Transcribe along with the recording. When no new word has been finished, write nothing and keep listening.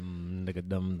dicka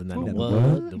dum the nano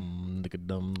what dum dicka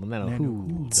dum the nano who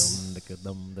dum dicka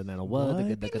dum the nano what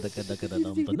dicka dicka dicka dicka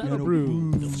dum the nano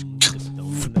brew dum dicka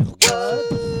dum the nano what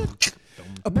dum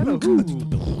the nano who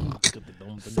dum dicka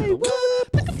dum the nano what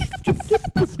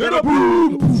nano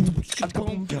brew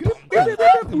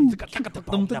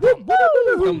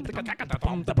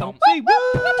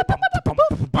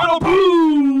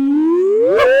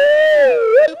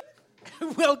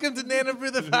Welcome to Nano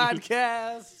Brew the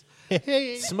podcast.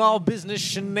 Hey. Small business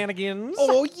shenanigans.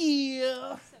 Oh,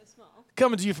 yeah. So small.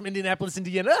 Coming to you from Indianapolis,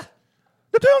 Indiana.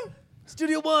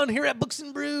 Studio One here at Books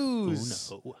and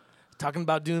Brews. Oh, no. Talking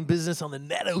about doing business on the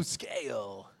nano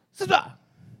scale.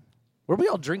 Were we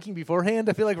all drinking beforehand?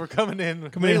 I feel like we're coming in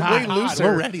Coming in hot. looser.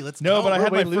 We're ready. Let's No, go. but I We're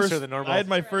had way my looser first. than normal. I had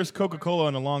my first Coca-Cola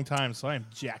in a long time, so I am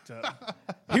jacked up.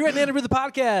 Here at Nano Brew the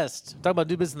podcast. Talking about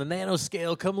doing business on the nano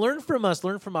scale. Come learn from us.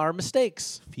 Learn from our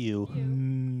mistakes.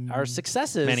 Few. Our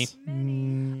successes.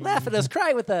 Many. Laugh at us,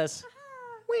 cry with us.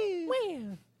 Wee.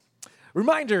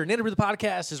 Reminder, Nano Brew the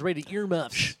podcast is rated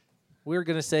earmuffs. We're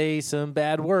going to say some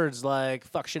bad words like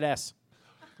fuck shit ass.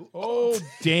 Oh,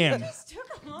 damn.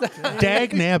 Took a long time.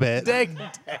 Dag nabbit.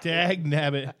 Dag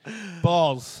nabbit.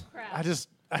 Balls. I just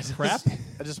Crap?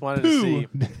 I just wanted to see.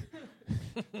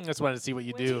 I just wanted to see what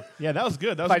you do. Yeah, that was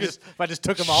good. That If was I just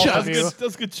took them all that from was you. good. That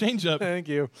was a good change up. Thank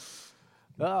you.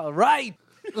 All right.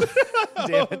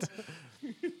 Damn it.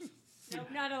 Nope,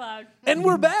 not allowed. And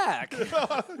we're back.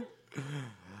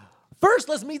 First,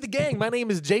 let's meet the gang. My name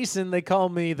is Jason. They call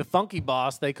me the Funky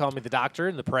Boss. They call me the Doctor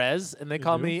and the Prez. And they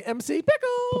call me MC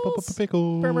Pickles.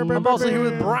 Pickle. I'm also here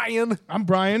with Brian. I'm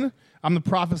Brian. I'm the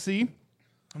Prophecy.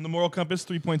 I'm the Moral Compass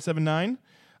 3.79.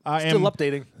 I Still am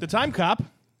updating. the Time Cop.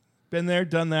 Been there,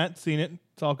 done that, seen it.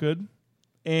 It's all good.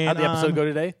 And How'd the episode go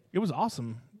today? It was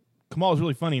awesome. Kamal was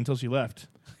really funny until she left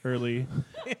early.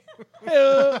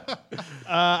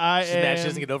 I She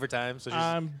doesn't am get overtime, so she's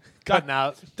Doc- cutting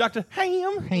out. Dr.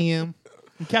 Ham. Ham.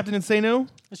 I'm Captain Insano.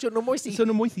 Show no moisty. So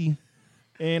no moisty.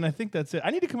 And I think that's it.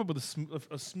 I need to come up with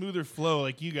a smoother flow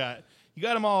like you got. You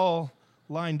got them all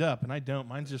lined up, and I don't.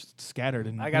 Mine's just scattered.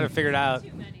 And I got to figure it out.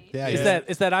 Too many. Yeah,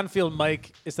 It's that on-field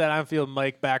mic. It's that on-field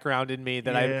mic background in me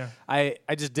that Yeah. I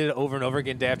just did it over and over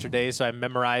again, day after day. So I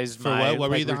memorized For my what? What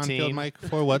were you the routine. on-field mic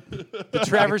for? What? The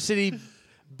Traverse City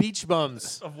Beach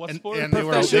Bums. Of what And- sport? and they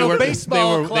were- Professional they were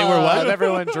baseball what? club.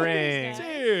 Everyone drink.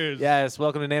 Cheers. Yes,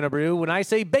 welcome to Nano Brew. When I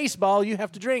say baseball, you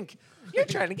have to drink. You're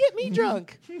trying to get me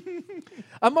drunk.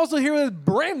 I'm also here with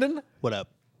Brandon. What up?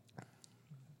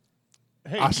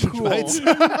 Hey, Ostrich cool. bites.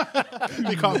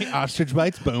 They call me ostrich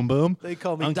bites. Boom boom. They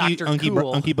call me Unky, Dr. Unky,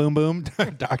 Cool. Unky boom boom.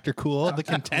 Dr. Cool, the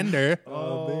contender.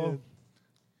 Oh,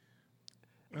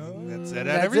 That's it.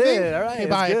 That's Everything. it. All right. Okay, It's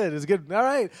bye. good. It's good. All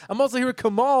right. I'm also here with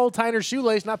Kamal, tying her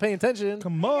shoelace, not paying attention.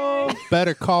 come on.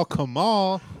 Better call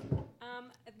Kamal.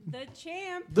 The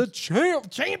champ. The champ.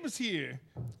 Champ is here.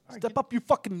 Step up, you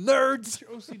fucking nerds. Get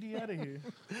your OCD out of here.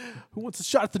 Who wants a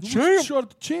shot at the Champ. champ? Short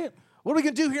the champ. What are we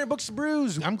going to do here in Books and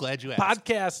Brews? I'm glad you asked.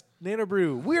 Podcast Nano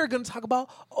Brew. We are going to talk about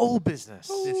old business.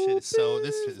 This shit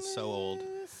is so old.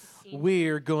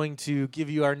 We're going to give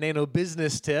you our nano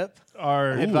business tip.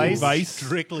 Our Advice?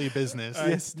 Strictly business.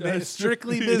 Yes,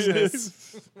 strictly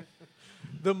business.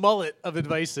 The mullet of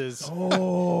advices.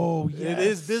 Oh, It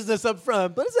is business up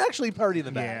front, but it's actually party in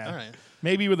the back. Yeah. All right.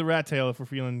 Maybe with a rat tail if we're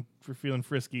feeling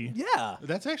frisky. Yeah.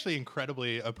 That's actually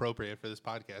incredibly appropriate for this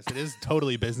podcast. It is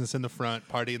totally business in the front,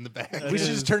 party in the back. We should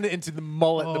just turn it into the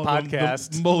mullet, Oh, the the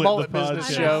podcast. mullet, the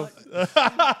business podcast. show.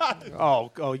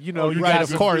 Oh, you know, Oh, you you Right,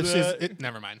 guys. of course. that.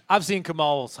 Never mind. I've seen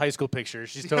Kamal's high school pictures.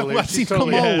 She's totally, I've seen she's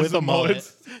totally, Kamal has with the a mullet.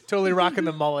 mullets. totally rocking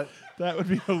the mullet. That would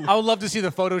be I would love to see the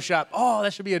Photoshop. Oh,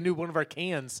 that should be a new one of our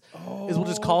cans. Is we'll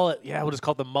just call it. Yeah, we'll just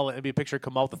call it the mullet. It'd be a picture of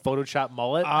Kamal with the Photoshop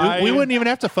mullet. We wouldn't even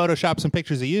have to Photoshop some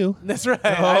pictures of you. That's right.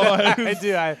 I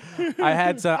do. I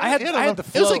had some. I had the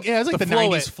flow. It was like the flow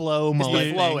 90s flow mullet.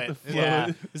 the flow thing. it.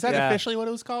 Yeah. Is that Yeah. officially what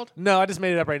it was called? No, I just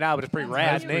made it up right now, but it's pretty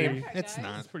rad You name. remember, It's guys?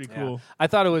 not. That's pretty Yeah. cool. I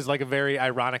thought it was like a very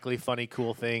ironically funny,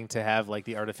 cool thing to have like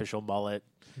the artificial mullet.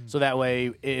 So that way,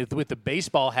 with the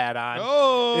baseball hat on,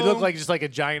 Oh. it looked like just like a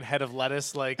giant head of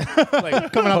lettuce, like coming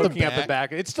out the poking out the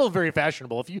back. It's still very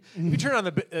fashionable. If you turn on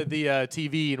the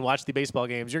TV and watch the baseball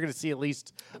games, you're going to see at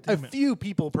least a few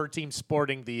people per team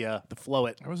sporting the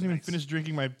floet. I wasn't even finished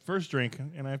drinking my first drink,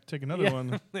 and I have to take another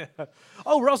one.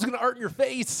 Oh, we're also going to art in your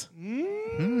face.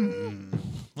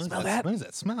 What Smell that? What does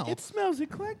that smell? It smells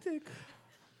eclectic.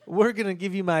 We're going to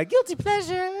give you my guilty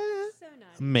pleasure So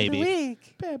nice. of the Maybe.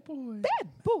 week. Bad boy. Bad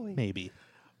boy. Maybe.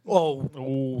 Oh,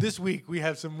 Oh. this week we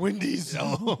have some Wendy's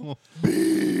Oh.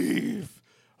 beef.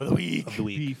 of the week. of the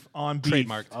week. Beef on beef.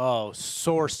 Trademarked. Oh,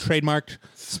 sourced. Trademarked.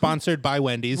 Sponsored by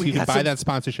Wendy's. We You can got buy some- that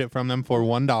sponsorship from them for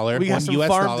 $1. We got $1 some US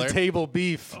farm dollar. to table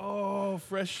beef. Oh,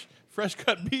 fresh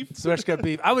cut beef. Fresh cut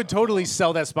beef. I would totally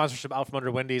sell that sponsorship out from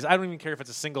under Wendy's. I don't even care if it's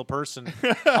a single person.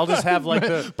 I'll just have like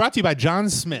the Brought to you by John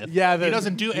Smith. Yeah, he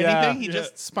doesn't do yeah. anything. He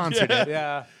just sponsored it.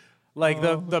 yeah, like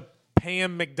the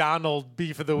Pam McDonald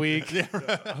beef of the week.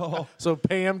 Oh, So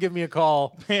Pam, give me a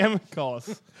call. Pam, call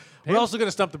us. We're also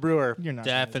gonna stump the brewer. You're not.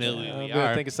 Definitely, I'm we gonna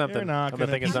are. think of something. You're not I'm gonna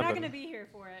gonna think of I'm not something. going to be here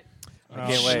for it. I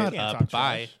can't wait. Shut Can't up. talk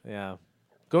Bye. trash. Yeah,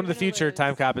 go into the gonna future, lose.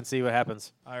 time cop, and see what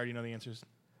happens. I already know the answers.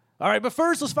 All right, but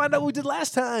first, let's find out what we did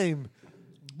last time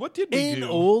What did we in do?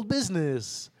 old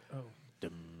business. Oh.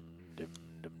 Dum, dum,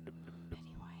 dum, dum, dum,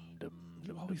 dum,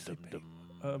 dum, always say dum,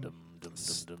 Um, dum, dum,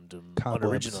 dum, dum, Cobwebs.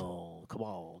 unoriginal. Come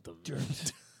on. Dum,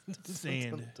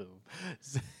 Sand. dum,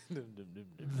 dum, dum, dum,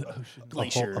 The dum. ocean.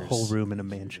 Glaciers. A whole room in a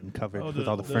mansion covered Oh, with the-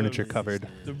 all the the- furniture covered.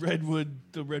 The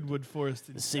redwood forest.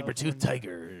 In The saber-toothed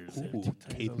California. tigers. Ooh,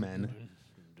 cavemen.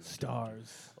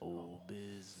 Stars. Old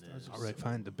business. All right,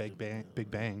 fine. The Big Bang. Big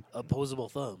Bang. Opposable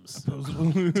thumbs.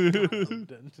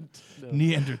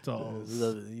 Neanderthals.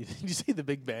 Did you say the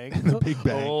Big Bang? The Big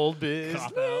Bang. Old business.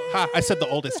 Ha, I said the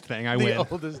oldest thing. I The win.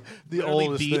 oldest. The Literally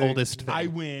oldest. the thing. oldest thing. I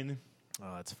win.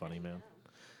 Oh, that's funny, man.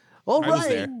 All I was right.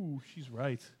 there. Ooh, she's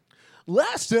right.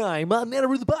 Last time on Nana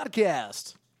Rue the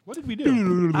podcast, What did we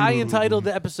do? I entitled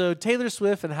the episode "Taylor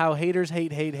Swift and How Haters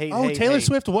Hate, Hate, Hate." Oh, hate, Taylor hate.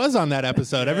 Swift was on that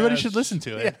episode. Everybody Yes. should listen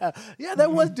to it. Yeah,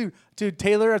 that was dude.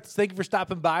 Taylor, thank you for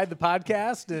stopping by the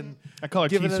podcast and I call her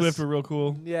T giving us- Swift. We're real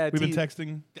cool. Yeah, we've been T-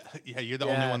 texting. Yeah, you're the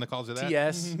Yeah, only one that calls her that.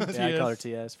 TS. Yeah, I call her TS.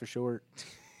 TS for short.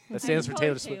 That I stands just for call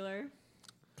Taylor her Swift. Taylor.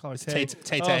 Call her Tay-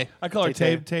 Tay. Tay-Tay. I call her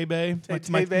Tay-Tay. Tay Bay. My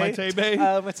Tay-Bay. Tay-Bay.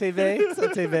 My Tay-Bay. It's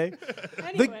a Tay-Bay.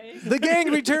 Anyways. The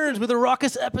gang returns with a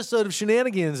raucous episode of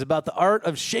shenanigans about the art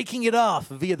of shaking it off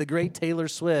via the great Taylor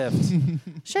Swift.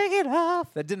 Shake it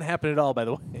off. That didn't happen at all, by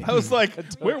the way. I was like,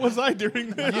 where was I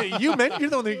during that? You're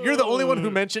the only one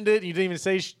who mentioned it. You didn't even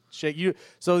say shake.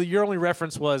 So your only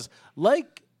reference was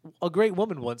like a great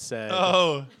woman once said.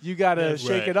 Oh. You gotta shake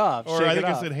right. it off. Or shake I it think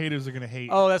I off. said haters are going to hate.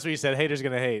 Oh, that's what you said. Haters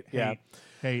gonna hate. Yeah.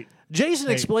 Hate. Jason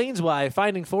Hate. explains why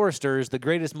Finding Forrester is the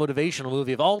greatest motivational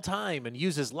movie of all time and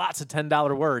uses lots of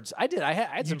 $10 words. I did. I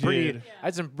had some You pretty. did. I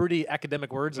had some pretty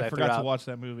academic words. I I threw forgot to out. watch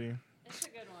that movie. It's a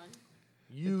good one.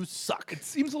 You suck. It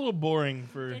seems a little boring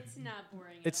for. It's not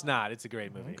boring. at It's all. not. It's a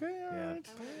great movie. Okay, all Yeah. right. I want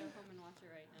to go home and watch it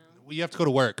right now. You have to go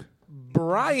to work.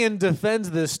 Brian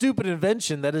defends the stupid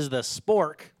invention that is the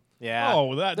spork. Yeah.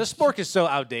 Oh, that- the spork is so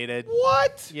outdated.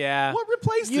 What? Yeah. What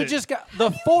replaced You it? just got the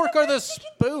fork or the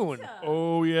spoon.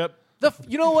 Oh, yep.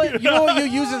 You know what? You know what you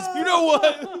use in, You know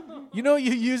what? you know what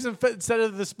you use instead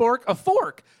of the spork? A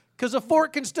fork. Because a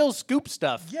fork can still scoop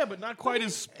stuff. Yeah, but not quite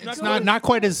as. It's not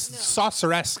quite as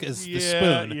saucer-esque as the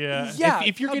spoon. Yeah. Yeah.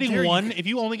 If you're How getting dare you. one, if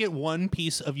you only get one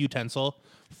piece of utensil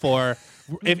for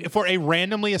for a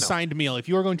randomly assigned meal, if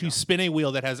you are going to spin a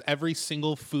wheel that has every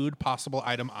single food possible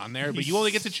item on there, but you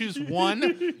only get to choose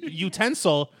one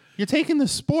utensil, you're taking the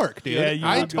spork, dude. Yeah, you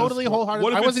I would go totally spork. wholehardedly.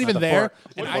 What if I wasn't it's even not the there, fork?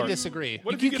 and What I if- disagree.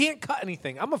 What if You get- can't cut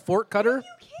anything. I'm a fork cutter.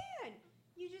 You can.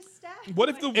 You just stab. What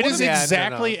if the like- It what is if- Yeah, no,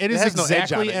 exactly. no. It It is has no edge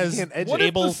on exactly it. You as can't edge it. What if the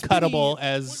able spinny- cuttable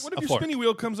as What a if your fork. spinning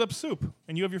wheel comes up soup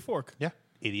and you have your fork? Yeah,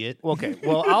 idiot. Okay.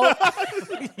 Well, I'll.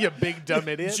 You big dumb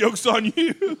idiot. Joke's on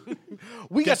you.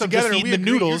 We got Guess I'm just together and eating we the agreed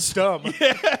you're noodles. dumb.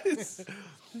 Yes.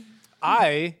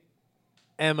 I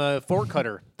am a fork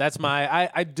cutter. That's my.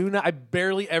 I do not. I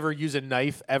barely ever use a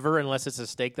knife ever unless it's a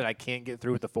steak that I can't get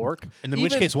through with the fork. And in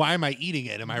which Even- case, why am I eating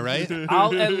it? Am I right?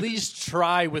 I'll at least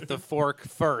try with the fork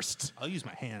first. I'll use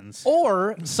my hands.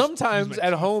 Or sometimes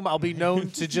at home, I'll be known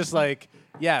to just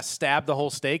stab the whole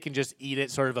steak and just eat it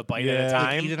sort of a bite at a Yeah. Like,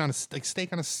 time. eat it on a like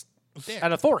steak on a stick.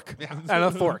 And a fork. And a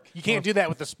fork. You can't do that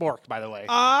with a spork, by the way.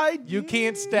 You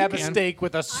can't stab a can. steak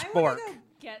with a I spork. want to go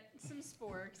get some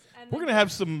sporks. And We're then gonna have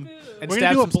get some- food. And We're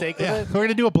stab gonna do some a steak with yeah, it. we're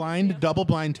gonna do a blind, double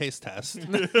blind taste test.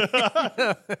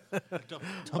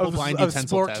 double blind of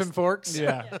utensil sporks test. and forks.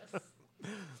 Yeah. Yes.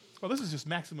 Well, this is just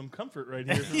maximum comfort right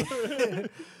here.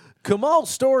 Kamal's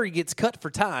story gets cut for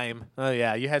time. Oh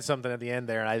yeah, you had something at the end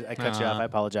there, and I cut you off. I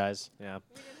apologize. Yeah.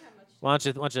 Why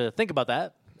don't you think about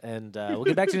that, and we'll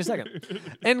get back to you in a second.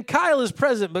 And Kyle is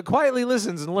present, but quietly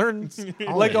listens and learns like a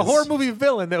Always. horror movie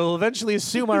villain that will eventually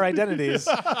assume our identities.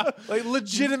 Like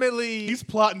legitimately, He's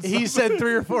plotting He something. said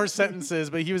 3 or 4 sentences,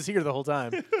 but he was here the whole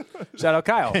time. Shout out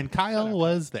Kyle. And Kyle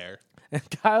was there. And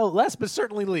Kyle, last but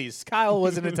certainly least, Kyle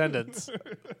was in attendance.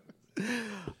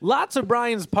 Lots of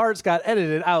Brian's parts got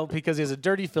edited out because he has a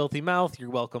dirty, filthy mouth. You're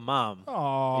welcome, Mom.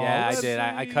 Aw, Yeah, I that's did.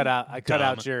 I sweet. cut out. I cut Dumb.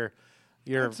 out your.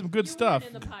 You're That's some good You stuff.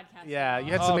 weren't in the podcast yeah. at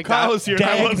You had all. some Oh, Kyle was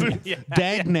McDonald's. here. I Dag, wasn't.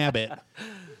 dag nabbit.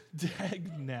 Dag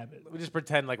nabbit. We just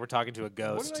pretend like we're talking to a What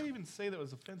ghost. did I even say that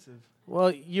was offensive?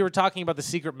 Well, you were talking about the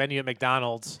secret menu at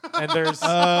McDonald's, and there's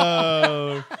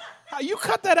Oh. You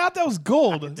cut that out? That was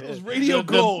gold. That was radio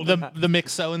gold. The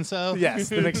mix so and so. yes,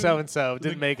 the McSo-and-so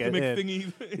didn't make it. The in.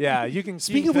 McThingy. Yeah, you can.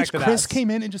 Speaking you of can which, connect Chris the dots.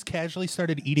 came in and just casually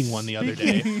started eating one the other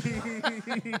day.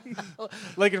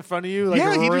 like in front of you. Like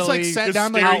Yeah, he just, like, really sat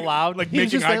down, like, out loud. like He was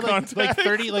making just eye there, contact. like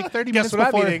 30 Guess minutes what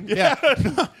I'm before. eating?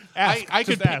 Yeah. Ask, I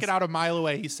could just pick ask. it out a mile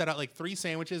away. He set out like 3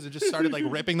 sandwiches and just started like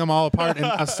ripping them all apart and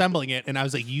assembling it. And I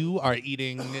was like, "You are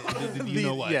eating, you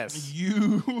know what? Yes.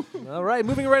 You. All right,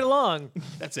 moving right along.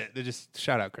 That's it." They just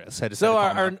shout out, Chris. I just So had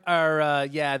to call him out.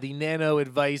 our the nano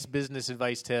advice, business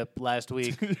advice tip last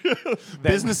week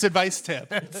business advice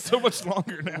tip. So much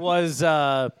longer now. was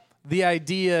the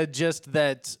idea just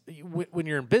that when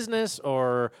you're in business,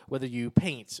 or whether you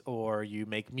paint or you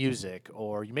make music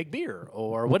or you make beer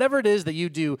or whatever it is that you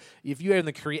do, if you're in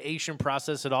the creation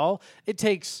process at all, it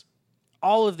takes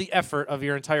all of the effort of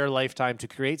your entire lifetime to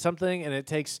create something, and it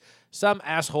takes some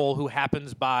asshole who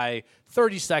happens by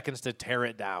 30 seconds to tear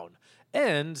it down.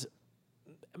 And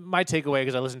my takeaway,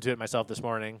 because I listened to it myself this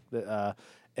morning,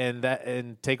 and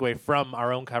takeaway from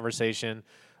our own conversation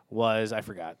was I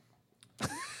forgot.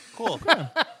 Cool.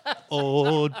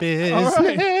 Old business.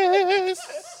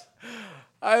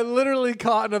 I literally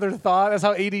caught another thought. That's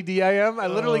how ADD I am. I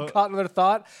literally caught another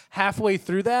thought halfway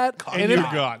through that, And you're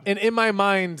gone. And in my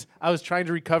mind, I was trying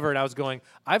to recover, and I was going,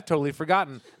 "I've totally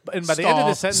forgotten." And by the end of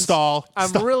the sentence, Stall.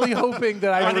 I'm really hoping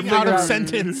that I Running can out figure of out-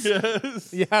 sentence.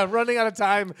 Yes. Yeah, I'm running out of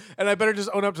time, and I better just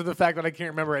own up to the fact that I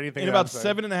can't remember anything. In that about I'm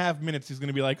saying. 7.5 minutes, he's going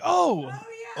to be like, oh.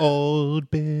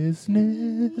 Old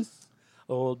business.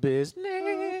 Old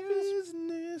business.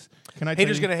 Business. Can I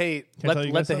Haters tell you, gonna hate. can I tell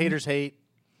you Let guys the something? haters hate.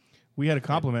 We had a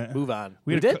compliment. Move on.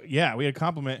 We We had did. yeah, we had a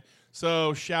compliment.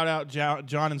 So shout out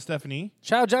John and Stephanie.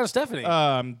 Ciao, John and Stephanie.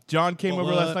 John came Well,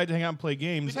 over last night to hang out and play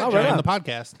games. Had Oh, John right on on. the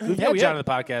podcast. We've yeah, had we John had-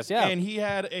 on the podcast. Yeah. And he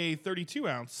had a 32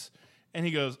 ounce, and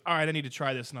he goes, "All right, I need to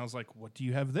try this." And I was like, "What do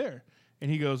you have there?"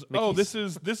 And he goes, "Oh, this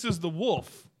is the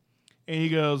Wolf." And he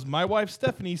goes, "My wife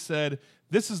Stephanie said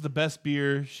this is the best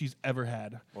beer she's ever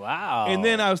had." wow. And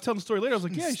then I was telling the story later. I was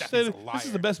like, "Yeah, she Stephanie's said a this is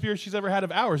liar. the best beer she's ever had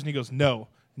of ours." And he goes, "No,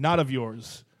 not of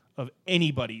yours, of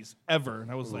anybody's ever."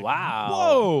 And I was like, Wow.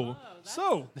 Whoa!"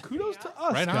 So kudos to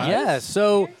us, Right on. guys. yeah.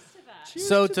 So Cheers to that. Cheers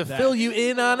so to to that. fill you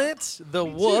in on it, the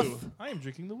Me wolf. too. I am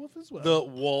drinking the Wolf as well. The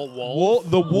wolf.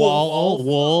 the Wolf.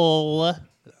 Wool.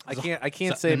 I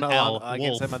can't It's say an my L, I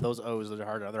can't say wolf. my those O's. They're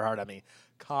hard. They're hard on me.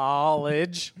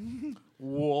 College.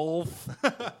 Wolf.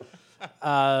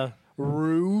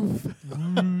 Roof.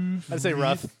 I'd say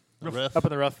rough. Rough. Up in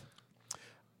the rough.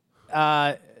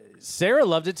 Sarah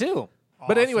loved it too.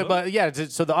 But anyway, but yeah.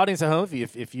 So the audience at home,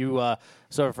 if you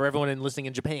so for everyone listening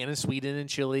in Japan and Sweden and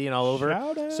Chile and all over.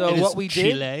 Shout out. So It is what we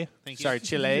did. Chile. Thank you. Sorry,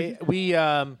 Chile.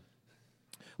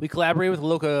 We collaborated with a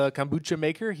local kombucha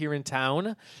maker here in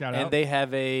town. Shout and out. they have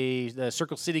the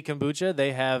Circle City kombucha.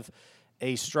 They have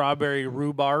a strawberry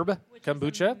rhubarb Which is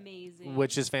kombucha, amazing.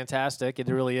 which is fantastic. It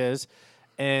really is.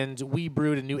 And we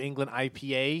brewed a New England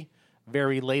IPA,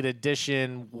 very late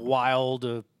edition,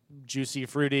 wild, juicy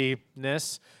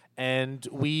fruitiness. And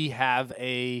we have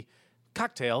a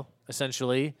cocktail,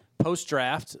 essentially,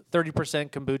 post-draft,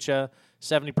 30% kombucha,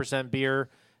 70% beer.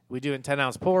 We do it in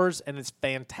 10-ounce pours, and it's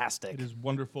fantastic. It is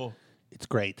wonderful. It's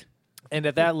great. And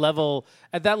at that level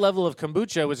of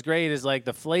kombucha, what's great is like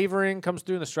the flavoring comes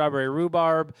through in the strawberry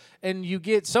rhubarb, and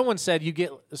someone said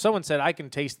I can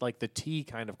taste like the tea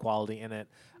kind of quality in it.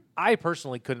 I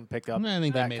personally couldn't pick up I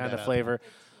think they that made kind that of up. flavor.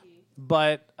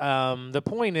 But the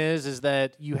point is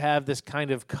that you have this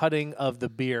kind of cutting of the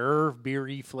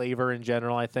beery flavor in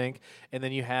general, I think, and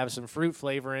then you have some fruit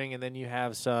flavoring, and then you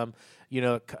have some,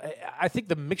 I think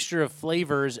the mixture of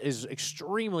flavors is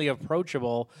extremely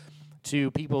approachable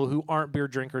to people who aren't beer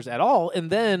drinkers at all, and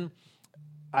then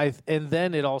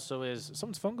it also is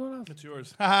someone's phone going off. It's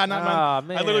yours. Not Ah,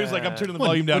 mine. I literally was like, I'm man. turning the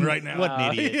volume down right now. What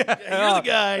an idiot. You're the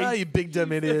guy. Ah, you big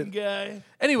dumb idiot. guy.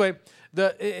 Anyway,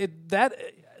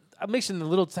 I'm mixing a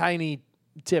little tiny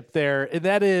tip there, and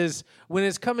that is when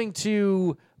it's coming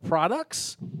to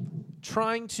products,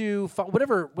 trying to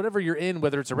whatever you're in,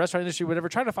 whether it's a restaurant industry, whatever,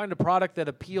 trying to find a product that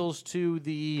appeals to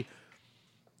the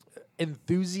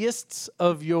enthusiasts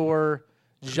of your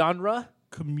genre.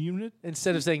 Community.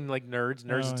 Instead of saying like nerds,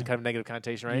 Oh, is a kind of negative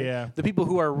connotation, right? Yeah. The people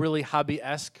who are really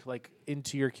hobby-esque, like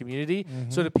into your community.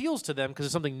 So it appeals to them because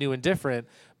it's something new and different,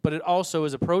 but it also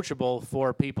is approachable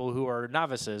for people who are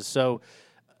novices. So,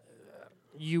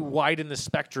 you widen the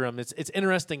spectrum. It's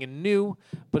interesting and new,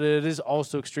 but it is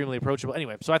also extremely approachable.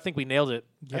 Anyway, so I think we nailed it.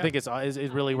 I Yeah. think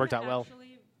it really worked out well.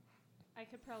 Actually, I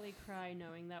could probably cry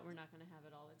knowing that we're not going to have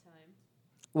it all the time.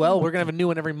 Well, we're gonna have a new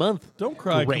one every month, Don't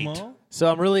cry, Great. Kamal.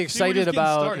 so I'm really See, we're excited just getting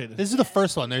about. started. This is the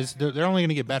first one. They're only going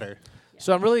to get better.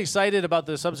 So I'm really excited about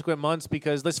the subsequent months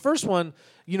because this first one,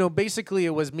 basically it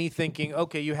was me thinking,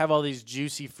 okay, you have all these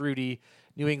juicy, fruity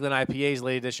New England IPAs,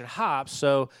 late edition hops.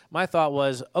 So my thought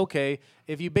was, okay,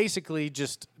 if you basically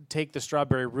just take the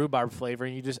strawberry rhubarb flavor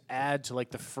and you just add to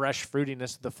like the fresh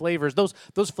fruitiness of the flavors,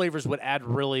 those flavors would add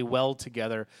really well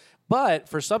together. But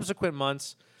for subsequent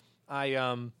months,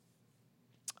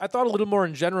 I thought a little more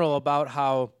in general about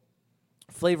how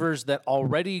flavors that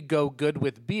already go good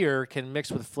with beer can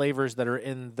mix with flavors that are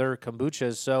in their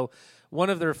kombuchas. So one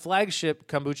of their flagship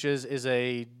kombuchas is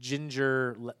a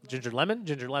ginger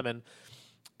lemon.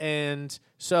 And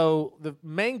so the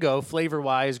mango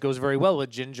flavor-wise goes very well with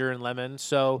ginger and lemon.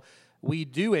 So we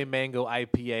do a mango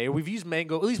IPA. We've used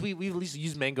mango, at least we've at least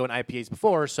used mango in IPAs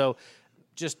before. So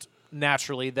just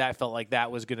naturally that felt like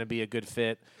that was going to be a good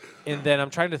fit. And then I'm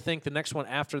trying to think the next one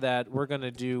after that, we're going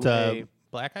to do a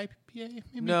Black IPA?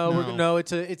 Maybe? no,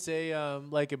 it's a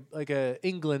like a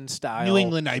England style. New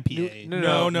England IPA.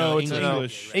 No, it's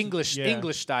English. English. Yeah.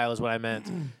 English style is what I meant.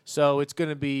 So it's going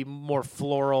to be more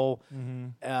floral,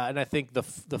 and I think the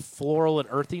floral and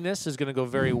earthiness is going to go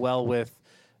very well with,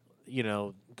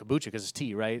 kombucha because it's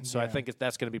tea, right? So I Yeah. think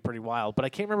that's going to be pretty wild. But I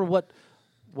can't remember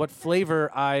what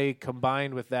flavor I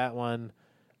combined with that one.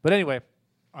 But anyway,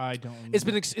 I don't. it's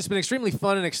been extremely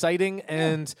fun and exciting,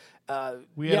 and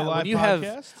We had a live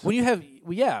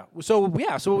podcast?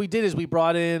 So what we did is we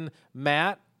brought in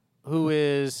Matt, who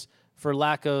is, for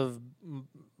lack of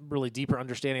really deeper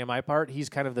understanding on my part, he's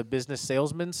kind of the business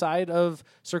salesman side of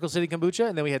Circle City Kombucha,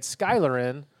 and then we had Skylar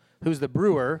in, who's the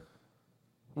brewer.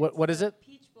 What is it?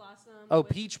 Peach Blossom. Oh, with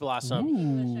Peach Blossom.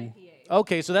 English IPA.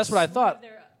 Okay, so that's what I thought.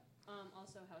 They're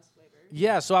also house flavored.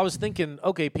 Yeah, so I was thinking,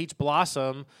 okay, Peach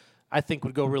Blossom, I think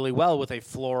would go really well with a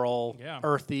floral, Yeah.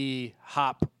 earthy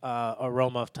hop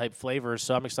aroma type flavor.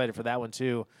 So I'm excited for that one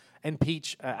too. And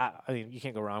peach, I mean, you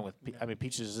can't go wrong with.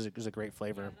 Peach is a great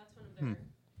flavor. Yeah, that's one of their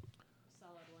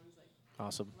solid ones. I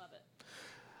Awesome. love it.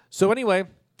 So anyway,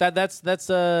 that's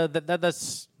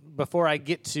before I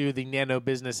get to the nano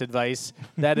business advice.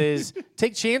 That is,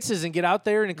 take chances and get out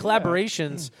there and in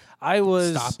collaborations. I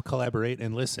was Stop, collaborate,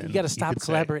 and listen. You got to stop, could say.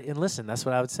 collaborate, and listen. That's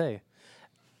what I would say.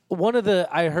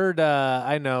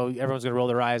 I know everyone's going to roll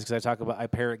their eyes because I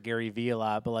parrot Gary Vee a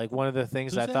lot, but like one of the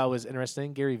things that I that? thought was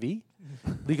interesting, Gary Vee,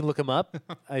 you can look him up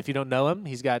if you don't know him.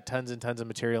 He's got tons and tons of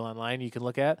material online you can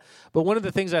look at. But one of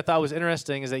the things I thought was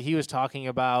interesting is that he was talking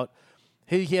about,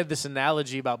 he had this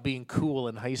analogy about being cool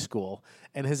in high school.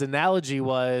 And his analogy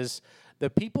was the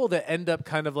people that end up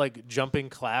kind of like jumping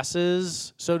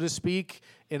classes, so to speak,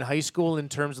 in high school in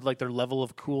terms of like their level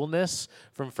of coolness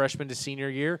from freshman to senior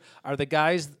year are the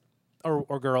guys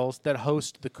or girls that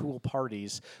host the cool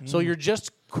parties. So you're just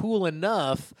cool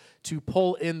enough to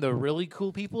pull in the really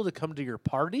cool people to come to your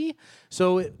party.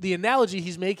 So the analogy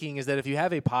he's making is that if you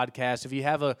have a podcast, if you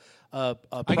have a I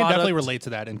product, can definitely relate to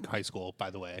that in high school,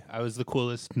 by the way. I was the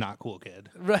coolest not cool kid.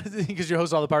 because you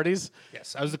host all the parties.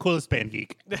 Yes, I was the coolest band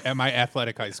geek at my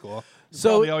athletic high school. So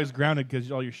Probably always grounded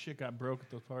because all your shit got broke at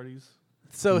those parties.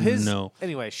 So his No.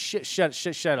 Anyway,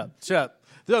 shut up.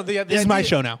 No, the This is my idea-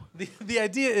 show now. The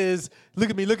idea is, look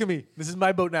at me. This is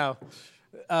my boat now.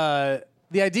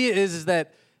 The idea is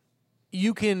that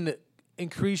you can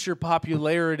increase your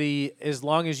popularity as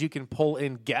long as you can pull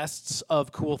in guests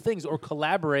of cool things or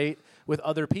collaborate with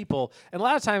other people. And a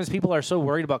lot of times people are so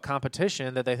worried about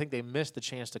competition that they think they miss the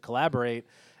chance to collaborate.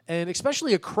 And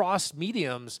especially across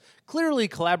mediums, clearly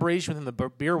collaboration within the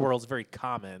beer world is very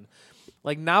common.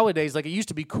 Like nowadays, like it used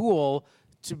to be cool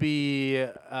to be,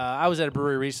 I was at a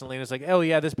brewery recently and it's like, oh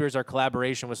yeah, this beer is our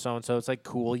collaboration with so-and-so. It's like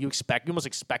cool. You almost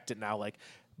expect it now. Like,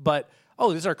 but, oh,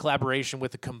 this is our collaboration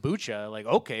with the kombucha. Like,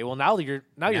 okay, well now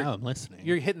I'm listening.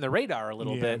 you're hitting the radar a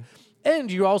little Yeah. bit.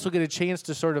 And you also get a chance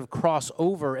to sort of cross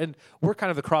over. And we're kind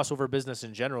of the crossover business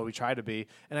in general. We try to be.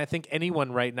 And I think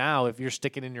anyone right now, if you're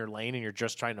sticking in your lane and you're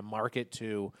just trying to market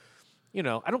to, I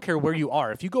don't care where you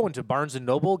are. If you go into Barnes &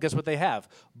 Noble, guess what they have?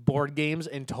 Board games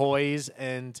and toys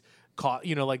and,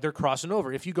 like they're crossing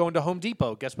over. If you go into Home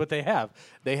Depot, guess what they have?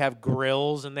 They have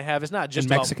grills and it's not just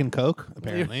And Mexican Coke,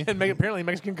 apparently. and apparently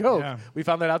Mexican Coke. Yeah. We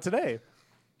found that out today.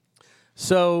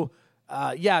 So,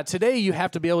 today you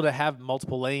have to be able to have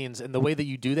multiple lanes. And the way that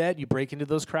you do that, you break into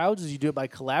those crowds, is you do it by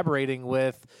collaborating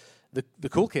with the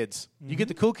cool kids. You get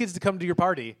the cool kids to come to your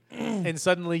party, and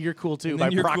suddenly you're cool too And by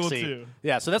then you're cool proxy. too.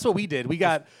 Yeah, so that's what we did. We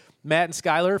got Matt and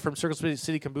Skylar from Circle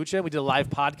City Kombucha. We did a live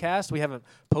podcast. We haven't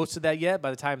posted that yet. By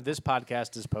the time this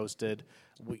podcast is posted,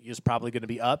 it's probably going to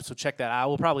be up. So check that out.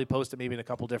 We'll probably post it maybe in a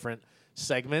couple different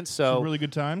segments. So a really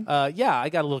good time. yeah, I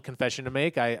got a little confession to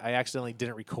make. I accidentally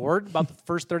didn't record about the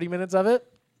first 30 minutes of it.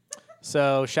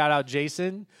 So shout out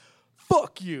Jason.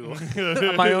 Fuck you.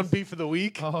 My own beef of the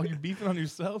week. Oh, you're beefing on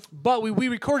yourself? But we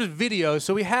recorded video,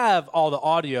 so we have all the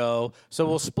audio. So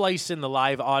we'll splice in the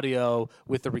live audio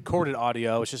with the recorded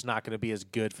audio. It's just not going to be as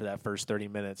good for that first 30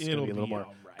 minutes. It's going to It'll be a little be more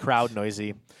all right. crowd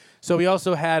noisy. So we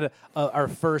also had our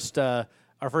first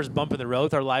bump in the road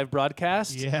with our live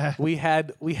broadcast. Yeah. We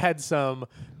had some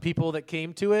people that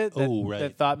came to it that, Oh, right.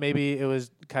 that thought maybe it was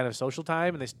kind of social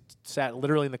time, and they sat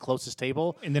literally in the closest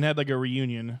table. And then had like a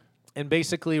reunion. And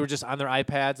basically, we're just on their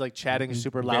iPads, like chatting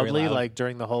super Very loudly, loud. like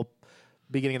during the whole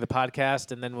beginning of the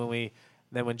podcast. And then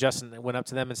when Justin went up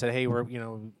to them and said, "Hey,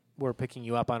 we're picking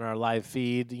you up on our live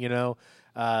feed,"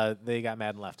 they got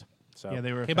mad and left. So Yeah,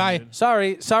 they were. Okay, bye.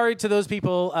 offended. sorry to those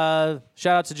people.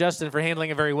 Shout out to Justin for handling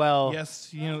it very well.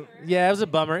 Yes, Yeah, it was a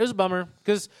bummer. It was a bummer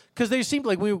because they seemed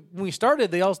like when we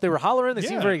started, they were hollering. They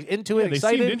seemed Yeah. very into it, Yeah, they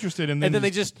excited, seemed interested, and then then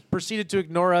they just proceeded to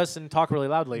ignore us and talk really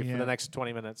loudly for Yeah. the next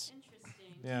 20 minutes. Interesting.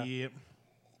 Yeah. Yep.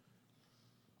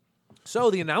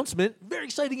 So the announcement, very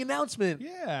exciting announcement.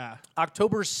 Yeah.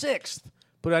 October 6th.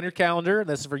 Put it on your calendar.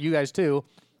 This is for you guys too.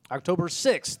 October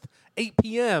 6th, 8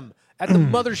 p.m. at the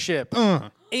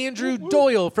Mothership. Andrew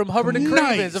Doyle from Hubbard and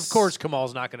Cravens. Nice. Of course,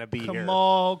 Kamal's not going to be here.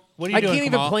 Kamal. What are you I doing, can't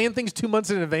even Kamal? plan things 2 months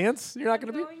in advance. You're not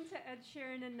going to be. Going to Ed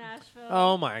Sheeran in Nashville.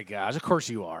 Oh my gosh! Of course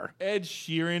you are. Ed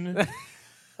Sheeran.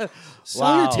 Sell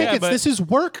Wow. your tickets. Yeah, but- This is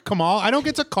work, Kamal. I don't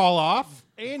get to call off.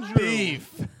 Andrew.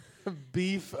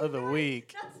 Beef of the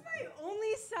week. That's my only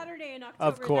Saturday in October.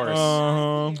 Of course. that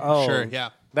I'm not here. Oh, Sure, yeah.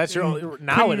 That's your only,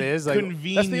 now it is. Like, that's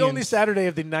the only convenience. Saturday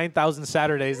of the 9,000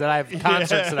 Saturdays that I have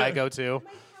concerts that I go to.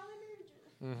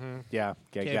 My calendar. Yeah.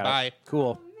 Okay, got it. bye.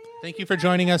 Cool. Thank you for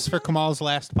joining us for Kamal's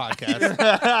last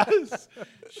podcast.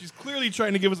 She's clearly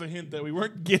trying to give us a hint that we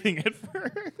weren't getting at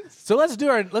first. So let's do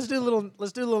a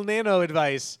little nano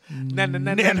advice. Nano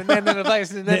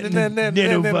advice.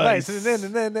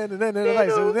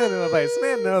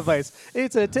 Nano advice.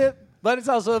 It's a tip, but it's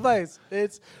also advice.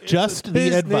 It's Just the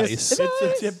business advice. advice. It's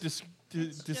a tip Just the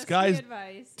disguised.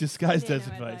 advice. disguised as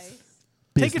Nano advice.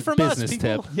 Take it from us, business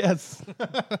people. tip. Yes.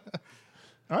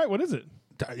 All right, what is it?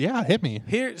 Yeah, hit me.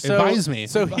 Here, so, Advise me.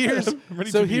 So here's I'm ready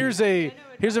so to be- here's a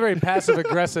very passive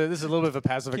aggressive. This is a little bit of a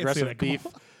passive Can't say aggressive that, beef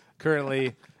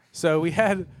currently. So we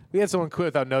had someone quit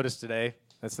without notice today.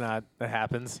 That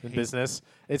happens in business.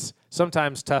 It's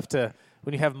sometimes tough to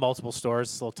when you have multiple stores.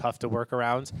 It's a little tough to work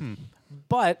around.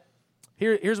 But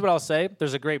here's what I'll say.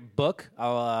 There's a great book.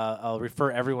 I'll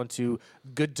refer everyone to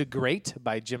Good to Great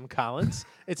by Jim Collins.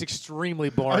 It's extremely I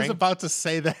was boring. about to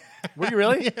say that. Were you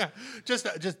really? Yeah. Just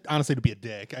honestly to be a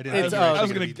dick. I didn't. It's- think you were oh, I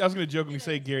was actually gonna jokingly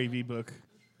say Gary V book.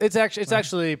 It's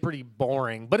actually pretty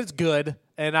boring, but it's good,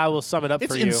 and I will sum it up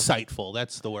It's for you. insightful.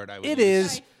 That's the word I would It use.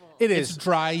 is. Insightful. It It's is.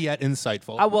 dry yet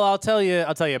insightful. I'll tell you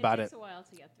about Takes it. a while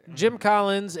to get through. Jim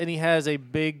Collins, and he has a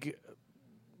big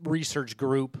research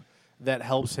group that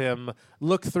helps him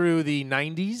look through the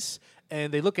 90s,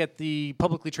 and they look at the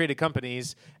publicly traded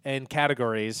companies and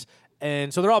categories.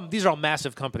 And so these are all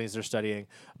massive companies they're studying,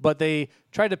 but they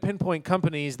try to pinpoint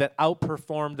companies that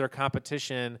outperformed their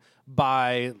competition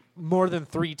by more than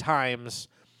 3 times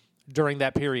during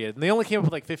that period. And they only came up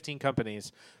with like 15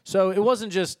 companies. So it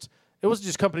wasn't just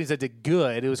companies that did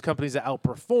good, it was companies that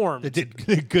outperformed. It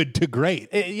did good to great.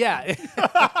 Yeah.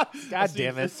 God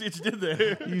damn I it. see what you did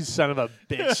there. You son of a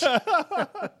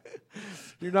bitch.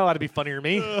 You're not allowed to be funnier than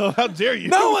me. Oh, how dare you?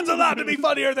 No one's allowed to be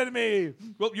funnier than me.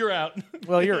 Well, you're out.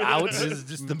 Well, you're out. This is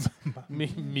just the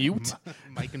Mute.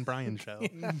 Mike and Brian show.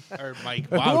 Or Mike.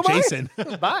 Who Wow, am I? Jason.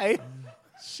 Bye.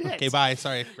 Shit. Okay, bye.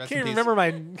 Sorry. Rest in Can't peace.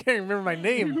 remember my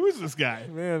name. Who is this guy?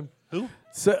 Man. Who?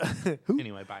 So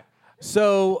Anyway, bye.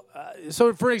 So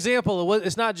for example,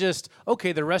 it's not just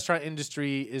okay. The restaurant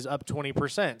industry is up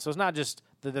 20%. So it's not just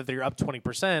that you're up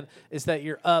 20%. It's that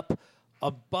you're up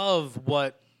above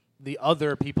what the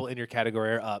other people in your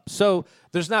category are up. So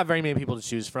there's not very many people to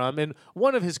choose from. And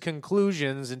one of his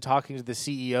conclusions in talking to the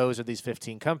CEOs of these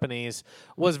 15 companies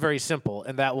was very simple,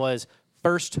 and that was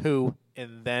first who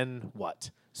and then what.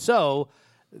 So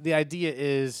the idea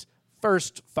is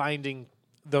first finding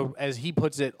as he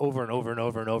puts it over and over and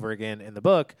over and over again in the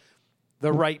book,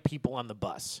 the right people on the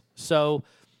bus. So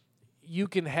you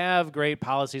can have great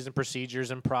policies and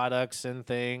procedures and products and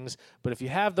things, but if you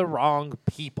have the wrong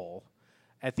people,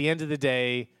 at the end of the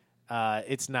day,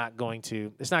 it's not going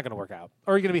to work out,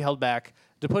 or you're going to be held back.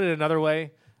 To put it another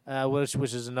way, which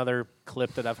is another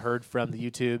clip that I've heard from the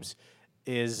YouTubes,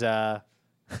 is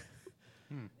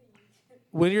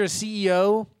when you're a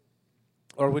CEO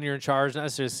or when you're in charge, not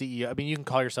necessarily CEO. I mean, you can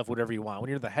call yourself whatever you want. When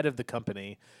you're the head of the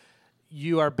company,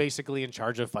 you are basically in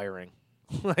charge of firing.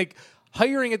 Like,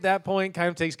 hiring at that point kind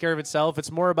of takes care of itself.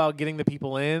 It's more about getting the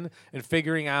people in and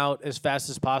figuring out as fast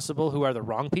as possible who are the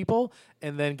wrong people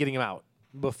and then getting them out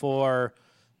before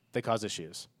they cause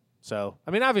issues. So,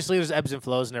 I mean, obviously there's ebbs and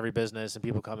flows in every business and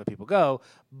people come and people go,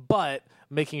 but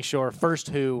making sure first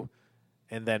who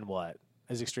and then what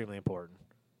is extremely important.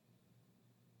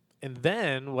 And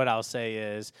then what I'll say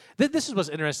is, this is what's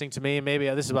interesting to me, and maybe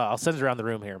this is what I'll send it around the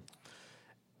room here,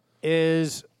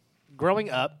 is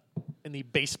growing up in the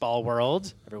baseball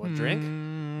world, everyone drink.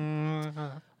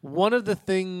 One of the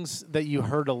things that you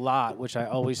heard a lot, which I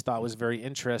always thought was very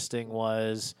interesting,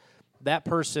 was that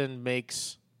person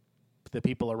makes the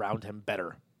people around him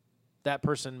better. That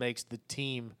person makes the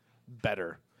team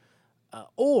better.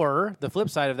 Or the flip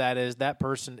side of that is that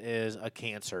person is a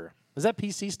cancer. Is that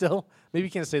PC still? Maybe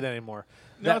you can't say that anymore.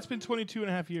 No, it's been 22 and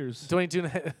a half years. 22 and a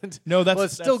half. No, that's well,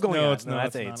 it's still going no, on. It's No,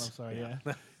 not. that's It's not. AIDS.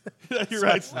 I'm sorry. Yeah, you're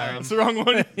right. It's the wrong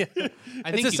one.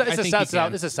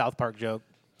 It's a South Park joke.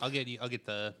 I'll get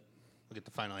the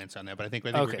final answer on that, but I think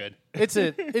we're good. It's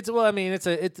the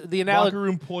analogy. Locker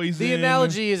room poison. The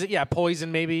analogy is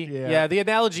poison maybe. Yeah. The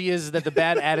analogy is that the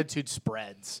bad attitude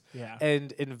spreads Yeah.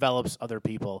 and envelops other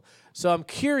people. So I'm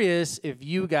curious if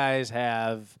you guys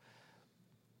have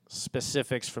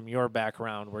specifics from your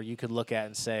background where you could look at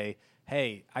and say,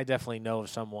 hey, I definitely know of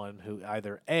someone who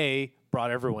either A, brought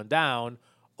everyone down,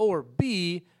 or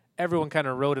B, everyone kind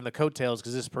of rode in the coattails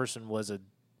because this person was a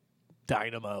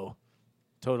dynamo.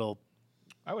 Total.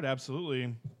 I would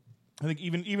absolutely. I think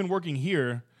even working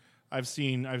here, I've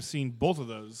seen both of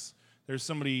those. There's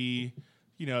somebody,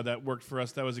 that worked for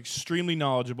us that was extremely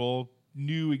knowledgeable,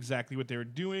 knew exactly what they were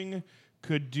doing,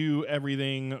 could do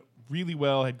everything really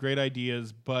well, had great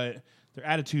ideas, but their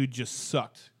attitude just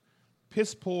sucked.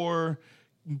 Piss poor,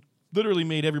 literally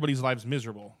made everybody's lives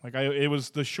miserable. It was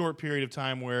the short period of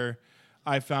time where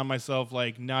I found myself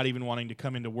not even wanting to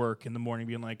come into work in the morning,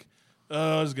 being like,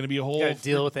 there's going to be a whole... You got to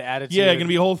deal with the attitude. Yeah, going to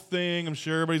be a whole thing. I'm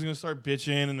sure everybody's going to start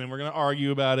bitching, and then we're going to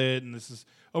argue about it, and this is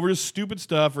over just stupid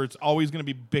stuff, or it's always going to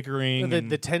be bickering.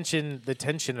 The tension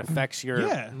affects your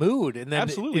Yeah. mood, and then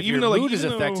Absolutely. if Even your though, mood is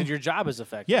even affected, though- your job is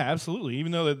affected. Yeah, absolutely.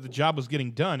 Even though the job was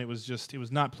getting done, it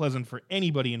was not pleasant for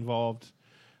anybody involved.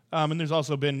 And there's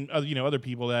also been other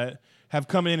people that have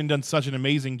come in and done such an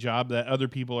amazing job that other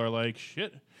people are like,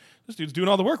 shit, this dude's doing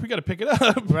all the work. We got to pick it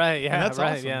up. Right, yeah, And that's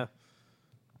right, awesome. yeah.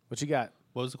 What you got?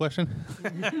 What was the question?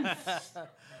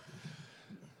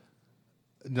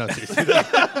 No, seriously.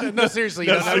 No, seriously.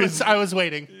 I was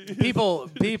waiting.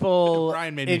 people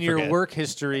Brian made me in your forget. work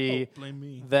history Blame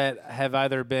me. that have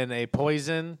either been a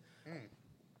poison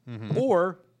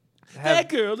or have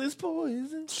girl is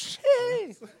poison.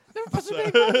 Hey, never put some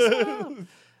big bugs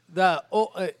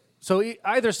on. So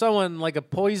either someone like a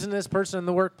poisonous person in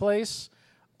the workplace,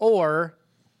 or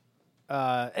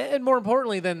and more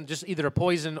importantly than just either a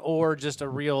poison or just a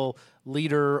real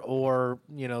leader or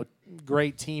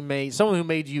great teammate, someone who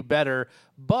made you better.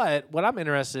 But what I'm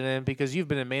interested in, because you've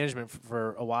been in management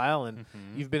for a while and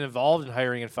you've been involved in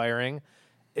hiring and firing,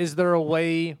 is there a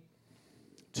way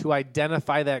to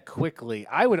identify that quickly?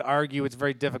 I would argue it's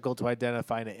very difficult to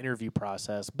identify in an interview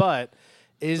process, but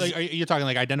You're talking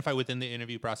identify within the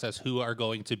interview process who are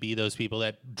going to be those people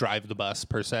that drive the bus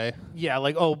per se. yeah,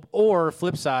 or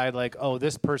flip side,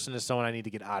 this person is someone I need to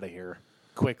get out of here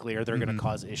quickly, or they're going to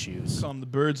cause issues. Call them the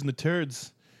birds and the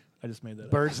turds. I just made that up.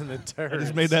 Birds and the turds. I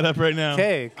just made that up right now.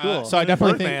 Okay, cool. So I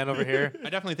definitely think- Birdman over here. I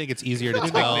definitely think it's easier to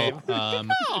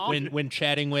tell when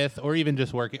chatting with, or even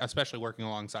just working, especially working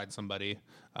alongside somebody.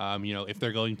 If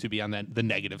they're going to be on the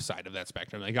negative side of that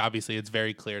spectrum. Obviously, it's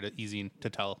very easy to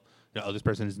tell. This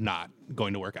person is not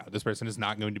going to work out. This person is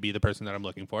not going to be the person that I'm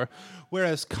looking for.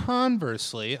 Whereas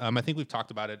conversely, I think we've talked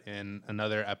about it in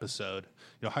another episode.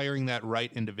 Hiring that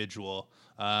right individual.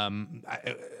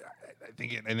 I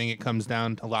think it comes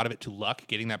down a lot of it to luck,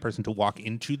 getting that person to walk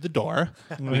into the door.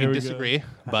 We Here can we disagree,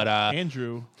 but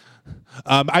Andrew.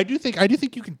 I do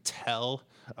think you can tell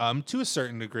to a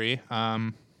certain degree.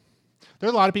 There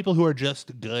are a lot of people who are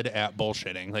just good at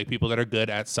bullshitting, people that are good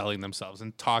at selling themselves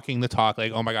and talking the talk.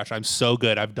 Oh my gosh, I'm so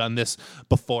good. I've done this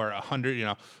before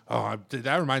 100.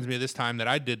 That reminds me of this time that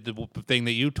I did the thing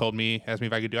that you told me, asked me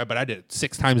if I could do it, but I did it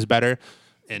 6 times better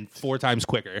and 4 times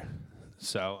quicker.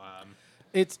 So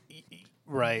It's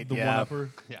right. The yeah.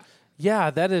 one-upper. yeah. Yeah,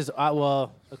 that is,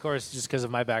 of course, just because of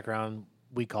my background,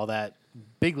 we call that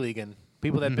big leaguing.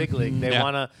 People that big league, they Yeah.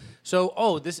 want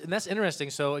to. And that's interesting.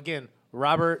 So, again,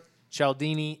 Robert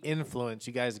Cialdini Influence.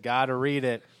 You guys got to read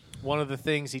it. one of the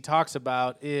things he talks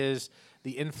about is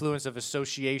the influence of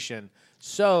association.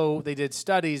 So they did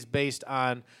studies based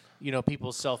on,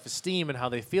 people's self-esteem and how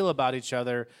they feel about each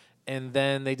other, and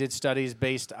then they did studies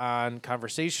based on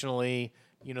conversationally,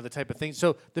 the type of things.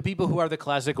 So the people who are the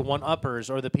classic one-uppers,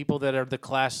 or the people that are the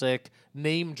classic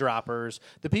name droppers,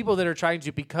 the people that are trying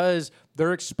to, because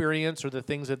their experience or the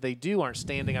things that they do aren't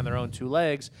standing on their own two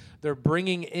legs, they're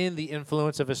bringing in the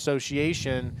influence of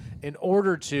association in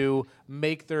order to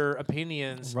make their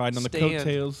opinions Riding on the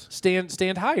coattails.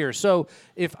 stand higher. So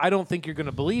if I don't think you're going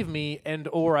to believe me,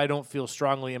 or I don't feel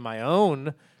strongly in my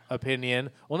own opinion,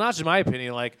 well, not just my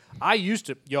opinion, like I used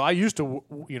to,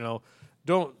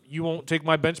 you won't take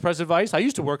my bench press advice? I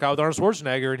used to work out with Arnold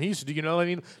Schwarzenegger, and he used to do, what I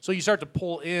mean? So you start to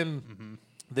pull in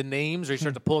the names, or you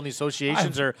start to pull in the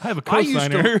associations, or I have a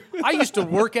cosigner. I used to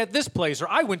work at this place, or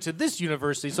I went to this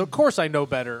university, so of course I know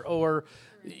better. Or,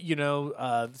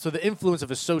 so the influence of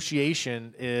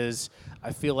association is,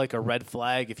 I feel like, a red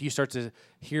flag. If you start to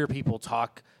hear people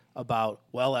talk about,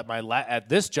 well, at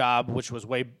this job, which was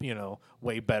way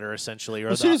better essentially. Or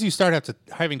As soon as you start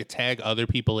having to tag other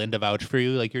people in to vouch for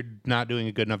you, like you're not doing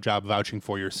a good enough job vouching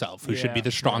for yourself, who should be the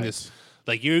strongest.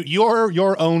 Like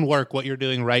your own work, what you're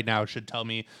doing right now should tell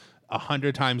me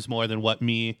 100 times more than what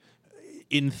me,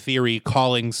 in theory,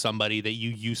 calling somebody that you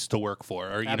used to work for,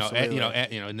 or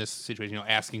in this situation,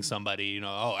 asking somebody,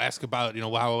 ask about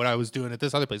what I was doing at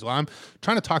this other place. Well, I'm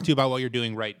trying to talk to you about what you're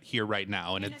doing right here, right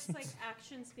now, and it's like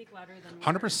actions speak louder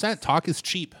than 100%. Talk is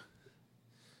cheap.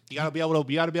 You gotta be able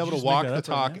to just walk make the that up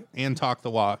talk right and talk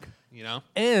the walk.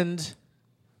 And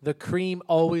the cream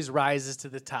always rises to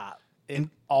the top. It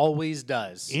always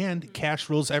does. And cash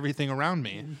rules everything around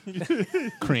me.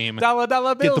 Cream. Dollar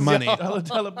bills. Get the money.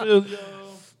 Dollar bills, yo.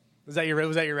 Was that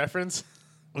your reference?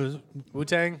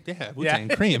 Wu-Tang? Yeah, Wu-Tang.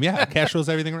 Cream. Yeah, cash rules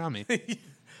everything around me.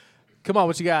 Come on,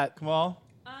 what you got? Come on.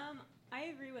 I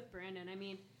agree with Brandon. I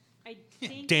mean, I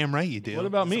think. Damn right you do. What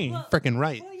about me? Freaking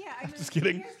right. Well, yeah, I mean, Just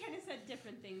kidding. You guys kind of said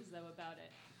different things though about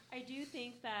it. I do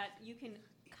think that you can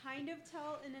kind of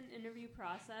tell in an interview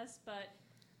process, but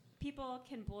people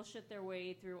can bullshit their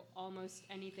way through almost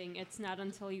anything. It's not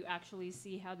until you actually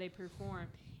see how they perform.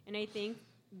 And I think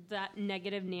that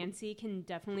negative Nancy can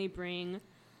definitely bring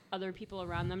other people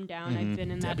around them down. I've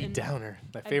been in that Debbie Downer,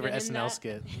 my favorite SNL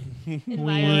skit.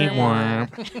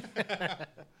 environment.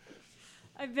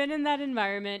 I've been in that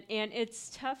environment, and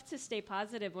it's tough to stay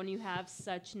positive when you have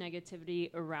such negativity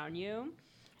around you.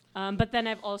 But then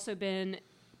I've also been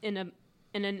in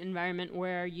an environment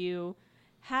where you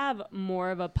have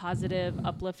more of a positive,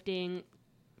 uplifting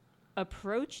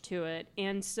approach to it.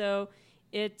 And so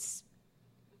it's,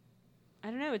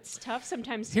 I don't know, it's tough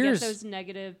sometimes to get those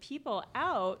negative people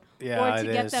out or to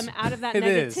get them out of that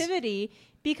negativity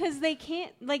because they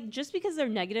can't, like, just because they're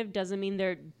negative doesn't mean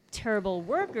they're terrible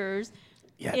workers.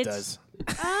 Yeah, it does.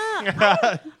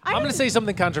 I'm going to say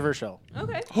something controversial.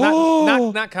 Okay.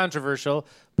 Not controversial.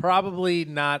 Probably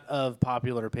not of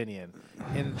popular opinion.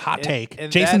 Hot take.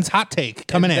 Jason's hot take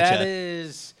coming at you. That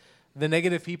is the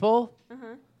negative people.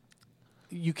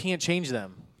 You can't change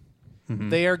them.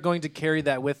 They are going to carry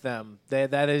that with them.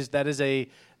 That is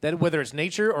whether it's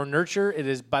nature or nurture. It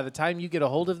is by the time you get a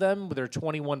hold of them, they're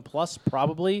 21 plus.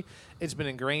 Probably it's been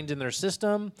ingrained in their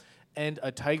system. And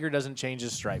a tiger doesn't change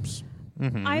his stripes.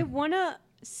 I want to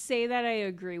say that I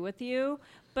agree with you,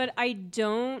 but I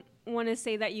don't want to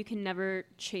say that you can never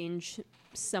change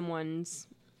someone's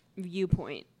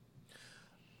viewpoint.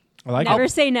 I like Never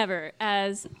it. say never,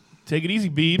 as Take it easy,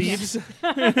 Beebs.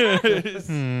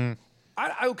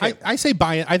 Okay. I say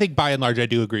I think by and large I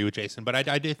do agree with Jason, but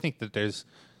I do think that there's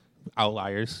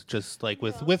outliers, just like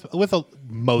with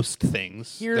most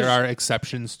things. There are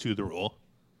exceptions to the rule.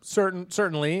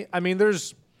 Certainly. I mean,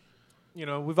 there's,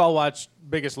 we've all watched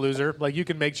Biggest Loser. Like, you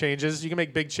can make changes. You can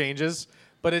make big changes.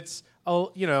 But it's,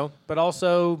 but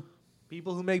also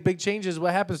people who make big changes,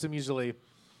 what happens to them usually?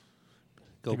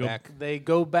 They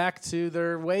go back to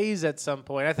their ways at some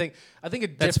point. I think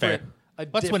That's fair.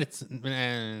 When it's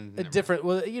a different.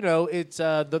 Well, it's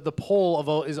the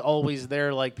pole is always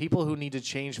there. Like, people who need to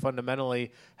change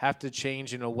fundamentally have to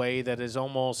change in a way that is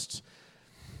almost.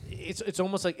 It's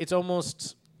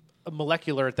almost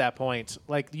molecular at that point.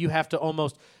 Like, you have to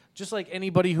almost, just like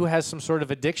anybody who has some sort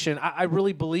of addiction. I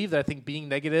really believe that. I think being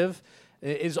negative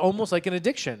is almost like an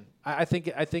addiction. I think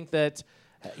that.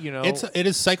 It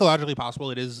is psychologically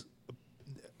possible. It is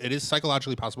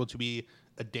psychologically possible to be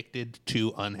addicted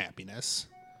to unhappiness.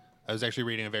 I was actually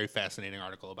reading a very fascinating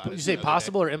article about it. Would you say the other day.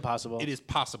 possible or impossible? It is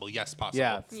possible. Yes, possible.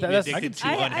 Yeah, To be that's- addicted to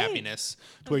I- unhappiness,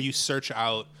 to where you search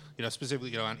out,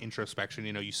 specifically, on introspection,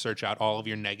 you search out all of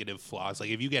your negative flaws. Like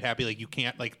if you get happy, like you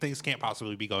can't, like things can't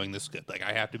possibly be going this good. Like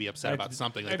I have to be upset about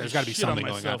something. Like there's got to be shit on something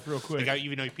going on. myself real quick. Like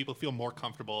even though people feel more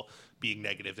comfortable being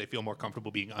negative, they feel more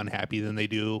comfortable being unhappy than they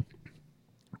do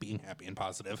being happy and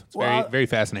positive. It's Well, very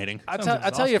fascinating. I'll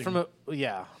Sounds tell you from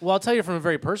exhausting. I'll tell you from a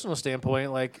very personal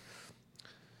standpoint, like,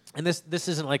 and this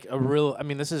isn't like a real. I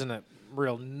mean, this isn't a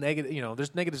real negative.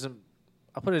 There's negatives.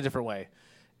 I'll put it a different way.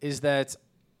 Is that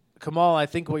Kamal? I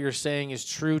think what you're saying is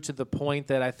true to the point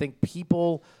that I think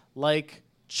people like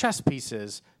chess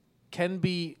pieces can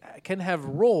have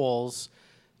roles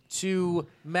to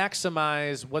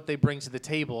maximize what they bring to the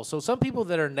table. So some people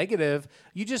that are negative,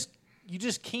 you just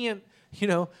can't.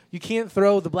 You can't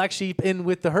throw the black sheep in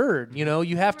with the herd.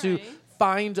 You have to Right.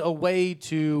 find a way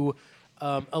to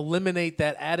eliminate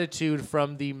that attitude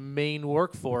from the main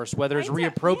workforce, whether it's I de-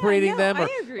 reappropriating yeah, no, them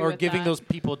I agree or with giving that. those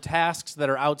people tasks that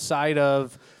are outside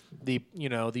of the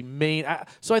main.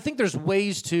 So I think there's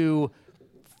ways to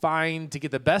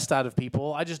get the best out of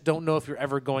people. I just don't know if you're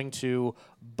ever going to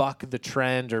buck the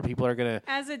trend or people are going to.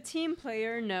 As a team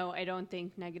player, no, I don't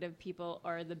think negative people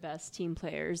are the best team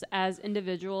players. As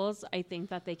individuals, I think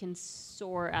that they can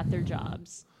soar at their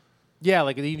jobs. Yeah,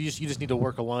 like you just need to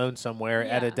work alone somewhere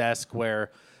at a Yeah. desk where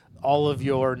all of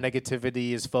your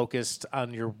negativity is focused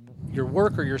on your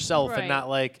work or yourself and Right. not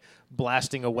like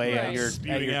blasting away at Right. your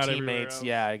Spewing out everywhere teammates. else.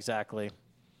 Yeah, exactly.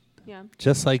 Yeah.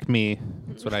 Just like me,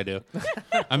 that's what I do.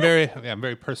 I'm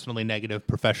very personally negative,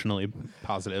 professionally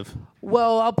positive.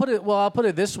 Well, I'll put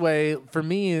it this way. For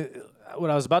me,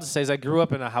 what I was about to say is I grew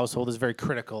up in a household that's very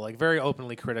critical, like very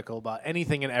openly critical about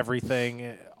anything and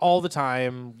everything all the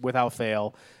time without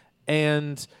fail.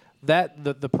 And that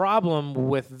the problem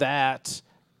with that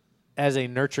as a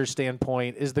nurture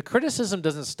standpoint is the criticism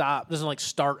doesn't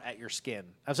start at your skin.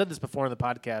 I've said this before in the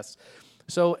podcast.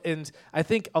 So, and I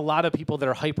think a lot of people that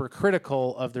are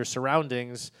hypercritical of their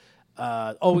surroundings,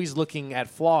 always looking at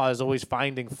flaws, always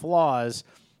finding flaws,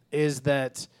 is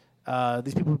that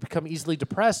these people become easily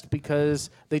depressed because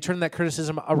they turn that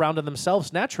criticism around on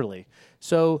themselves naturally.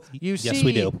 So you Yes, see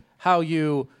we do. how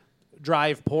you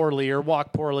drive poorly or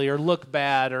walk poorly or look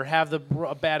bad or have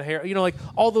bad hair, like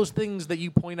all those things that you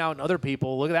point out in other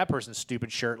people. Look at that person's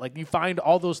stupid shirt. Like you find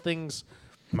all those things.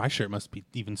 My shirt must be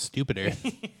even stupider.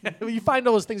 You find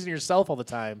all those things in yourself all the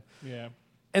time. Yeah.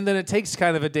 And then it takes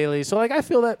kind of a daily. So like I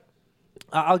feel that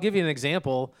I'll give you an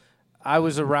example. I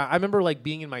remember like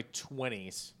being in my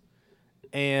 20s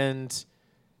and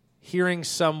hearing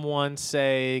someone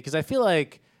say, because I feel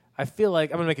like I'm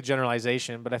gonna make a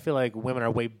generalization, but I feel like women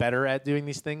are way better at doing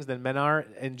these things than men are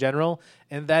in general,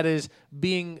 and that is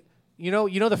being, you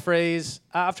know the phrase.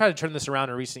 I've tried to turn this around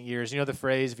in recent years. You know the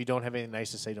phrase, if you don't have anything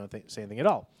nice to say, don't say anything at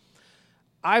all.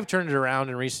 I've turned it around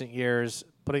in recent years.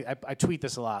 I tweet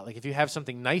this a lot. Like if you have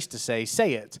something nice to say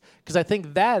it, because I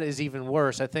think that is even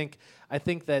worse. I think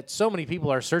that so many people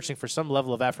are searching for some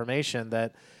level of affirmation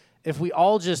that. If we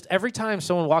all just, every time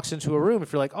someone walks into a room,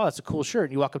 if you're like, oh, that's a cool shirt,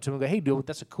 and you walk up to them and go, hey, dude,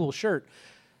 that's a cool shirt,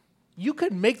 you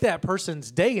could make that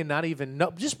person's day and not even know,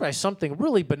 just by something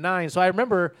really benign. So I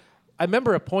remember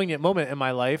a poignant moment in my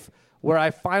life where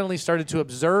I finally started to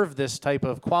observe this type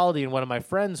of quality in one of my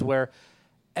friends where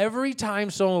every time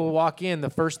someone would walk in,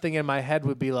 the first thing in my head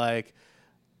would be like,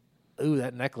 ooh,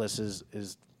 that necklace is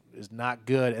not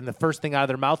good. And the first thing out of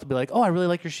their mouth would be like, oh, I really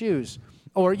like your shoes.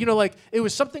 Or, like, it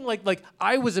was something like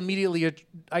I was immediately,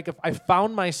 I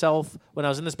found myself, when I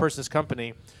was in this person's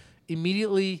company,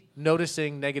 immediately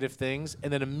noticing negative things,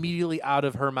 and then immediately out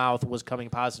of her mouth was coming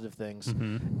positive things.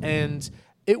 Mm-hmm. And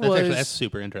that's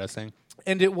super interesting.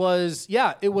 And it was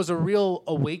a real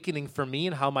awakening for me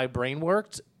in how my brain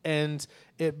worked. And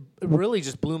it really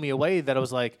just blew me away that I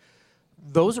was like,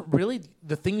 those really,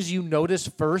 the things you notice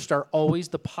first are always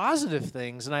the positive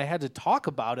things. And I had to talk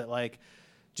about it like,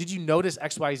 did you notice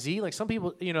XYZ? Like some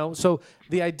people, so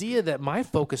the idea that my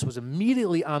focus was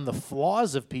immediately on the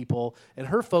flaws of people and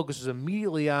her focus was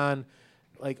immediately on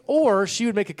or she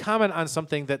would make a comment on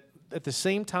something that at the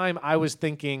same time I was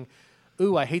thinking,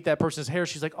 ooh, I hate that person's hair.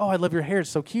 She's like, oh, I love your hair. It's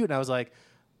so cute. And I was like,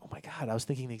 oh my God, I was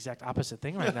thinking the exact opposite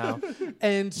thing right now.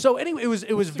 And so anyway, it was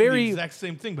very the exact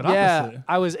same thing, but yeah, opposite.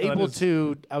 I was That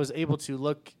able to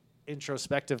look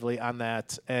introspectively on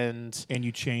that and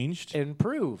you changed.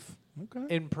 improve.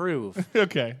 Okay. Improve.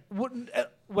 Okay. What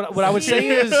I would say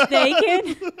is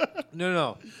Mistaken?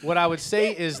 no. What I would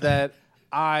say is that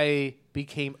I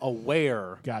became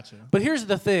aware. Gotcha. But here's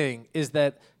the thing: is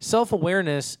that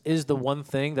self-awareness is the one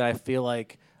thing that I feel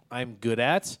like I'm good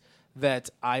at. that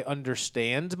I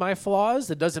understand my flaws.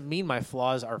 It doesn't mean my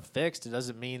flaws are fixed. It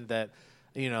doesn't mean that,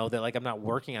 that like I'm not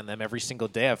working on them every single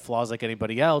day. I have flaws like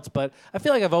anybody else, but I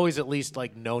feel like I've always at least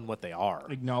like known what they are.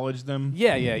 Acknowledge them.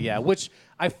 Yeah. Which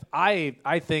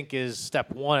I think is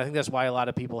step one. I think that's why a lot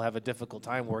of people have a difficult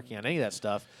time working on any of that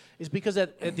stuff. Is because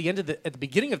at the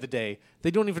beginning of the day, they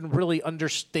don't even really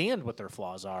understand what their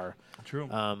flaws are. True.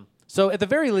 So at the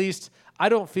very least, I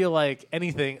don't feel like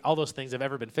all those things have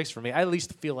ever been fixed for me. I at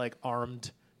least feel like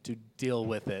armed to deal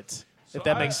with it. If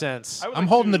that makes sense. I'm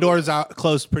holding the doors out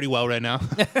closed pretty well right now.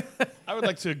 I would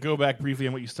like to go back briefly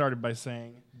on what you started by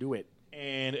saying Do it.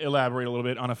 and elaborate a little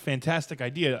bit on a fantastic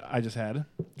idea I just had.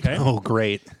 Okay. Oh,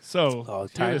 great. So, Oh, here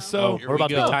it time. is. So, We're about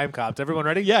to go. be time cops. Everyone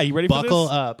ready? yeah, you ready Buckle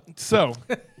for this?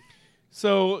 up.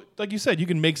 So, like you said, you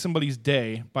can make somebody's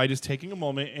day by just taking a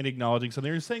moment and acknowledging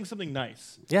something or saying something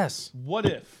nice. Yes. What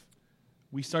if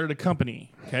we started a company,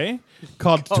 okay,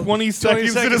 called 20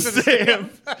 Seconds in a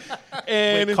Stamp?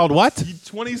 And Called what?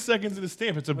 20 Seconds in a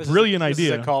Stamp. It's a brilliant This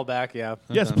idea. is a callback, yeah.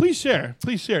 Yes, please share.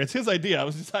 Please share. It's his idea. I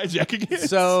was just hijacking it.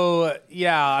 So,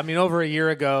 yeah, I mean, over a year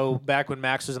ago, back when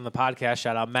Max was on the podcast,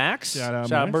 shout out Max. Shout out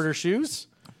Shout out Max. Murder Shoes.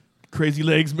 Crazy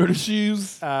Legs, Murder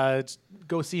Shoes.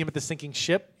 Go see him at the sinking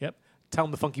ship. Yep. Tell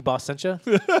him the Funky Boss sent you.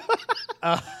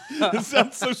 This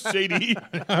sounds so shady.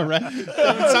 All right.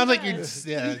 It sounds like you're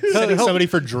sending somebody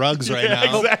for drugs right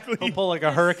now. Exactly. He'll pull like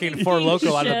a Hurricane 4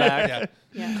 Loco out of the back. Yeah.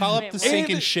 Yeah. Call up Wait, the what?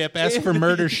 sinking ship, ask for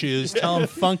murder shoes, tell them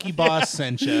Funky Boss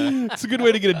sent you. It's a good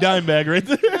way to get a dime bag right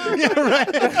there.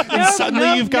 And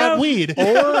suddenly you've got weed.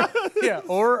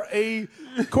 Or a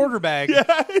quarterback,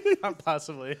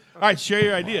 possibly. All right, share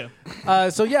your idea.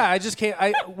 So yeah,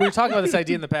 we were talking about this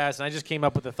idea in the past, and I just came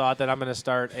up with the thought that I'm going to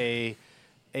start a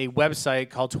website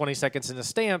called 20 Seconds in a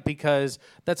Stamp, because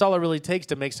that's all it really takes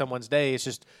to make someone's day. It's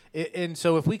just, and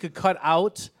so if we could cut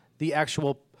out the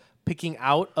actual picking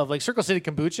out of like Circle City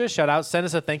Kombucha, shout out, send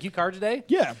us a thank you card today.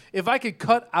 Yeah. If I could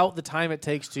cut out the time it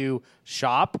takes to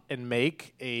shop and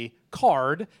make a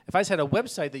card, if I just had a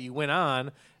website that you went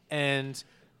on and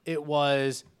it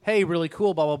was, hey, really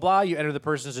cool, blah, blah, blah, you enter the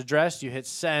person's address, you hit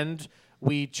send,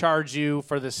 we charge you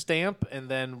for the stamp and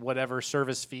then whatever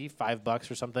service fee,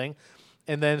 $5 or something.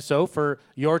 And then so for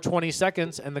your 20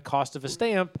 seconds and the cost of a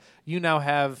stamp, you now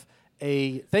have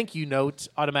a thank you note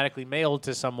automatically mailed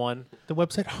to someone. The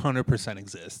website 100%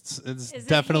 exists. It's Is it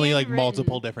definitely like handwritten?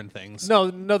 multiple different things. No,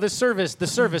 the service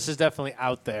is definitely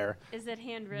out there. Is it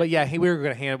handwritten? But yeah, we were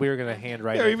gonna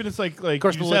handwrite Yeah, or it. even it's like Of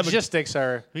course, the you just have a- logistics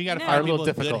are. We got to No. find Are a people little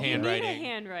with good difficult. you need to handwriting.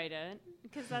 handwrite it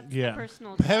because that's Yeah. the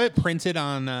personal. Have it printed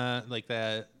on like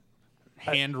that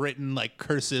handwritten like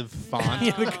cursive font.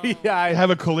 Yeah, I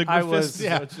have a calligraphist. I was-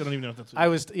 I don't even know if that's.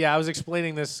 I was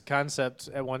explaining this concept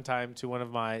at one time to one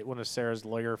of Sarah's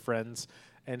lawyer friends,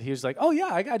 and he was like, "Oh yeah,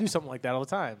 I gotta do something like that all the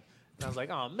time." And I was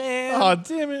like, "Oh man!" Oh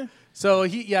damn it! So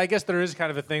I guess there is kind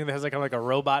of a thing that has like a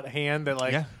robot hand that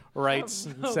like Yeah. writes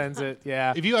and sends it.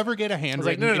 Yeah. If you ever get a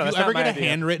handwritten, no, if that's you ever not my get a idea.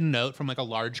 handwritten note from like a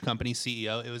large company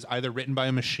CEO, it was either written by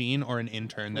a machine or an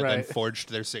intern that then Right. forged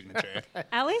their signature.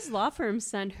 Allie's law firm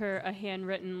sent her a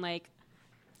handwritten like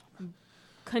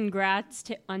congrats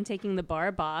on taking the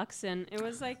bar box, and it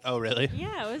was like, Oh, really?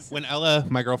 yeah, it was. When Ella,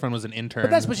 my girlfriend, was an intern.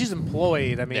 But that's when she's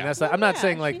employed. I mean, Yeah. that's like, I'm not Yeah,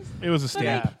 saying like she's- It was a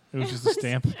stamp. Yeah. It was just a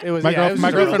stamp. it was. My, yeah, girl- it was my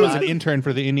just a girlfriend was an robot. intern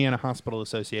for the Indiana Hospital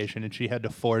Association, and she had to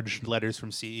forge letters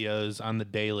from CEOs on the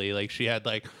daily. Like they had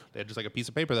just like a piece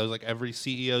of paper that was like every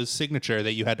CEO's signature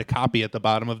that you had to copy at the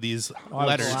bottom of these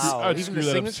letters. Wow. I would Even screw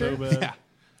the that up so signature? bad. Yeah.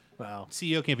 Wow.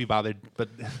 CEO can't be bothered, but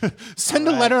send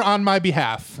a letter on my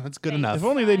behalf. That's good enough. If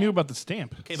only they knew about the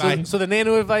stamp. Okay, bye. So the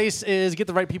nano advice is get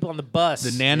the right people on the bus.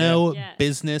 The nano Yes.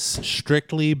 business,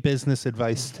 strictly business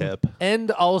advice tip. And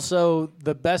also,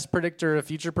 the best predictor of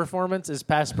future performance is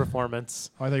past performance.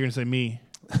 Oh, I thought you were gonna say me.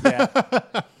 Yeah.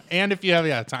 And if you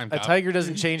have time, A cop. tiger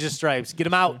doesn't change his stripes. Get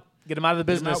him out. Get him out of the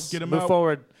business. Get 'em Move out.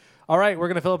 forward. All right, we're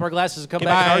going to fill up our glasses and come Okay,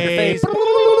 back and hard your bye. face.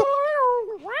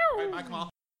 Bye, Kamal.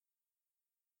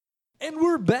 And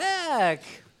we're back.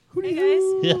 Hey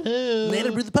guys,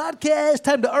 Nano Brew the podcast.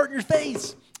 Time to art in your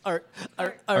face. Art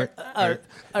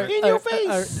in your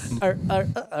face.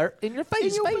 Art in your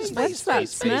face. What's that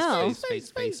smell?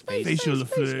 Facial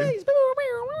effect.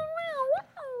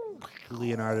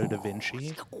 Leonardo da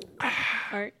Vinci.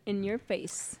 Art in your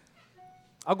face.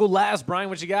 I'll go last. Brian,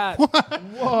 what you got?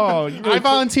 Whoa, you I really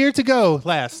volunteer to go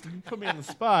last. put me on the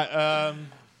spot.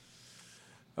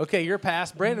 Okay, you're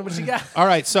past. Brandon, what you got? All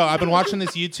right, so I've been watching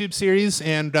this YouTube series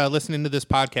and listening to this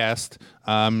podcast.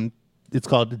 It's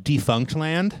called Defunct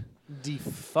Land.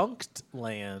 Defunct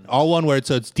land. All one word,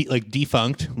 so it's like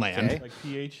defunct land. Okay. Like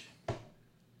pH.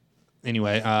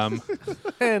 Anyway,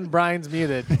 And Brian's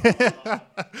muted.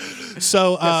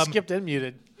 so Skipped and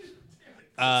muted.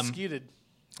 Scuted.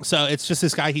 so it's just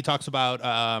this guy. He talks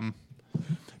about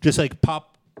just like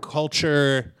pop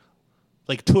culture,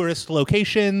 like tourist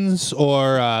locations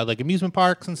or like amusement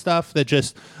parks and stuff that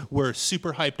just were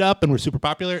super hyped up and were super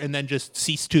popular, and then just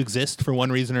ceased to exist for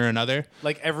one reason or another.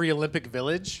 Like every Olympic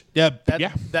village. Yeah,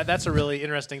 That, that's a really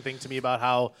interesting thing to me about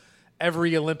how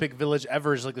every Olympic village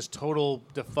ever is like this total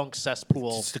defunct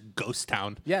cesspool. It's a ghost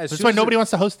town. Yeah, as that's soon why as nobody it- wants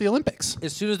to host the Olympics.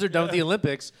 As soon as they're done with the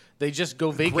Olympics, they just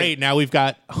go vacant. Great, now we've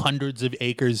got hundreds of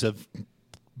acres of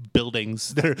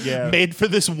buildings that are Yeah. made for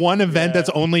this one event Yeah. that's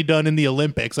only done in the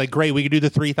Olympics. Like, great, we could do the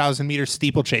 3,000-meter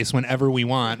steeplechase whenever we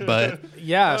want, but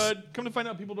Yes. Come to find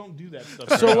out, people don't do that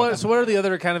stuff. So what are the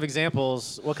other kind of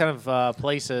examples? What kind of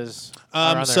places are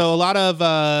on there? so a lot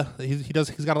of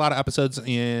he's got a lot of episodes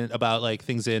about like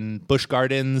things in Busch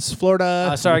Gardens,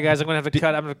 Florida. Sorry, guys, I'm going to have to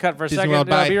cut. I'm going to cut for a Disney second. World,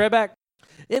 I'll bye. be right back.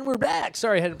 And we're back.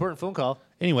 Sorry, I had an important phone call.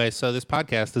 Anyway, so this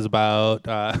podcast is about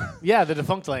Yeah, the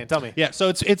defunct land. Tell me. yeah. So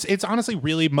it's honestly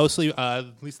really mostly at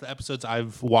least the episodes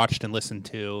I've watched and listened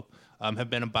to have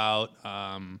been about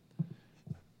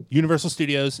Universal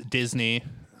Studios, Disney,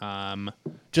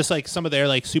 just like some of their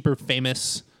like super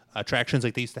famous attractions.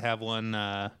 Like they used to have one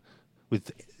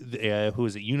with who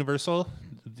was it? Universal.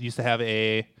 They used to have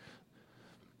it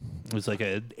was like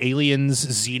a aliens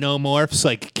xenomorphs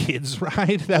like kids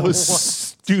ride that was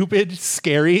stupid,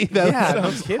 scary. That Yeah, no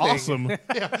was kidding. awesome.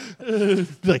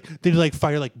 like they'd like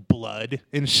fire like blood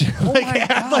and shit. like my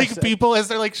at, like gosh. people as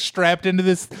they're like strapped into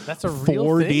this. That's a real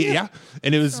 4D. thing? Yeah,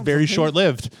 and it was very short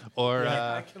lived. Or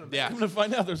I'm yeah. gonna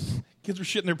find out there's kids were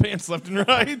shitting their pants left and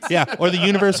right. Yeah, or the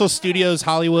Universal Studios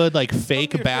Hollywood like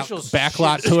fake the official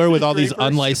backlot shit tour with all these scrapers,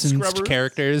 unlicensed scrubbers.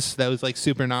 characters that was like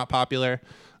super not popular.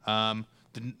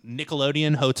 The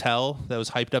Nickelodeon hotel that was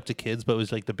hyped up to kids, but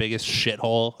was like the biggest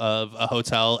shithole of a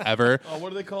hotel ever. Oh, what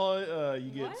do they call it?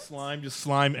 You get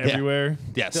slime everywhere.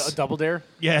 Yes, A double dare?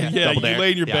 Yeah, yeah. Double You dare.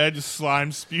 lay in your Yeah. bed, just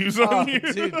slime spews Oh, on you.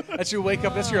 dude, that's your wake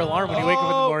up. That's your alarm when you wake up in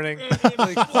the morning.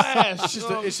 Like, Flash.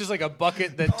 it's just like a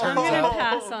bucket that turns I'm gonna out.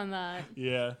 pass on that.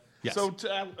 Yeah. Yes. So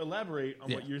to elaborate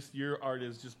on what Yeah. your art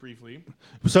is, just briefly.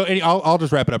 So I'll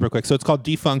just wrap it up real quick. So it's called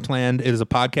Defunct Land. It is a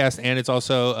podcast and it's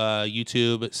also a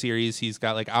YouTube series. He's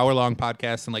got like hour-long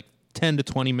podcasts and like 10 to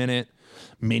 20-minute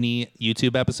mini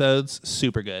YouTube episodes.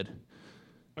 Super good.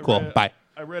 Cool. Bye.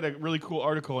 I read a really cool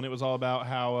article, and it was all about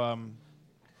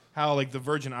how like the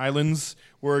Virgin Islands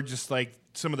were just like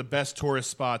some of the best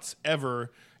tourist spots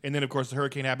ever, and then of course the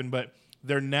hurricane happened, but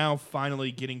they're now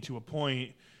finally getting to a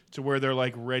point to where they're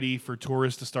like ready for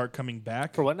tourists to start coming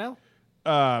back. For what now?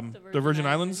 The Virgin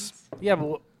Islands. Yeah,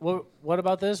 but what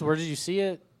about this? Where did you see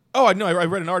it? Oh, I know. I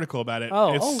read an article about it.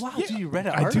 Oh, It's- wow. yeah, Dude, you read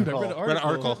an I article. did. I read an article. Read an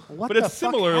article. What But the it's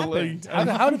fuck similar, happened? like-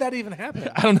 How did that even happen?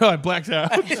 I don't know. I blacked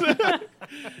out.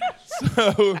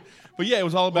 So, but yeah, it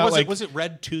was all about like was it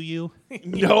read to you?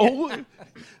 no. But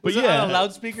Was it yeah, on a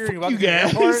loudspeaker? And you walked you through the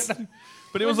guys. airport?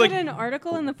 But it Was was like it an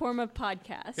article in the form of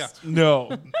podcast? Yeah.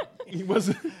 no. It was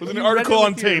an You read article it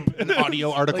on with your- tape. An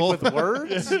audio article. Like with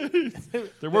words?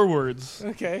 There were words.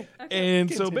 Okay. And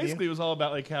so Continue. basically, it was all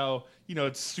about like how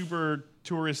it's super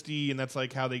touristy, and that's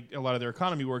like how a lot of their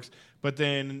economy works. But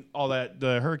then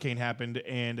the hurricane happened,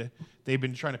 and they've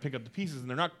been trying to pick up the pieces, and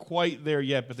they're not quite there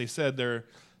yet. But they said they're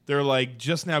like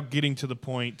just now getting to the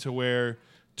point to where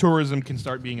tourism can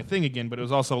start being a thing again. But it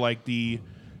was also like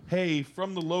hey,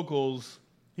 from the locals,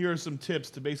 here are some tips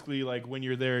to basically like when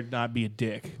you're there, not be a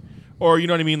dick, or you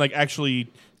know what I mean, like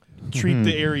actually treat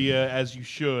the area as you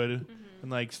should,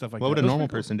 and like stuff like What would that. a normal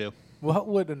person do? What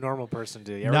would a normal person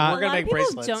do? Yeah, Not- we're A gonna lot make of people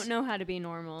bracelets. don't know how to be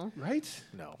normal. right?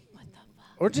 No.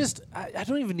 Or just, I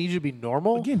don't even need you to be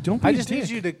normal. Again, don't be I a just need dick.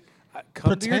 you to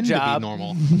come to your Pretend job, to be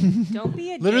normal. Don't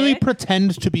be a Literally dick.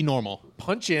 pretend to be normal.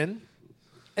 punch in,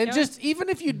 and Don't- just even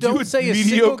if you a don't say a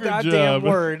single mediocre goddamn job.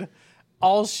 word,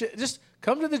 just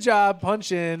come to the job,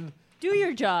 punch in. Do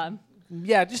your job.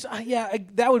 Yeah, just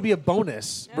that would be a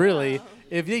bonus, really. Oh.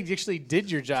 If you actually did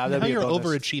your job, Now that'd be you're a bonus.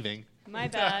 overachieving. My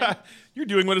bad. You're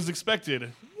doing what is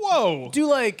expected. Whoa. Do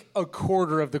like a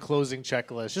quarter of the closing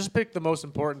checklist. Just pick the most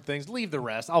important things. Leave the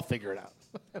rest. I'll figure it out.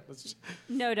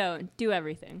 No, don't. Do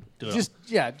everything.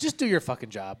 Just do your fucking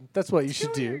job. That's what you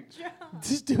should do.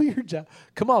 Just do your job.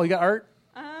 Come on, we got art.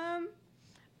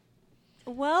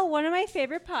 Well, one of my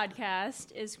favorite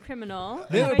podcasts is Criminal.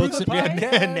 Yeah, Have I books told and you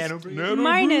guys? podcast.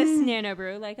 Minus Nano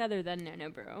Brew, like other than Nano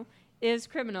Brew, is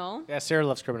Criminal. Yeah, Sarah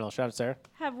loves Criminal. Shout out Sarah.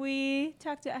 Have we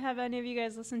talked to? Have any of you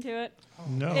guys listened to it?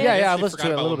 No. Yeah, I Actually listened to forgot it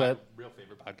a about little what my bit. Real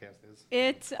favorite podcast is.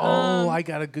 It's I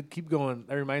got to keep going.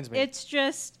 That reminds me. it's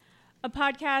just a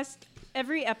podcast.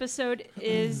 Every episode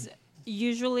is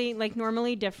usually like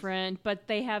normally different, but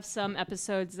they have some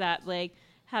episodes that like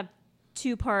have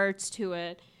 2 parts to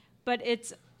it. But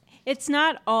it's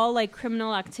not all like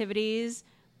criminal activities.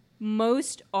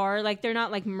 Most are like they're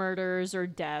not like murders or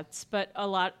deaths, but a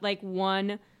lot like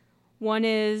one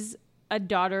is a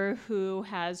daughter who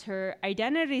has her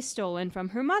identity stolen from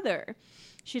her mother.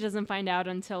 She doesn't find out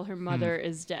until her mother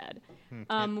is dead.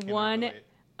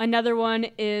 Another one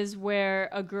is where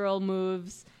a girl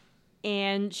moves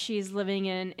and she's living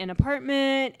in an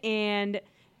apartment and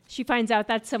she finds out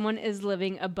that someone is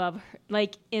living above her,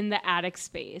 like in the attic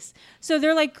space. So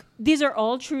they're like, these are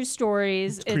all true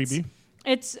stories. It's creepy.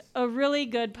 It's a really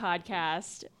good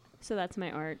podcast. So that's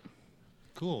my art.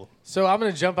 Cool. So I'm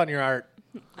going to jump on your art.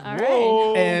 All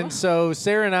right. And so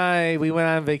Sarah and I, we went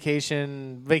on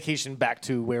vacation back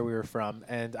to where we were from.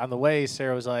 And on the way,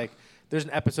 Sarah was like, there's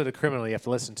an episode of Criminal you have to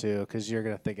listen to because you're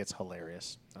going to think it's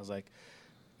hilarious. I was like,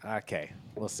 okay,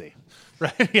 we'll see.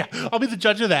 Right? Yeah. I'll be the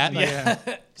judge of that. Yeah.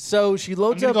 So she I'm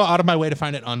loads going to up. go out of my way to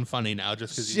find it unfunny now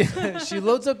just because She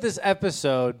loads up this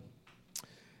episode,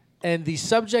 and the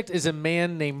subject is a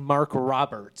man named Mark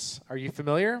Roberts. Are you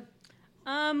familiar?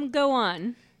 Go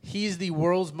on. He's the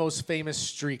world's most famous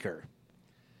streaker.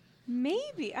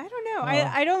 Maybe. I don't know.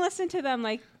 I don't listen to them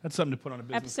like That's something to put on a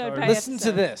business Episode card. by Listen to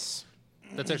episode. this.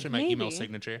 that's actually my Maybe. email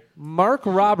signature. Mark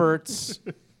Roberts,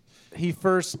 he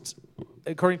first,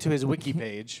 according to his wiki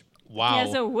page, Wow. he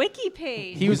has a wiki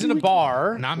page. he was in a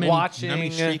bar not many watching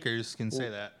streakers can say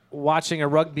that. watching a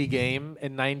rugby game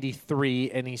in '93,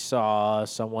 and he saw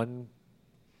someone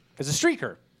as a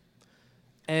streaker.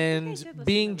 And did listen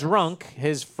being to this. drunk,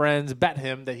 his friends bet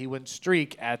him that he wouldn't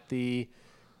streak at the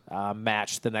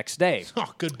match the next day.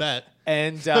 Oh, good bet.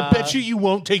 And I bet you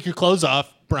won't take your clothes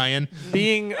off, Brian.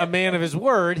 being a man of his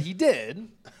word, he did.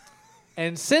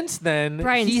 And since then,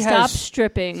 Brian, he stop has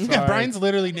stripping. Yeah, Brian's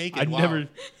literally naked. I Wow. never-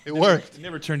 It worked.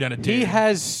 Never turned down a date. he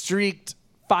has streaked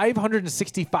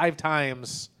 565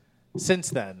 times since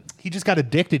then. He just got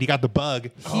addicted. He got the bug.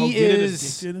 He get it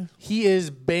is addicted? he is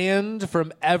banned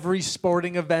from every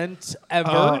sporting event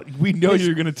ever. We know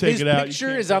you're gonna take his it out. You picture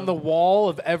can't is go. on the wall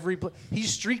of every. He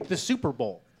streaked the Super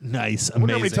Bowl. Nice. I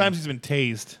wonder Amazing. how many times he's been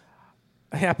tased.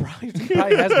 Yeah, probably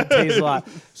has been tased a lot.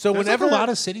 So There's whenever like a lot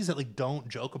of cities that like don't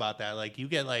joke about that. Like you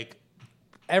get like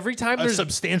every time a there's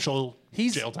substantial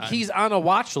he's jail time. he's on a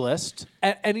watch list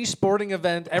at any sporting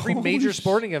event, every Holy major sh-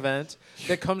 sporting event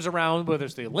that comes around, whether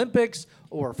it's the Olympics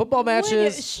or football Would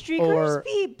matches streakers or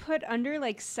be put under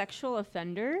like sexual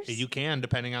offenders? you can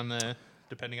depending on the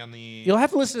you'll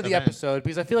have to listen to the event. episode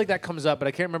because I feel like that comes up, but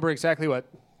I can't remember exactly what.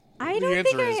 I the don't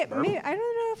answer think is, I. Barb. Maybe, I don't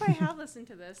know if I have listened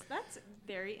to this. That's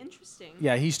very interesting.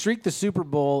 Yeah, he streaked the Super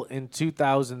Bowl in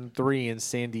 2003 in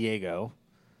San Diego.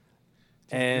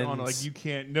 And On, like you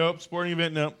can't. Nope. Sporting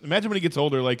event. Nope. Imagine when he gets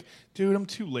older. Like, dude, I'm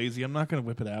too lazy. I'm not gonna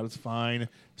whip it out. It's fine.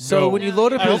 so No. when you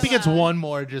load up I hope his he gets one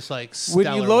more just like when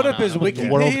you stellar load one up his out of wiki the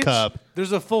World page, Cup.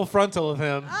 there's a full frontal of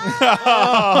him.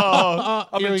 I'm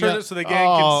I'm gonna turn it so the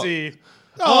gang can see.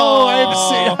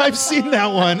 Oh, I've seen that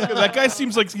one. That guy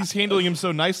seems like he's handling him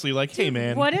so nicely. Like, hey,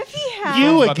 man. What if he had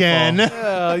You about to again.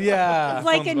 Oh yeah.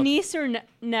 like a Phone's about- niece or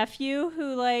nephew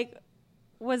who like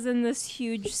was in this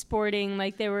huge sporting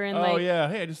like they were in Oh like yeah.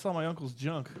 Hey, I just saw my uncle's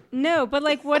junk. no, but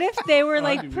like what if they were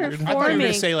like that'd be weird. I thought you were performing?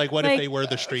 gonna say like, what like, if they were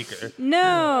the streaker?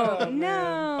 No,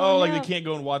 no. Oh, like no. they can't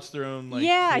go and watch their own. Like,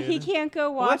 yeah, kid. he can't go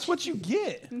watch. Well, that's what you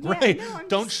get. Yeah, Right. no, I'm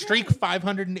Don't just streak saying.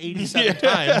 587 Yeah.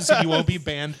 times and you won't be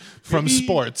banned from Maybe-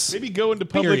 sports. Maybe go into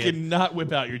public Period. and not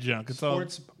whip out your junk. It's all.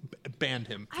 Sports banned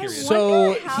him. I Period. So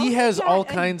wonder how he has got all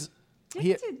kinds.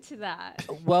 He, addicted to that.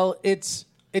 well, it's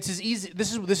as easy.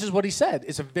 This is what he said.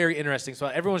 It's a very interesting. So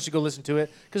everyone should go listen to it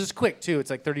because it's quick too. It's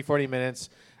like 30, 40 minutes,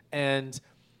 and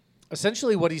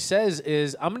essentially what he says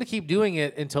is, I'm going to keep doing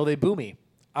it until they boo me.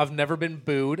 I've never been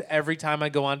booed. Every time I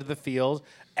go onto the field,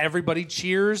 everybody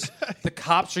cheers. The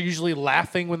cops are usually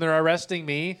laughing when they're arresting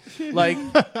me. Like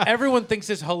everyone thinks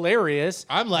it's hilarious.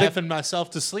 I'm laughing myself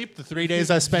to sleep the 3 days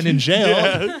I spent in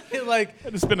jail. Like, I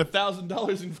had to spend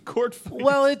 $1,000 in court fees.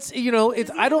 well, it's it's He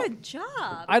I had don't. a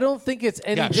job. I don't think it's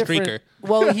any Yeah, different. streaker.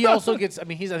 Well, he also gets. I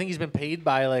mean, I think he's been paid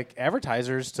by like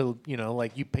advertisers to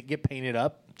like you get painted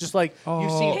up, just like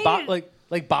you've seen Hey.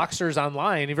 like boxers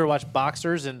online. You ever watch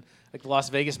boxers and like the Las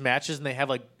Vegas matches, and they have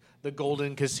like the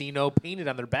Golden Casino painted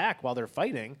on their back while they're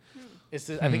fighing. I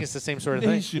think it's the same sort of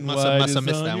thing. Must have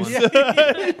missed that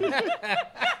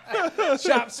one.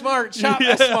 Shop smart, shop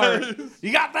smart.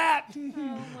 You got that.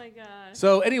 Oh my god.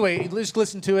 So anyway, just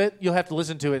listen to it. You'll have to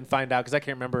listen to it and find out because I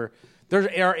can't remember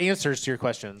There are answers to your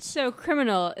questions. So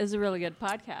Criminal is a really good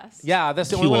podcast. Yeah, that's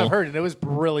the only one Cool. I've heard, and it was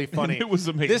really funny. It was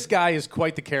amazing. This guy is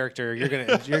quite the character. You're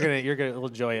gonna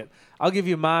enjoy it. I'll give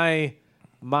you my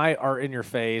art in your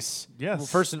face. Yes. Well,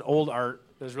 first, an old art.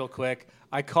 That was real quick.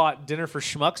 I caught Dinner for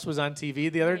Schmucks was on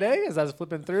TV the other day as I was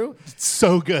flipping through,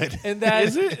 So good. and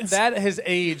that that has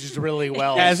aged really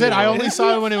well. Has it? too. I only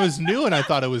saw it when it was new, and I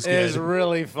thought it was It is good.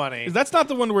 really funny. That's not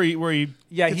the one where he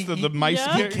Yeah, gets he- the mice.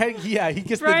 Yeah. He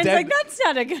gets Brian's the dead like, that's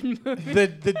not a good movie.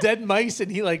 the dead mice, and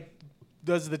he like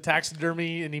does the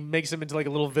taxidermy, and he makes them into like a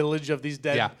little village of these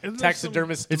dead Yeah. Isn't there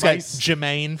taxidermist It's got mice.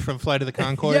 Jermaine from Flight of the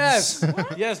Conchords. Yes,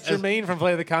 yes. Jermaine from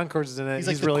Flight of the Conchords is in it. He's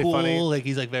He's, like really cool, funny. like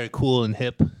he's like very cool and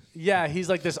hip. Yeah, he's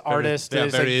like this artist. yeah, that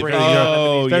is very- like bringing very up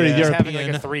Oh, and yeah. he's Very having like a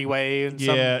European. three-way and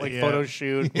some Yeah, like yeah. photo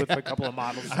shoot with a couple of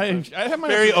models. I have my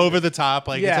Very over the top.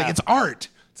 Like Yeah. it's art.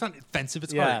 It's not offensive.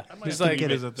 It's Yeah, art. he's have to like,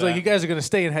 get he's it. like, you guys are gonna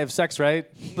stay and have sex, right?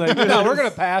 Like, no, we're gonna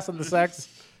pass on the sex.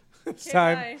 It's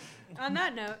time. Okay, bye. On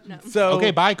that note, no. So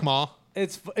Okay, bye, Kamal.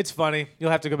 it's funny. You'll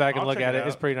have to go back and I'll look check at it it.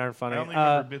 It's out. pretty darn funny. I only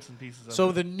remember bits and pieces of So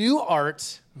it. the new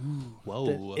art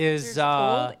Whoa. is There's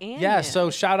old and yeah. new. So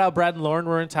shout out Brad and Lauren.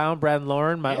 We're in town. Brad and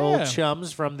Lauren, my old Yeah.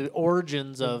 chums from the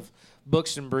origins of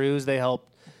Books and Brews. They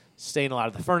helped stain a lot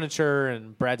of the furniture,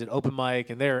 and Brad did open mic,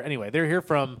 and they're here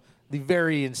from the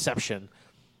very inception.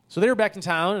 So they were back in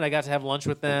town, and I got to have lunch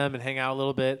with them and hang out a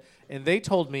little bit. And they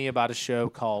told me about a show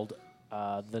called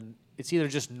it's either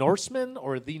just Norseman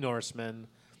or The Norseman,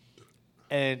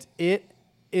 and it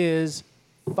is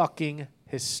fucking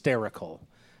hysterical.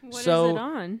 What is so it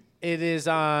on? it is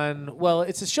on. Well,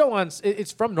 it's a show on.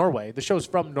 It's from Norway. The show's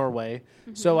from Norway.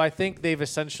 So I think they've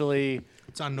essentially.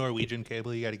 It's on Norwegian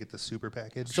cable. You got to get the super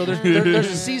package. So there's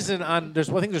a season on. I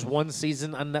think there's one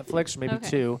season on Netflix, or maybe Okay.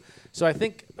 two. So I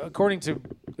think according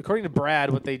to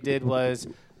Brad, what they did was,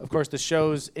 of course, the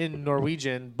show's in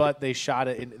Norwegian, but they shot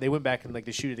it. They went back and like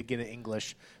they shoot it again in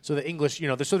English. So the English,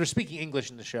 they're speaking English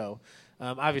in the show.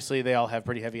 Obviously, they all have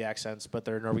pretty heavy accents, but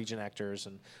they're Norwegian actors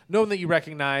and no one that you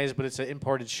recognize. But it's an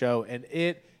imported show, and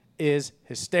it is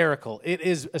hysterical. It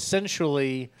is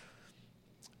essentially.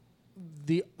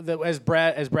 As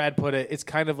Brad put it, it's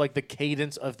kind of like the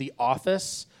cadence of The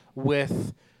Office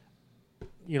with,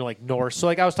 like Norse. So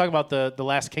like I was talking about the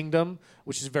Last Kingdom,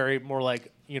 which is very more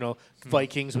like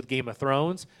Vikings with Game of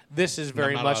Thrones. This is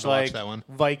very not much allowed to watch like that one.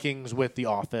 Vikings with The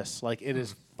Office. Like it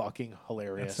is fucking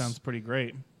hilarious. That sounds pretty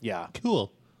great. yeah.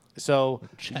 cool. So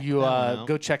Check you that one out.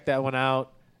 go check that one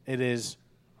out. It is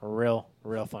real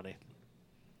funny.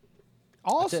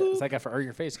 That's Also, it. That's what I got for art in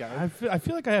your face, guy. I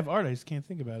feel like I have art. I just can't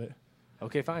think about it.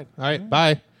 Okay, fine. All right,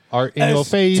 bye. Art in your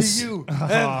face. To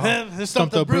you,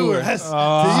 Stump the brewer. Yes,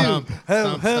 Stump, to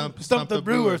you, stump the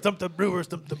brewer. stump the brewer,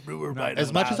 stump the brewer. Right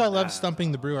As much as I love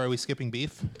stumping the brewer, are we skipping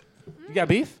beef? you got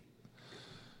beef?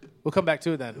 We'll come back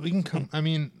to it then. We can come. I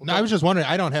mean, no, I was just wondering.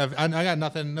 I got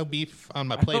nothing. No beef on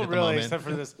my plate Oh, at the really? moment. Except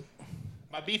for this,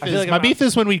 My beef I feel is like my I'm beef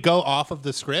is when we go off of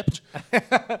the script. I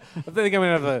think I'm gonna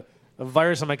have a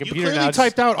virus on my You computer clearly now.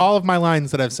 typed out all of my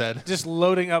lines that I've said. Just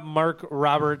loading up Mark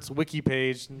Roberts' wiki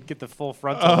page and get the full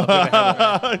frontal.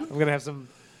 I'm gonna have some.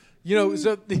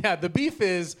 So yeah, the beef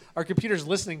is our computer's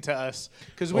listening to us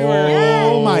because we were.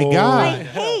 Oh my I god!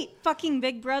 hate fucking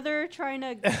Big Brother trying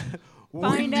to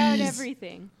find out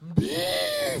everything.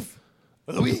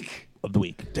 of the week. Of the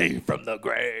week, Dave from the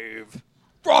grave.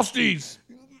 Frosties,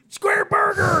 Square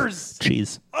burgers.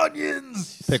 cheese,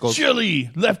 Onions. pickles, chili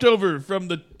left over from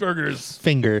the burgers,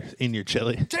 finger in your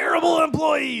chili. Terrible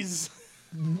employees.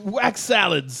 wax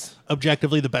salads.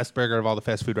 Objectively, the best burger of all the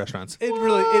fast food restaurants. It is.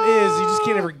 You just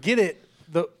can't ever get it.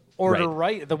 The order Right.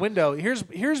 right at the window. Here's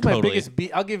my Totally. biggest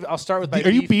beef. I'll start with my. Are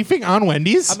you beef. beefing on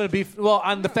Wendy's? I'm gonna beef. Well,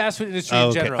 on the fast food industry in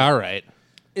okay. general. All right.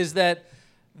 Is that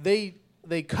they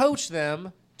coach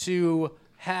them to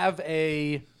have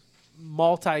a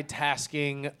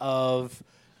multitasking of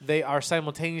they are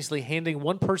simultaneously handing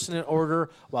one person an order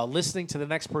while listening to the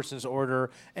next person's order,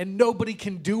 and nobody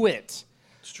can do it.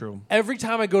 It's true. Every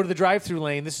time I go to the drive-through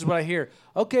lane, this is what I hear.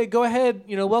 Okay, go ahead.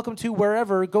 Welcome to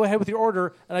wherever. Go ahead with your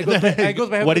order. And I go.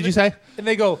 What did you say? And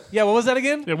they go, yeah. What was that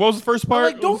again? Yeah, what was the first I'm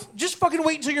part? like, don't just fucking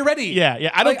wait until you're ready.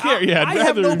 Yeah, I don't care. Yeah, I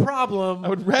have no problem. I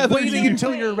would rather waiting you-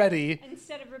 until you're ready.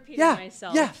 Instead of repeating Yeah,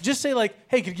 myself. yeah. Just say like,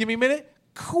 hey, could you give me a minute?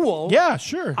 Cool. Yeah,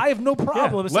 sure. I have no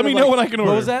problem. Instead Let me of know like, when I can What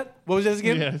order. was that? What was that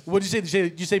again? Yes. What did you say?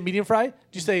 Did you say medium fry? Did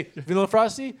you say vanilla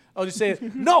frosty? Oh, did you say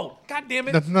it? No. God damn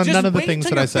it. That's none Just of the wait things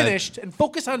until that I you're said. finished and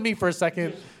focus on me for a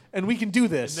second, and we can do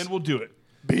this. Then we'll do it.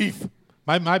 beef.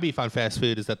 My beef on fast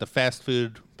food is that the fast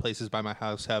food places by my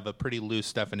house have a pretty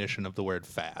loose definition of the word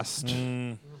fast.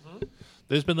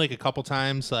 There's been like a couple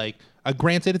times, like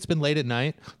granted, it's been late at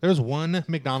night. There was one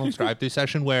McDonald's drive-through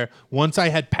session where once I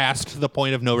had passed the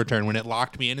point of no return when it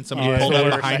locked me in and somebody Oh, pulled it's up the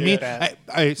worst. behind I me. hate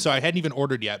that. So I hadn't even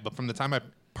ordered yet, but from the time I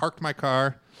parked my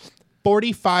car,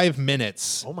 45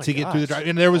 minutes Oh my to get through the gosh. drive,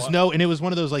 and there was and it was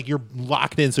one of those like you're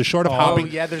locked in. So short of hopping,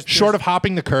 yeah, short of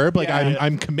hopping the curb, like Yeah.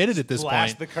 I'm committed at this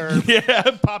Blast point. the curve. Yeah,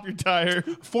 pop your tire.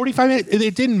 45 minutes.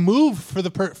 It didn't move for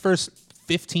the first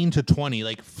 15 to 20,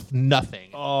 like nothing.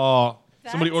 Oh,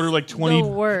 somebody That's ordered like the 20.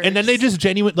 worst. And then they just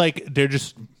they're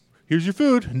just, here's your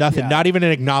food. Nothing. Yeah. Not even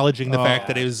acknowledging the fact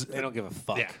that it was. They don't give a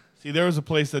fuck. Yeah. See, there was a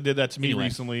place that did that to me Anyway.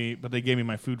 recently, but they gave me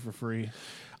my food for free.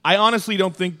 I honestly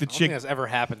don't think the I don't think chick. that's ever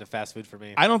happened to fast food for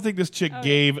me. I don't think this chick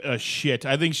gave a shit.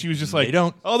 I think she was just like, They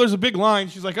don't. Oh, there's a big line.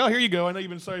 She's like, oh, here you go. I know you've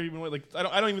been sorry. You've been waiting. Like,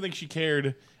 I don't even think she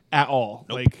cared at all.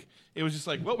 Nope. Like, it was just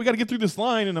like, well, we got to get through this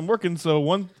line, and I'm working. So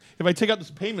if I take out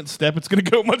this payment step, it's going to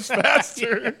go much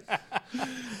faster.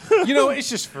 You know, it's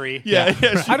just free. yeah.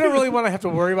 I don't really want to have to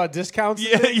worry about discounts.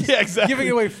 Yeah, yeah, exactly. Giving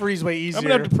away free is way easier. I'm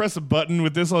gonna have to press a button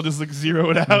with this. I'll just like zero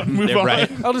it out and move They're on. right.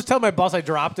 I'll just tell my boss I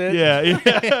dropped it. Yeah,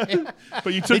 yeah.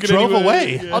 But you took They it drove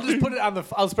anyway. away. I'll just put it on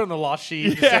I'll just put it on the lost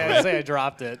sheet. And say I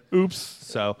dropped it. Oops.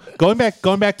 So going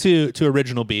back to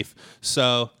original beef.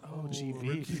 So Oh, gee,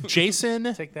 beef.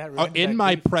 Jason, Take that, in Ridgeback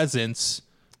my beef. presence,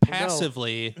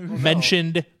 passively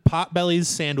mentioned Potbelly's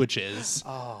sandwiches.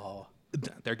 Oh.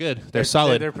 They're good. They're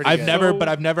solid. they're pretty I've good.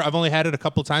 never, I've only had it a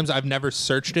couple times. I've never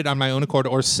searched it on my own accord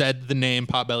or said the name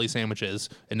Potbelly sandwiches,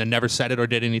 and then never said it or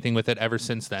did anything with it ever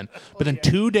since then. But then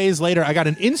 2 days later, I got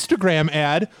an Instagram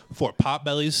ad for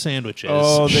Potbelly's sandwiches.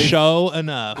 Oh, Show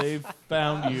enough. They've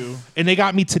found you. And they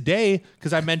got me today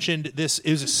because I mentioned this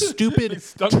is a stupid.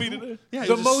 Stung me today. Yeah, it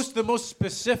The was a the most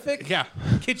specific Yeah.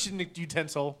 kitchen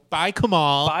utensil by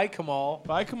Kamal. by Kamal.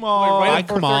 Bye, Kamal. Right Bye, at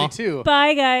Kamal. 432.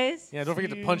 Bye, guys. Yeah, don't forget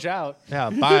to punch out.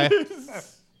 Yeah, bye.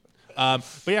 But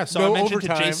yeah, so No I mentioned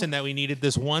overtime. to Jason that we needed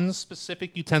this one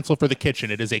specific utensil for the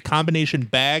kitchen. It is a combination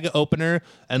bag opener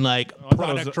and like thought it was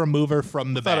product a- remover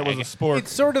from the I thought bag. it was a spork.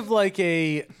 It's sort of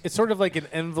like an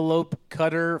envelope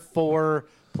cutter for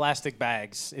plastic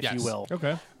bags, if Yes. you will.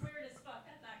 Okay.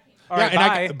 All yeah,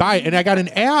 right, and bye. I got an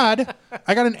ad.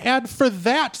 I got an ad for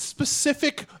that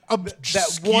specific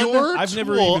obscure I've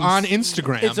never tool even on seen-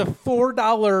 Instagram. It's a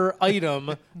 $4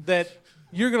 item that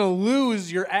you're gonna lose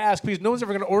your ass because no one's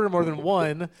ever gonna order more than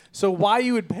one. So why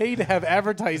you would pay to have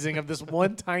advertising of this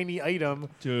one tiny item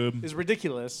Dude, is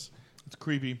ridiculous. it's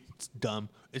creepy. It's dumb.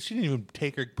 She didn't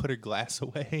even put her glass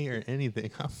away or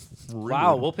anything. How rude.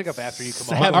 Wow, we'll pick up after you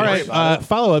come All on. right,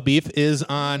 follow-up beef is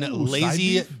on side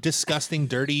lazy, beef? disgusting,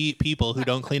 dirty people who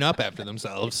don't clean up after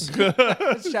themselves.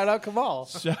 Shout out Kamal.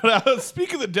 Shout out.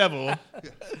 Speak of the devil.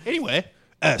 Anyway,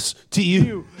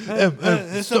 S-T-U. Stump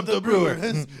the brewer.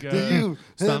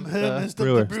 Stump the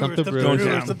brewer. Stump the brewer. Going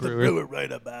down. Stump the brewer.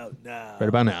 right about now. Right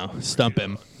about now. Stump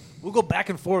him. We'll go back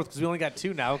and forth because we only got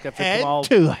two now. After Head Kamal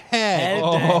to head head.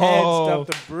 to head stump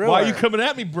the brewer. Why are you coming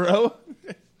at me, bro?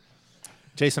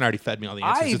 Jason already fed me all the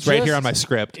answers. I It's right here just- on my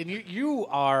script. And you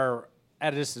are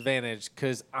at a disadvantage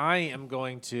because I am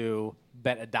going to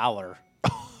bet $1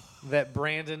 that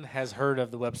Brandon has heard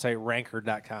of the website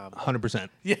Ranker.com. 100%.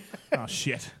 Yeah. Oh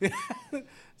shit.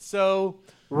 So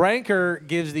Ranker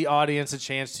gives the audience a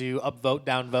chance to upvote,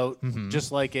 downvote,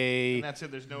 just like a That's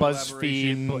it. There's no BuzzFeed.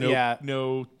 elaboration. No, Yeah.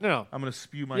 no. No. I'm gonna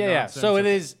spew my Yeah. nonsense. So it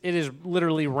is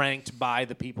literally ranked by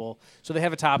the people. So they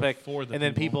have a topic, For the and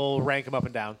then people. people rank them up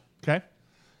and down. Okay.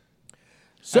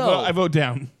 So I vote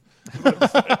down. I'm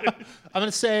going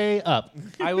to say up.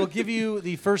 I will give you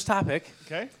the first topic: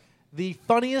 Okay. the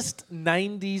funniest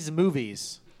 '90s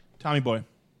movies. Tommy Boy.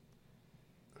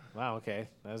 Wow. Okay,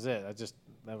 that's it.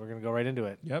 Now we're gonna go right into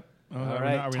it. Yep. All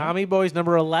right, Tommy Boy's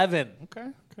number 11. Okay.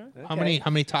 Okay. How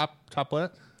many top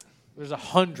what? There's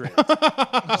 100.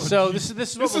 So this is what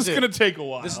This we'll is do. gonna take a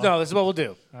while. This is what we'll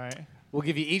do. All right. We'll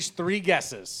give you each 3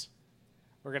 guesses.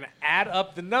 We're gonna add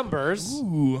up the numbers.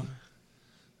 Ooh.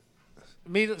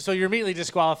 So you're immediately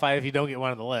disqualified if you don't get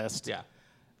one on the list. Yeah.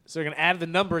 So we're gonna add the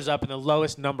numbers up, and the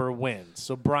lowest number wins.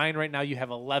 So Brian, right now you have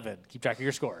 11. Keep track of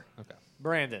your score. Okay.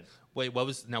 Brandon, Wait, what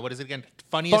is it again?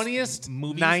 Funniest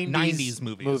movies? 90s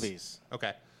movies.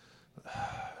 Okay.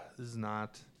 This is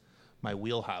not my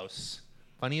wheelhouse.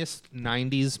 Funniest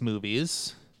 90s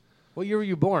movies. what year were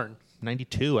you born?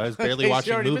 92. I was barely Okay, so watching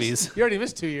you already movies. Missed, you already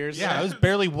missed 2 years. Yeah, I was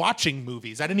barely watching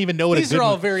movies. I didn't even know what These a good are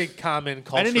all very common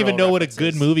cultural I didn't even know what a good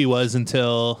references. movie was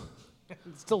until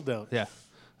Still don't. yeah.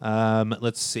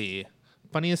 Let's see.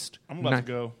 Funniest I'm about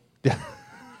to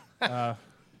go.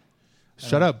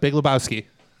 Shut up, Big Lebowski.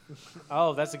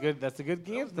 Oh, that's a good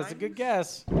guess. That's a good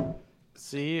guess.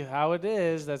 See how it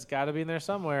is. That's got to be in there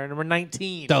somewhere. Number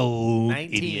 19. Oh,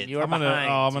 19. idiot. You are I'm gonna-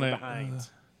 behind. oh, I'm You are gonna- behind.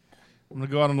 I'm gonna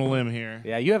go out on a limb here.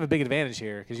 Yeah, you have a big advantage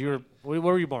here because you were. Where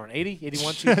were you born? 80,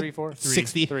 81, 2, 3, 4,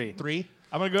 63. 3.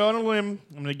 I'm gonna go on a limb.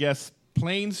 I'm gonna guess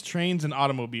planes, trains, and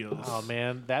automobiles. Oh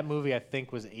man, that movie I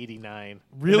think was 89.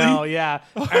 Really? No, yeah.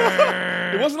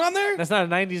 It wasn't on there. That's not a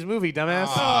 90s movie, dumbass.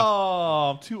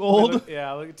 Oh, I'm too old.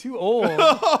 Yeah, look, too old. Damn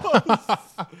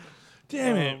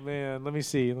Oh it. man, let me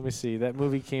see. That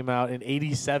movie came out in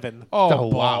 87. Oh,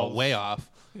 wow, balls. way off.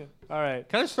 All right.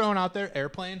 Can I just throw one out there?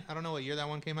 Airplane. I don't know what year that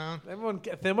one came out.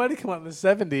 They might have come out in the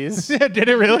 70s. Did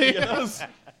it really?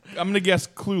 I'm gonna guess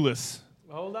Clueless.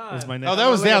 Hold on. Is my next Oh,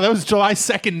 that was July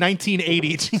 2nd,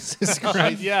 1980. Jesus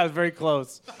Christ. Yeah, it's very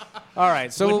close. All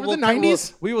right, so When were the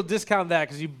 90s? we will discount that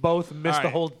because you both missed All the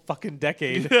right. whole fucking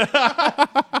decade.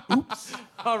 Oops.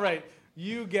 All right,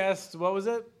 you guessed what was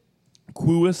it?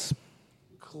 Clueless.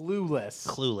 Clueless.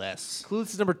 Clueless.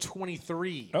 Clueless is number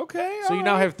 23. Okay. So you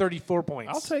now have 34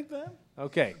 points. I'll take that.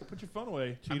 Okay. Put your phone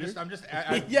away, cheater. I'm just.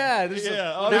 Yeah. There's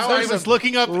Yeah, A, oh, there's Now I there's was a-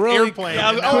 looking up really- airplane.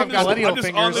 Yeah, Now I've got millennial I'm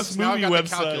just on this now I've movie got the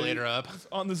website. calculator up.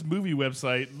 On this movie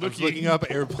website, Looking up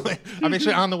airplane. I'm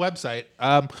actually on the website.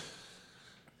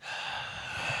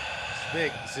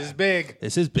 big. This is big.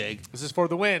 This is big. This is for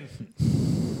the win.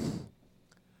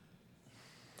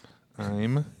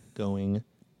 I'm going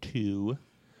to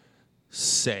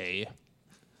say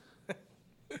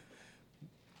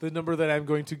The number that I'm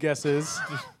going to guess is.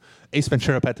 Ace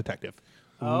Ventura: Pet Detective.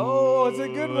 Oh, it's a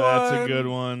good one. That's a good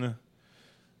one.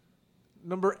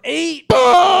 Number 8.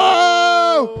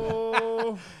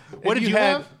 Oh. What did you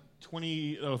have?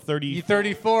 20, 30. You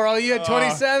 34. Oh, you had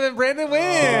 27. Brandon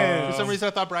wins. For some reason,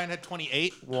 I thought Brian had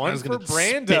 28. One I was for gonna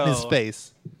spit Brando. in his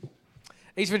face.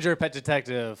 Ace Ventura: Pet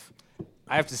Detective,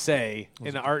 I have to say,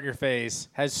 in the art in your face,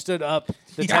 has stood up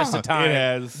the test of time it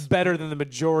has. better than the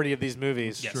majority of these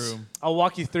movies. Yes. True. I'll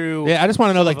walk you through. Yeah, I just want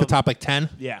to know like the them. top 10.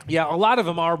 Yeah. Yeah, a lot of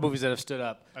them are movies that have stood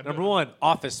up. Number 1,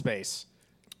 Office Space.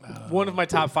 One of my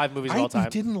top 5 movies of all I time.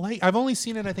 didn't like. I've only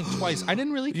seen it I think twice. I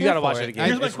didn't really. You care got to for watch it again.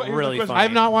 Here's my It's que- here's my really question. funny. I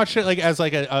have not watched it like as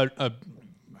like a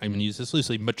I'm gonna use this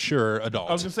loosely, mature adult.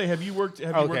 I was gonna say, have you worked? Have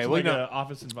you Okay, worked in well, like no. an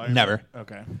office environment? Never.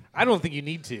 Okay. I don't think you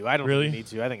need to. I don't Really? think you need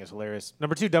to. I think it's hilarious.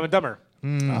 Number 2, Dumb and Dumber.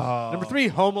 Number 3,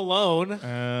 Home Alone.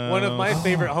 One of my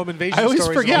favorite home invasion I always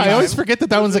stories. forget. Of all I always time. forget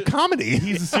that was a comedy.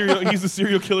 He's a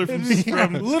serial killer from.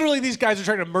 Literally, these guys are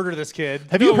trying to murder this kid.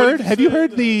 Have you what heard? did you Have you say?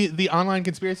 heard the online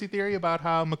conspiracy theory about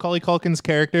how Macaulay Culkin's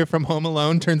character from Home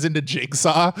Alone turns into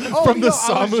Jigsaw from the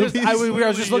Saw movies? I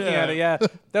was just looking Yeah. at it. Yeah,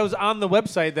 that was on the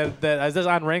website. That's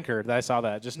on Ranker. That I saw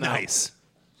that just now. Nice.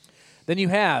 Then you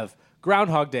have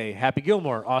Groundhog Day, Happy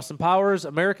Gilmore, Austin Powers,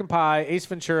 American Pie, Ace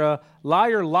Ventura,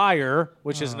 Liar Liar,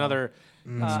 which is another.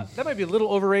 That might be a little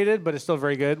overrated, but it's still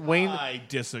very good. I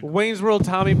disagree. Wayne's World,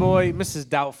 Tommy Boy, Mrs.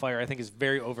 Doubtfire. I think is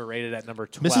very overrated at number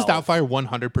 12. Mrs. Doubtfire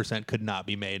 100% could not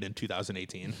be made in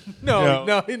 2018.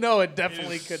 No, it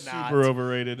definitely could not. Super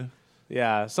overrated.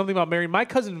 Yeah, something about Mary. My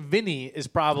Cousin Vinny is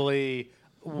probably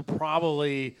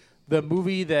the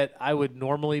movie that I would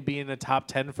normally be in the top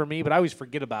 10 for me, but I always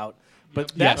forget about.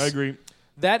 But Yes. that's, I agree.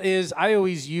 that is, I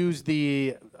always use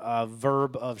the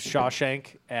verb of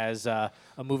Shawshank as a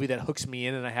movie that hooks me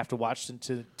in and I have to watch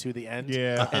to the end.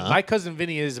 Yeah. And My Cousin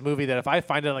Vinny is a movie that if I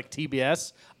find it on like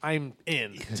TBS, I'm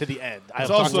in to the end. It's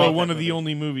I also love one that of the movie.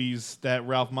 only movies that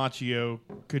Ralph Macchio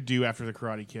could do after The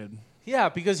Karate Kid. Yeah,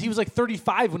 because he was like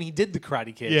 35 when he did The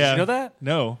Karate Kid. Yeah. Did you know that?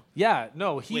 No. Yeah,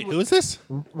 no. He Wait, who is this?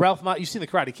 Ralph You've seen The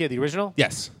Karate Kid, the original?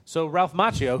 Yes. So Ralph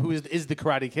Macchio, who is the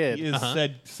Karate Kid, He is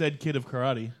said kid of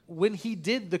karate. when he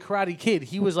did the Karate Kid,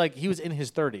 he was in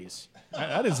his 30s.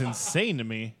 That is insane to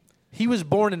me. He was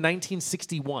born in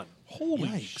 1961.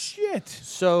 Holy shit.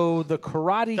 So the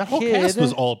Karate That whole Kid, cast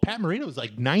was old. Pat Morita was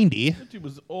like 90. That dude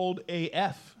was old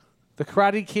AF. the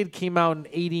Karate Kid came out in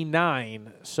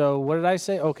 89. So what did I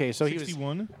say? Okay, so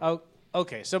 61? he was. Oh,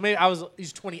 okay, so maybe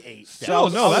he's 28. Oh,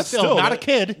 no, was that's still not a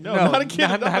kid. No, No, not a kid.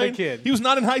 not a kid. He was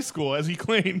not in high school, as he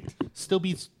claimed. Still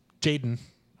beats Jaden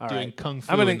doing right. kung fu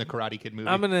I'm gonna- in the Karate Kid movie.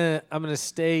 I'm gonna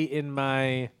stay in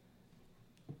my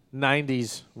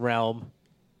 90s realm,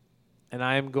 and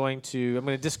I'm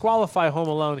gonna disqualify Home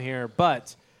Alone here,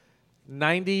 but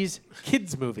 90s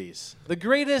kids movies, the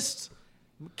greatest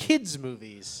kids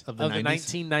movies Of the 90s?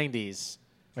 1990s.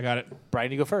 I got it.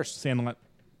 Brian, you go first. Sandlot.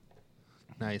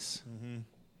 Nice.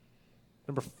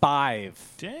 Number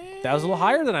 5. Dang. That was a little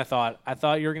higher than I thought. I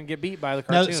thought you were gonna get beat by the Now,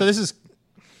 cartoon. so this is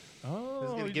Oh,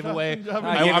 going to you give got- away. you got-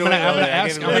 I gave I'm it going away. I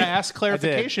to gave it away. ask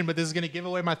clarification, but this is going to give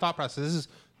away my thought process. This is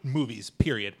movies,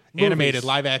 period. Animated,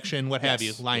 live action, what have you.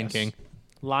 Yes, Lion yes. King.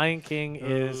 Lion King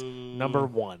is number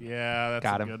 1. Yeah, that's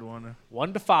Got a him. good one.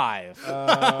 1 to 5.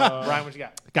 Brian, what you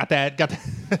got? Got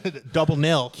that double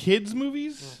nil. Kids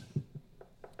movies?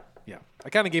 Yeah, I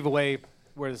kind of gave away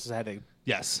where this is heading.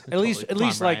 Yes. At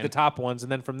least like the top ones,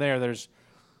 and then from there, there's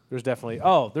definitely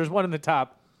there's one in the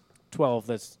top 12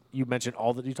 that's you mentioned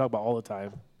you talk about all the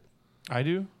time. I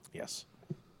do. Yes.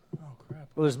 Oh crap.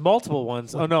 Well, there's multiple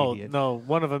ones. What Oh an idiot. no,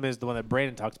 one of them is the one that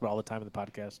Brandon talks about all the time in the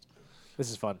podcast. This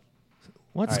is fun.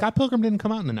 What? All right. Scott Pilgrim didn't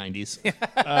come out in the 90s.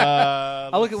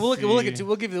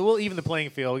 We'll even the playing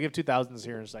field. We'll give 2000s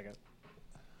here in a second.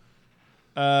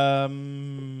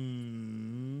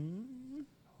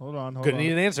 Hold on. Gonna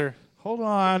need an answer. Hold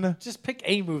on. Just pick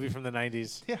a movie from the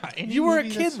 90s. Yeah, You were a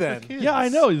kid then. Yeah, I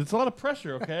know. It's a lot of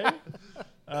pressure. Okay.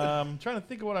 Trying to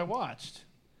think of what I watched.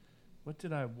 What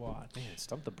did I watch? Man,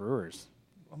 stump the Brewers.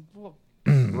 Well,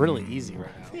 Really easy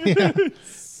right now.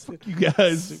 you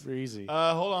guys. Super easy.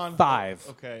 Hold on. 5,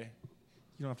 Okay.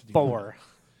 You don't have to do 4,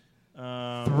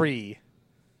 that. 3,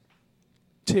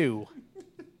 2,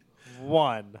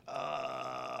 1.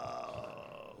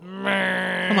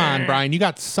 Come on, Brian. You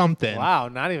got something. Wow,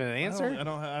 not even an answer. I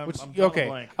don't have. Which, I'm drawing a okay,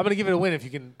 blank. I'm gonna give it a win if you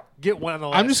can get one on the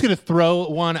list. I'm just gonna throw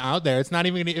one out there. It's not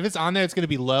even gonna, if it's on there, it's gonna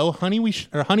be low. Honey,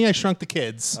 I Shrunk the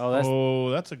Kids.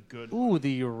 Oh, That's a good. ooh,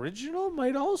 the original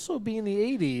might also be in the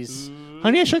 80s.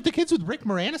 Honey, I Shrunk the Kids with Rick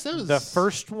Moranis. That was The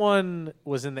first one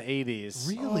was in the 80s.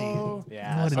 really.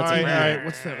 Yeah. What so an All it's right. rare. All right.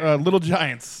 What's that? Little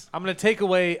Giants. I'm gonna take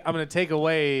away. All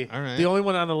right. The only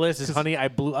one on the list is "Honey, I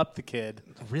Blew Up the Kid."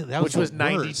 Really, that Which was was the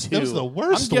worst. 92. That was the I'm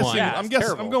worst guessing. one. Yeah, I'm it's guessing.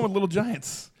 terrible. I'm going with Little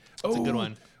Giants. That's a good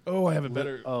one. Oh, I have a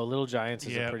better. Oh, Little Giants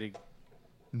is Yeah. a pretty.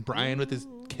 Brian with his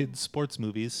kids' sports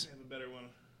movies. I have a better one.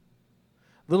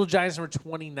 Little Giants number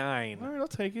 29. All right, I'll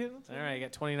take it. All right, you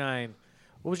got 29.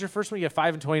 What was your first one? You have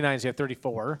 5 and 29, so you have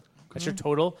 34. That's your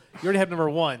total. You already have number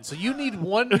 1, so you need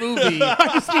one movie I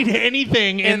just need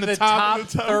anything in the top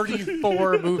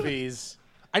 34 movies.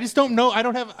 I just don't know.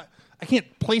 I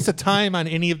can't place a time on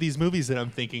any of these movies that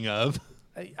I'm thinking of.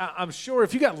 I'm sure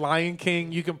if you got Lion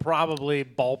King, you can probably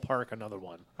ballpark another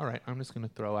one. All right, I'm just gonna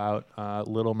throw out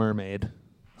Little Mermaid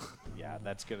Yeah,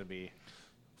 that's gonna be.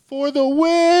 for the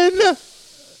win.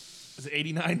 Is it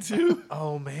 89 too?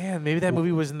 Oh man, maybe that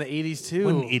movie was in the 80s too.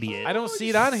 What an idiot. I don't see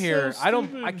it on here. so I don't.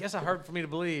 stupid. I guess it's hard for me to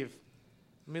believe.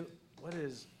 I mean, what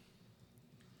is?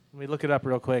 Let me look it up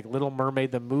real quick. Little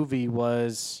Mermaid, the movie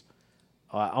was.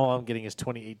 All I'm getting is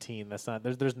 2018. That's not.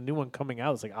 There's a new one coming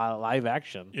out. It's like live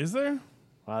action. Is there?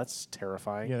 Wow, that's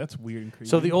terrifying. Yeah, that's weird and creepy.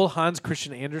 So the old Hans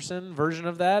Christian Andersen version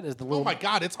of that is the little. Oh my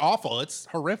God, it's awful. It's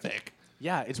horrific.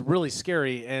 Yeah, it's really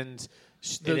scary and.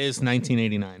 It is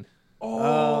 1989.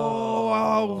 Oh,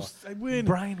 I win.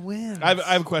 Brian wins. I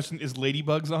have a question. Is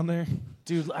Ladybugs on there?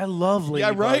 Dude, I love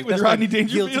Ladybug. Yeah, right, with That's Rodney my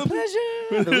guilty Dangerfield.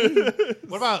 pleasure.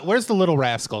 What about where's the Little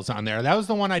Rascals on there? That was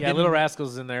the one I Yeah, didn't. Little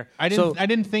Rascals is in there. I So-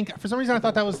 didn't think for some reason I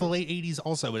thought that was the late 80s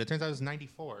also, but it turns out it was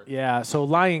 94. Yeah, so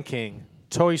Lion King,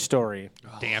 Toy Story,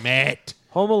 Damn it.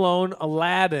 Home Alone,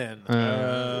 Aladdin,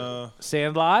 Uh,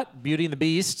 Sandlot, Beauty and the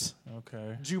Beast,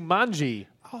 okay. Jumanji,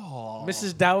 Oh.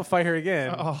 Mrs. Doubtfire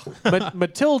again,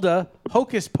 Matilda,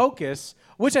 Hocus Pocus,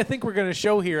 which I think we're going to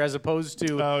show here as opposed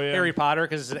to Oh, yeah. Harry Potter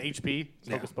because it's an HP. It's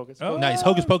Hocus Pocus. Oh. Nice.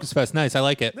 Hocus Pocus Fest. Nice. I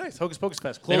like it. Nice. Hocus Pocus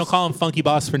Fest. They don't call him Funky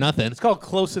Boss for nothing. It's called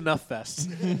Close Enough Fest.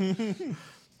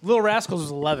 Little Rascals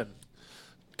was 11.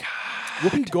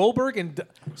 Whoopi Goldberg and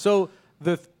so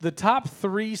the top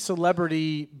 3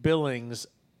 celebrity billings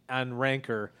on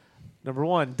Ranker. Number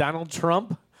 1, Donald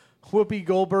Trump, Whoopi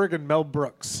Goldberg, and Mel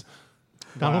Brooks.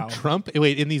 Donald Trump?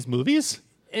 Wait, in these movies?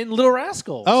 In Little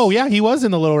Rascals. Oh, yeah, he was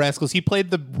in the Little Rascals. He played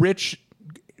the rich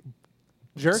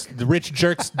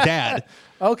jerk's dad.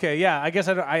 Okay, yeah. I guess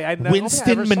I don't. I don't think I Winston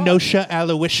ever saw it. Minotia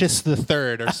Aloysius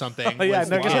III or something. Oh, yeah, was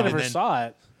no, I the guess kid, I never and then- saw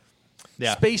it.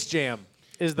 Yeah. Space Jam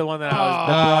is the one that Brian's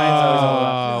always all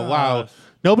about. Oh, wow.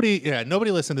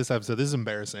 Nobody listened to this episode. This is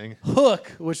embarrassing.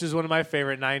 Hook, which is one of my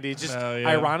favorite 90s. Just Oh, yeah.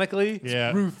 ironically,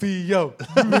 Yeah. Rufio.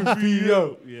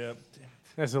 Rufio. Yeah.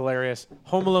 That's hilarious.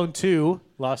 Home Alone 2,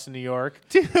 Lost in New York.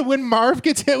 Dude, when Marv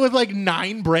gets hit with like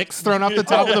 9 bricks thrown off the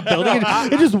top of the building,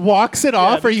 and it just walks it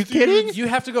off. Are you kidding? You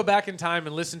have to go back in time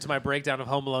and listen to my breakdown of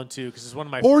Home Alone 2 because it's one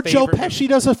of my Or Joe favorite Pesci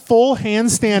does a full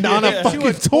handstand on a Yeah. fucking To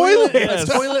a toilet. A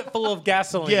toilet full of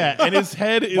gasoline. Yeah, and his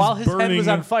head is While his burning. head was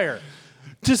on fire.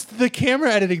 Just the camera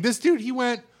editing. This dude, he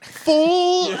went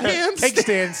full handstand.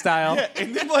 Kickstand style. Yeah,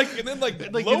 and then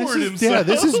like Like, lowered this is, himself. yeah,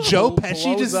 this is Joe Pesci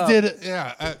Blows just up. did it.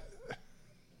 Yeah.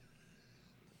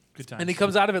 Good time. And he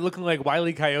comes out of it looking like Wile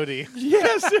E. Coyote.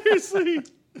 Yeah, seriously.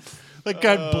 Like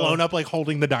got blown up like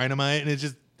holding the dynamite and it's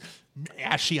just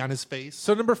ashy on his face.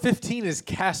 So number 15 is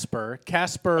Casper.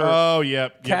 Casper. Oh,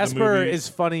 yep. the Casper movie. is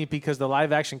funny because the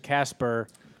live action Casper,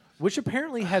 which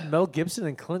apparently had Mel Gibson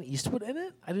and Clint Eastwood in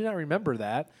it. I do not remember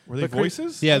that. Were they But Chris-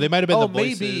 voices? Yeah, they might have been Oh, the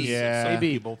voices. maybe. Yeah. of some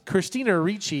Maybe. people. Christina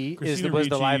Ricci Christina was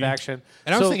the Ricci. live action.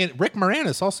 And I was So- thinking Rick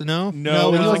Moranis also. No,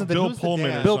 No, he it was wasn't like Bill who's the Pullman.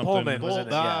 dad? or Bill something. Pullman was in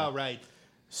it. Yeah. Ah, right.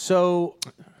 So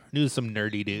Knew some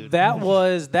nerdy dude.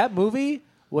 that movie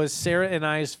was Sarah and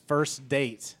I's first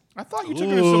date. I thought you took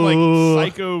her to some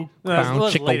like psycho. No, Bow, it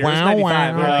was chicka, later. It was wow,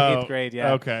 95. We were like wow. 8th grade.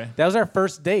 Yeah. Okay. That was our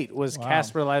first date. Was Wow.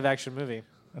 Casper live action movie.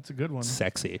 That's a good one.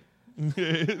 Sexy.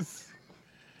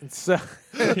 So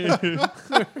you were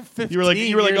like, 15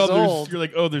 oh, years old. you're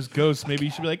like, oh, there's ghosts. Maybe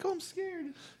you should be like, oh, I'm scared.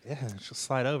 Yeah, she'll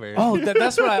slide over. Oh,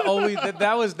 that's what I always.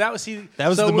 That was. See, that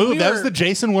was so the when move. we That was were- the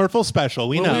Jason Werfel special.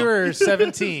 We When know. we were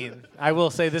 17, I will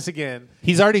say this again.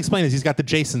 He's already explained this. He's got the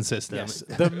Jason system. Yes,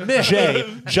 the myth.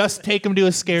 Jay, just take him to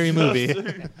a scary movie.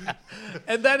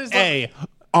 And that is. A,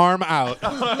 arm out.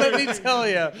 Let me tell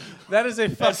you, that is a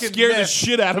That fucking scared the myth.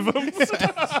 shit out of him.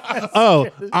 Oh,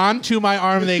 onto my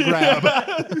arm they grab.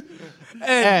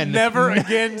 and never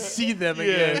again see them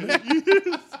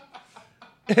again.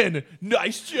 And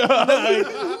nice job.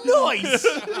 Nice.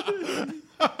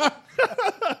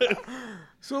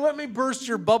 So let me burst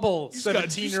your bubble, He's got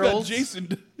 17-year-old.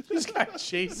 Jason. This guy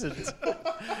Jason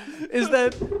is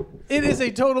that it is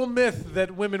a total myth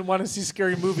that women want to see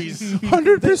scary movies.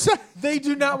 100%. They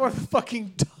do not want to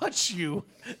fucking touch you.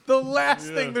 The last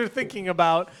thing they're thinking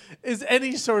about is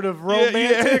any sort of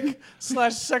romantic /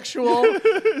 sexual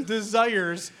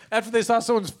desires after they saw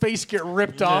someone's face get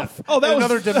ripped off Oh, that in was-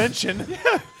 another dimension.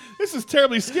 This is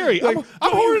terribly scary. I'm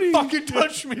already fucking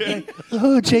touch me.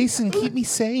 Oh, Jason, keep me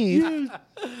safe.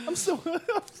 I'm so.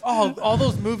 Oh, all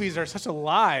those movies are such a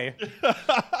lie.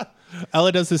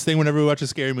 Ella does this thing whenever we watch a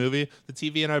scary movie. The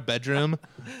TV in our bedroom,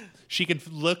 she can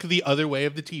look the other way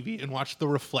of the TV and watch the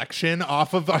reflection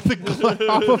off of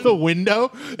the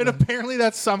window, and apparently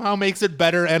that somehow makes it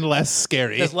better and less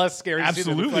scary. It's less scary. to see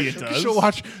the Absolutely, it reflection. does. She'll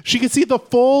watch. She can see the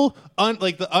full,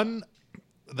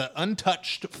 the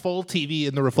untouched full TV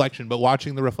in the reflection, but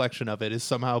watching the reflection of it is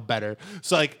somehow better.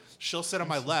 So like she'll sit on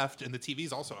my left, and the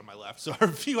TV's also on my left. So her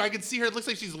view, I can see her. It looks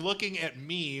like she's looking at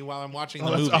me while I'm watching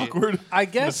the That's movie. awkward. I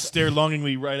Gonna guess stare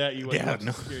longingly right at you. Like Yeah, watching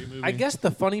no. a scary movie. I guess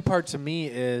the funny part to me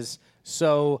is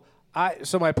so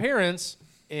my parents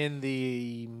in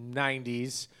the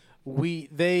 90s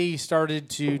they started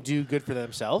to do good for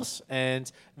themselves,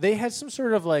 and they had some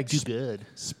sort of like good.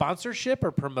 sponsorship or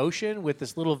promotion with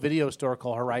this little video store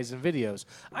called Horizon Videos.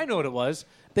 I know what it was.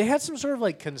 They had some sort of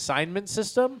like consignment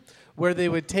system where they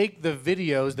would take the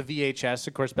videos, the VHS,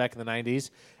 of course, back in the 90s,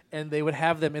 and they would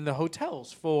have them in the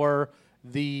hotels for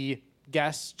the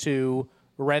guests to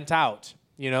rent out.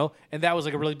 And that was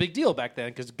like a really big deal back then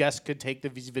because guests could take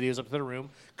these videos up to their room.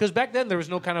 Because back then there was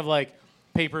no kind of like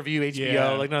pay-per-view HBO, Yeah.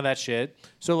 like none of that shit.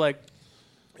 So like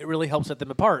it really helped set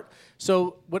them apart.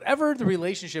 So whatever the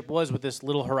relationship was with this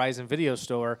little Horizon video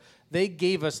store, they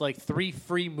gave us like 3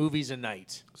 free movies a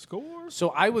night. Scores. So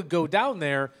I would go down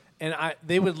there and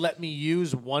they would let me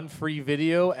use 1 free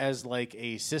video as like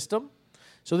a system.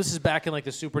 So this is back in like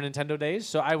the Super Nintendo days.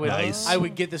 So I would Nice. I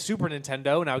would get the Super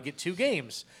Nintendo and I would get 2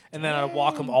 games, and then I'd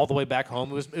walk them all the way back home.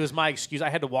 It was my excuse. I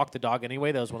had to walk the dog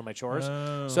anyway. That was one of my chores.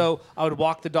 So I would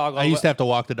walk the dog. I used to have to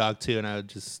walk the dog too, and I would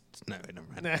just never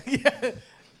mind. yeah.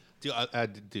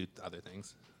 I'd do other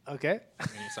things. Okay.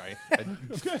 Sorry, I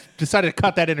decided to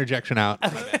cut that interjection out.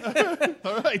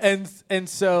 All right. And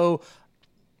so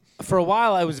for a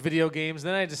while I was video games.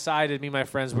 Then I decided me and my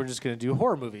friends were just going to do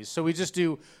horror movies. So we just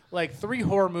do like 3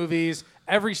 horror movies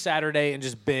every Saturday and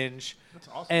just binge. That's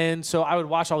awesome. And so I would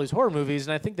watch all these horror movies,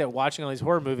 and I think that watching all these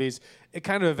horror movies, it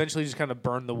kind of eventually just kind of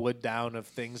burned the wood down of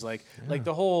things like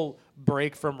the whole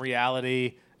break from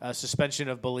reality, suspension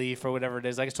of belief, or whatever it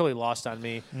is. Like it's totally lost on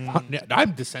me.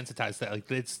 I'm desensitized to that.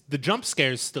 Like it's the jump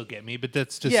scares still get me, but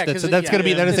that's just 'cause that's gonna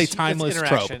be that is a it's timeless trope.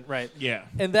 interaction, right? Yeah.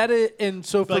 And that is, and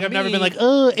so for Like I've never me- been like,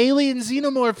 oh, alien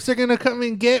xenomorphs are gonna come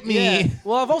and get me. Yeah.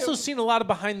 Well, I've also seen a lot of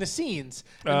behind the scenes.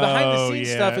 And behind the Oh, scenes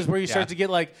yeah. stuff is where you start Yeah. to get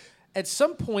like, at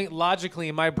some point, logically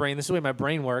in my brain, this is the way my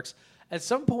brain works. At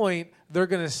some point, they're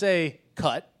gonna say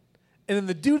cut. And then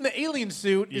the dude in the alien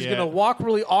suit is Yeah. gonna walk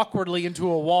really awkwardly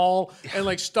into a wall and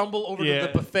like stumble over Yeah. to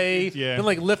the buffet Yeah. and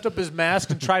like lift up his mask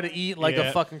and try to eat like Yeah.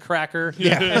 a fucking cracker.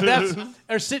 Yeah. And that's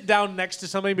or sit down next to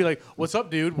somebody and be like, "What's up,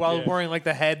 dude?" while Yeah. wearing like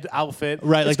the head outfit.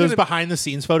 Right, It's like those gonna- behind the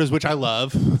scenes photos, which I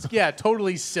love. yeah,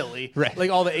 totally silly. Right,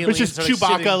 Like all the aliens. Which is are, like,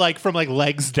 Chewbacca, sitting- like from like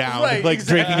legs down, Right, like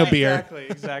drinking a beer.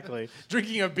 Exactly.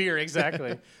 Drinking a beer,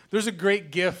 exactly. There's a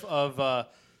great gif of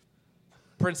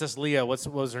Princess Leia. What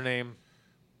was her name?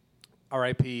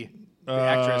 R.I.P. The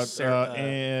actress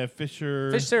Sarah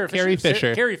Fisher. Carrie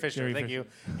Fisher. Carrie Fisher. Carrie Thank Fisher. you.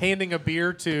 Handing a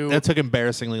beer to That took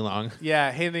embarrassingly long.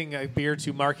 handing a beer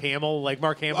to Mark Hamill. Like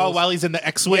Mark Hamill. Oh, while he's in the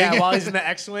X-wing. Yeah, while he's in the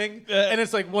X-wing, and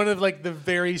it's like one of like the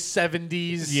very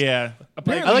 70s. Yeah.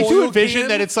 I like to Oil envision can.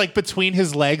 that it's like between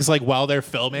his legs, like while they're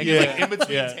filming, and, like Yeah. in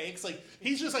between Yeah. takes, like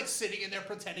he's just like sitting in there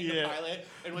pretending Yeah. to pilot,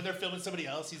 and when they're filming somebody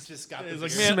else, he's just got the It's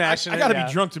like, beer. man, Smashing I it, gotta yeah.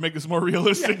 be drunk to make this more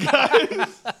realistic, guys.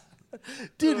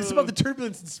 Dude, it's about the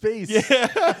turbulence in space. Yeah.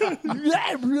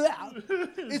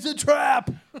 It's a trap.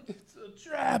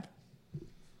 Trap.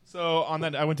 So on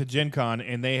that, I went to Gen Con,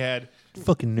 and they had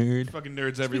fucking nerd. fucking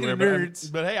nerds everywhere.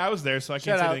 nerds. But hey, I was there, so I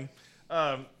Shout can't say out.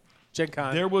 anything. Gen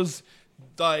Con. There was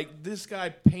like this guy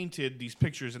painted these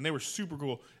pictures, and they were super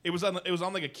cool. It was on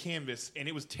like a canvas, and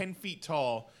it was 10 feet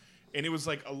tall, and it was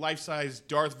like a life-size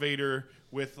Darth Vader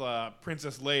with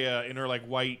Princess Leia in her like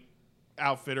white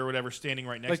outfit or whatever, standing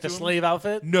right next like to the him. slave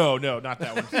outfit. No, not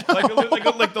that one.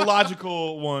 like the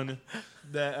logical one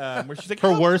that where she's like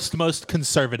Her worst, most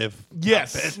conservative.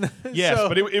 Yes, yes, So-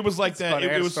 but it was like that. funny. I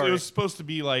got It a was story. supposed to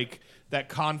be like that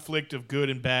conflict of good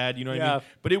and bad. You know what I Yeah. mean?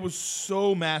 But it was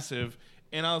so massive,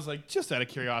 and I was like, just out of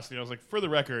curiosity, I was like, for the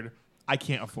record, I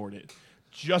can't afford it.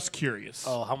 Just curious.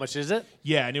 Oh, how much is it?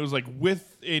 Yeah, and it was like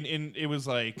it was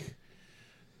like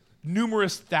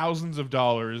numerous thousands of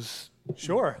dollars.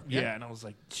 Sure. Yeah, and I was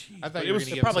like, geez. I thought But you were was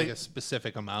going to give probably- us like a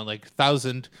specific amount, like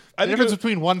 1,000. I The think difference it-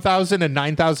 between 1,000 and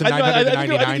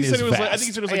 9,999 I think he is said it was vast. like, I think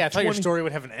he said it was Hey, I like thought your 20, story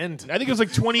would have an end. I think it was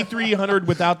like 2,300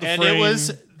 without the and frame. it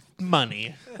was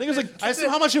money. I think it was like I asked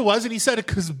him how much it was, and he said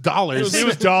it was dollars. it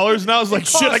was dollars, and I was like,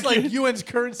 shit, I Costs like can't. UN's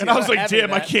currency. And I was don't like, have any damn,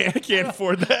 of I that. can't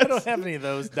afford I don't that. have any of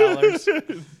those dollars.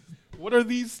 What are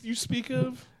these you speak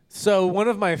of? So one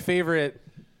of my favorite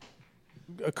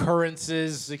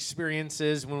occurrences,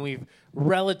 experiences when we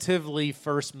relatively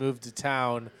first moved to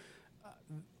town,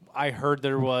 I heard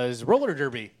there was roller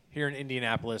derby here in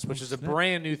Indianapolis, which is a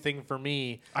brand new thing for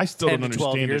me. I still 10 don't to 12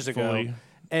 understand years it ago. fully.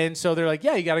 And so they're like,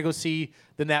 yeah, you got to go see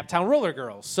the Naptown Roller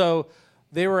Girls. So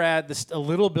they were at a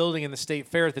little building in the State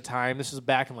Fair at the time. This was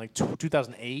back in like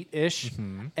 2008-ish.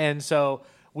 And so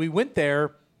we went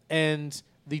there, and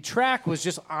the track was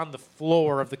just on the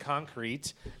floor of the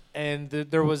concrete, and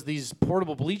there was these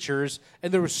portable bleachers,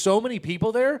 and there were so many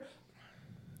people there,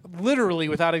 literally,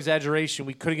 without exaggeration,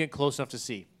 we couldn't get close enough to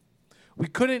see. We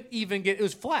couldn't even get, it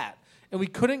was flat, and we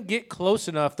couldn't get close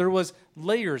enough. There was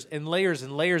layers and layers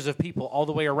and layers of people all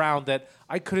the way around that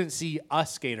I couldn't see a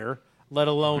skater, let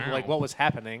alone like what was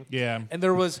happening. Yeah. And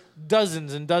there was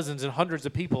dozens and dozens and hundreds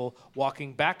of people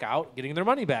walking back out, getting their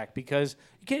money back because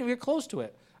you can't even get close to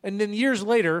it. And then years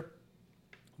later,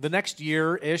 the next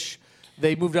year-ish,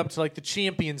 they moved up to like the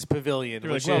Champions Pavilion. They're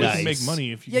like, which well, we is, can make Nice.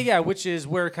 money if you. yeah, which is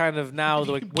where kind of now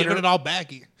the like Giving winter, it all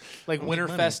back. like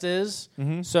Winterfest is.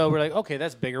 So we're like, okay,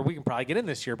 that's bigger. We can probably get in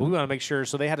this year, but we want to make sure.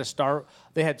 So they had Star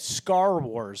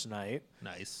Wars night,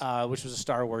 Nice. which was a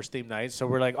Star Wars themed night. So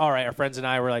we're like, all right, our friends and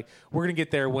I were like, we're gonna get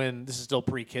there when this is still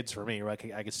pre-kids for me. Where I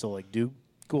could still like do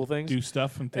cool things, do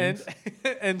stuff and things.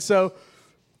 and so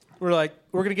we're like,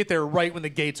 we're gonna get there right when the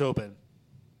gates open.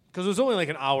 Because it was only like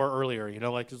an hour earlier, you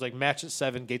know, like it was like match at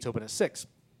 7, gates open at 6.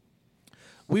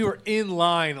 We were in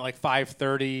line at like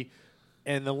 5:30,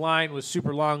 and the line was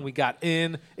super long. We got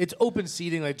in. It's open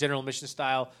seating, like general admission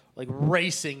style, like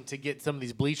racing to get some of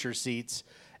these bleacher seats.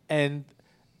 And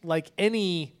like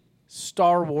any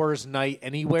Star Wars night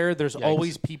anywhere, there's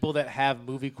always people that have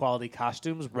movie quality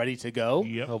costumes ready to go.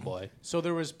 Yep. Oh boy. So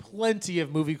there was plenty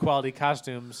of movie quality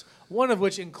costumes, one of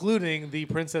which including the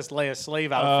Princess Leia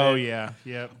slave outfit. Oh yeah.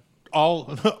 Yep. All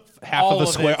half All of a of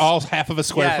square. it. All half of a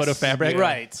square Yes, foot of fabric.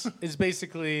 Right. It's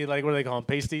basically like, what do they call them?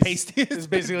 Pasties? Pasties. It's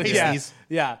basically, Pasties.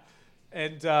 yeah.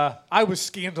 And I was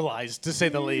scandalized, to say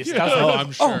the least. I was Oh, like,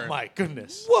 I'm sure. Oh, my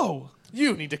goodness. Whoa.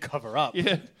 You need to cover up.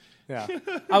 Yeah. Yeah.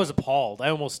 I was appalled. I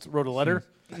almost wrote a letter.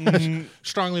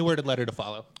 Strongly worded letter to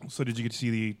follow. So did you get to see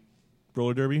the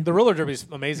roller derby? The roller derby is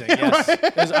amazing.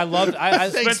 Yes. I loved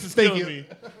Spencer's Thank killing you. me.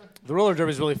 the roller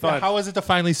derby is really fun. How was it to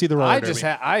finally see the roller derby?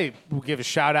 I will give a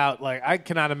shout out. Like, I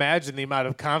cannot imagine the amount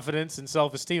of confidence and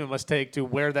self-esteem it must take to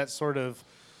wear that sort of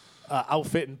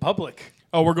outfit in public.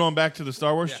 Oh, we're going back to the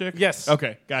Star Wars chick? Yes.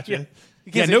 Okay, gotcha. Yeah. Yeah,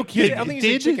 Because no I kidding. don't think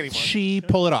he's a chick Did anymore. she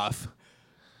pull it off?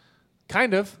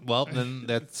 Kind of. Well, then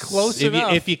that's Close if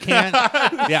enough. You, if you can,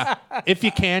 yeah. If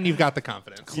you can, you've got the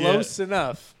confidence. Close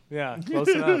enough. Yeah, close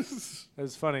enough. It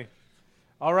was funny.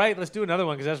 All right, let's do another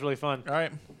one because that's really fun. All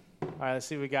right. All right, let's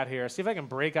see what we got here. See if I can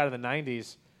break out of the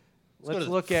 90s. Let's go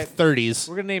to look at. 30s.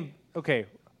 We're going to name. Okay.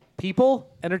 People,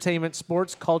 entertainment,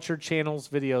 sports, culture, channels,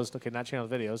 videos. Okay, not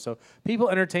channels, videos. So people,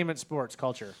 entertainment, sports,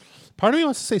 culture. Part of me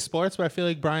wants to say sports, but I feel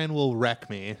like Brian will wreck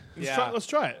me. Let's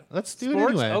try it. Let's do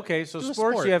Sports. it anyway. Okay, so Do a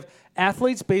sports. sport. You have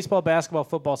athletes, baseball, basketball,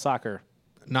 football, soccer.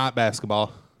 Not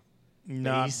basketball.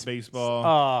 Not baseball.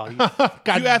 Oh,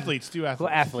 Do athletes. Do well,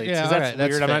 athletes. athletes. Yeah, 'Cause all that's right,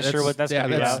 weird. I'm fair. not sure what that's yeah,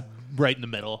 going to be that's about. right in the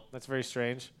middle. That's very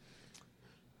strange.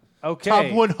 Okay.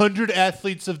 Top 100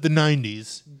 athletes of the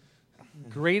 90s.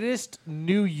 Greatest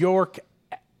New York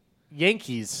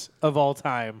Yankees of all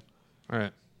time. All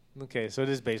right. Okay, so it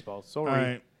is baseball. Sorry. All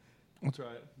right. We'll try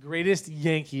it. Greatest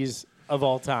Yankees of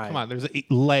all time. Come on, there's a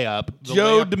layup. The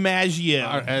Joe layup-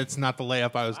 DiMaggio. It's not the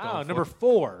layup I was going Oh, for. number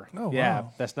 4. Oh, yeah,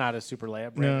 wow. that's not a super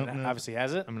layup. No, Brandon no. obviously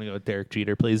has it. I'm going to go with Derek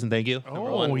Jeter, please, and thank you. Number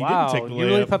Oh, one. he Wow, didn't take the you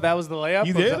really layup. thought that was the layup?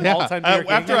 You of did? the Yeah. all-time New York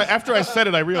Yankees? After I said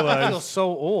it, I I feel realized. so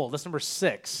old. That's number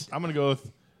 6. I'm going to go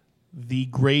with the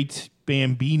great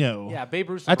Bambino. Yeah, Babe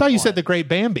Ruth. I thought you number said the Great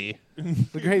Bambi.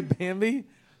 the great Bambi.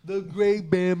 The great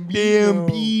Bambino.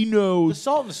 Bambino. The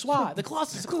salt and the swat. The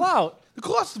Colossus Clout. The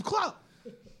Colossus of Clout.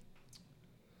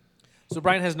 So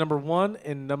Brian has number 1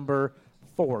 and number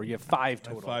 4. You have 5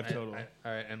 total. 5 total.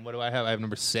 All right, and what do I have? I have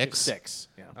number 6. 6.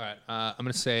 Yeah. All right, I'm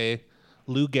going to say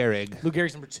Lou Gehrig. Lou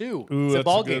Gehrig's number 2. Ooh, it's a that's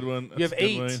ball a good game. one. You have That's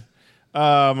a good 8.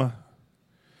 one.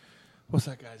 What's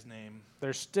that guy's name?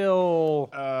 There's still.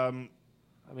 Um,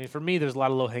 I mean, for me, there's a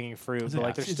lot of low-hanging fruit, but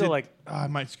like, there's is still it- like, I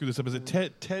might screw this up. Is it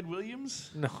Ted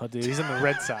Williams? no, dude, he's in the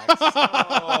Red Sox.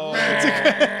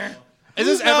 Is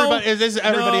this No. everybody? Is this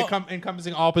everybody No.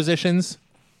 encompassing all positions?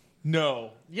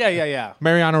 No. yeah.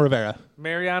 Mariano Rivera.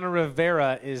 Mariano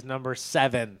Rivera is number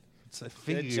 7. It's a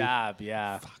Good job,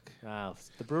 yeah. Wow,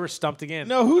 the Brewers stumped again.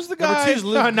 No, who's the Number guy? 2 is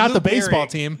Lou, not Lou the baseball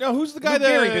Gehrig. team. No, who's the guy Lou that?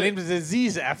 Gehrig, they named a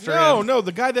disease after him. No,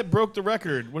 the guy that broke the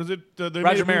record. What is it? They made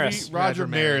Roger a movie? Maris. Roger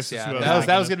Maris. Yeah, is who I that was thinking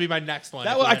going of. to be my next one.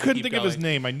 That if was, we I had to couldn't keep think of his going.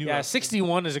 name. I knew. Yeah, it.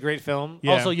 61 is a great film.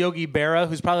 Yeah. Also, Yogi Berra,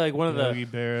 who's probably like one of the. Yogi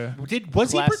Berra.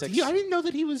 Was Classics. he? I didn't know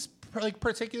that he was like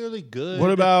particularly good. What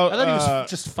about, I thought he was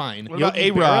just fine. What about Yogi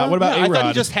A-Rod? Berra? What about Yeah, I thought he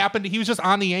A-Rod? just happened. He was just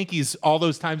on the Yankees all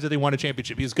those times that they won a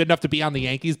championship. He was good enough to be on the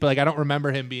Yankees, but like I don't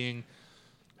remember him being.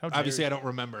 How dare Obviously, you. I don't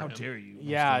remember How him. dare you?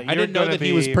 Yeah, I didn't know that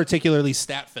he was particularly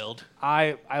stat filled.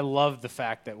 I love the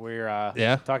fact that we're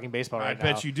Yeah? talking baseball I right now.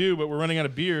 bet you do, but we're running out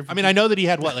of beer. I mean, I know that he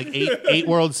had what, like eight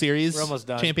World Series We're almost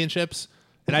done. championships,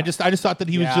 and I just thought that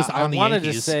he was just on the I wanted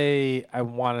Yankees. to say I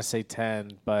want to say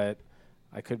 10, but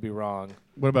I could be wrong.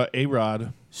 What about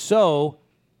A-Rod? So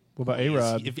What about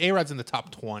A-Rod? If A-Rod's in the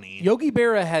top 20, Yogi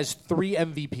Berra has 3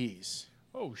 MVPs.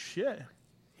 Oh shit!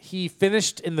 He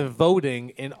finished in the voting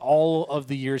in all of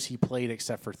the years he played,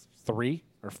 except for 3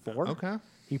 or 4. okay.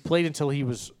 He played until he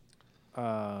was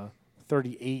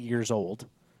 38 years old.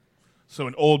 So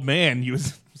an old man. You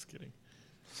was just kidding.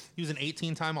 He was an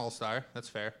 18-time All-Star. That's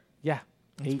fair. Yeah,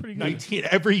 That's pretty good. 19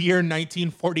 every year,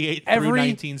 1948 through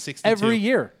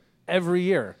 1962. Every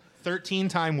year.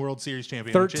 13-time World Series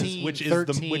champion, 13, which is the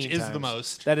 13 the times.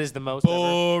 most. That is the most. Ever.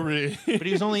 Boring. But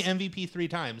he was only MVP 3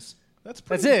 times. That's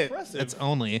That's pretty it. impressive. That's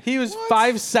only. He was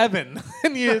 5'7",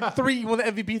 and he had 3. He won the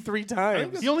MVP 3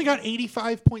 times. He only got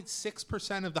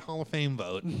 85.6% of the Hall of Fame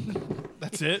vote.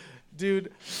 That's it.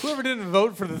 Dude, whoever didn't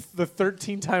vote for the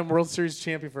 13-time World Series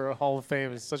champion for a Hall of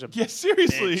Fame is such a Yeah,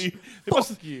 seriously.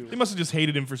 Fuck you. They must have just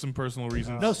hated him for some personal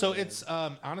reasons. No, so it's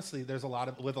honestly, there's a lot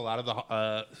of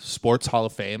the sports Hall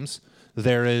of Fames.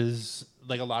 There is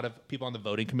like a lot of people on the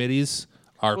voting committees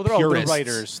are Well, they're all purists.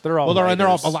 writers. They're all and they're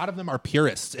all writers. a lot of them are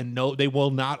purists, and no, they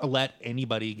will not let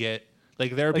anybody get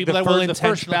like there are like people the, that will the first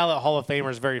intentionally. ballot Hall of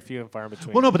Famers, very few and far in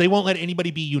between. Well, no, but they won't let anybody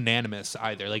be unanimous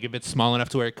either. Like if it's small enough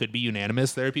to where it could be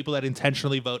unanimous, there are people that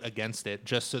intentionally vote against it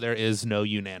just so there is no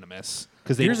unanimous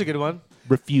because they Here's a good one.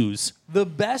 refuse. The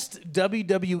best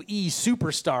WWE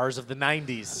superstars of the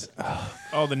 90s.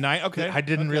 Oh, the night. Okay. I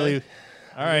didn't Okay. really.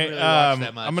 All right. really watch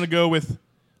that much. I'm gonna go with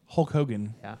Hulk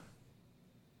Hogan. Yeah.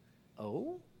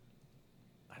 Oh?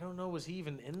 I don't know. Was he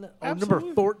even in the... Absolutely.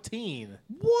 number 14.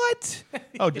 What?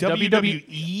 Oh, WWE.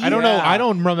 WWE. I don't know. I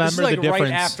don't remember This is like the difference.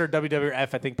 right after WWF,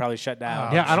 I think, probably shut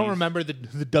down. Yeah, I don't jeez. remember the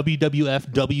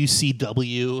WWF,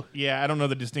 WCW. Yeah, I don't know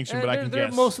the distinction, but I can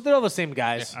guess. They're all the same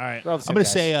guys. All right. They're all the same I'm going to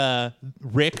guys. say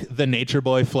Rick the Nature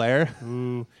Boy Flair.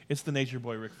 Ooh, it's the Nature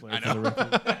Boy Ric Flair. For the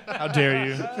record. How dare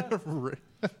you?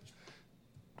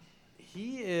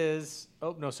 He is...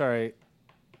 Oh, no, sorry.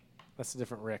 That's a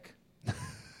different Rick.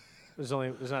 There's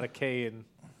not a K in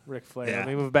Ric Flair. Yeah. Let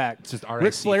me move back. It's just Ric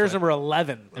RIC Flair's Flair. number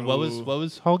 11. And what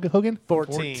was Hogan? 14.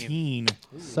 14.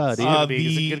 So, dude.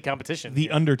 It's a good competition. The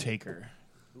here. Undertaker.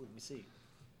 Ooh, let me see.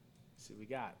 Let's see what we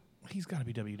got. He's got to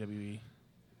be WWE.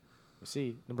 Let's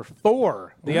see. Number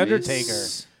 4, The Nice. Undertaker.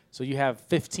 So you have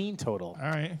 15 total. All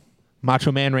right.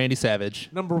 Macho Man Randy Savage.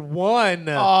 Number 1.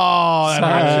 Oh, that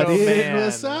Macho hurts. Man.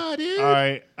 What's up, dude? All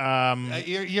right.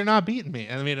 You're not beating me.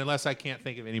 I mean, unless I can't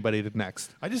think of anybody to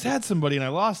next. I just had somebody and I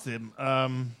lost him.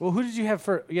 I'm Well, who did you have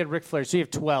for? You had Ric Flair, so you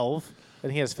have 12,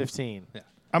 and he has 15. Yeah.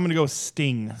 gonna go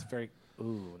Sting. Very.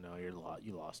 Ooh, no,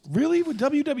 you lost. Really with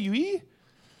WWE?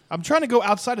 I'm trying to go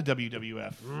outside of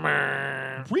WWF.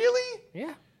 Really?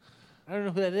 Yeah. I don't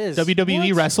know who that is. WWE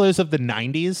What? wrestlers of the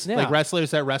 90s, Yeah. like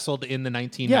wrestlers that wrestled in the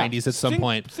 1990s at some Sting-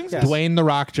 point. Sting's- Yes. Dwayne The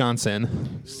Rock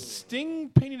Johnson. Sting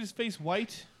painted his face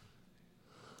white.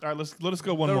 All right, let us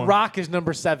go one The more. Rock is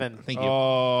number 7. Thank you.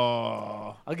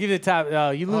 Oh. I'll give you the top.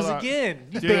 You lose Hold on. again.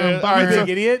 You Dude, big, all right, big so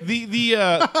idiot.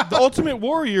 The Ultimate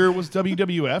Warrior was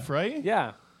WWF, right?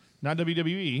 Yeah. Not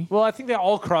WWE. Well, I think they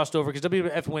all crossed over because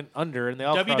WWF went under, and they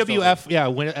all crossed over. WWF, yeah,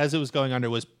 as it was going under,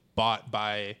 was bought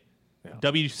by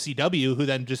WCW, who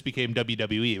then just became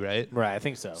WWE, right? Right, I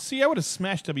think so. See, I would have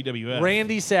smashed WWF.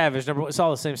 Randy Savage, number 1. It's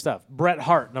all the same stuff. Bret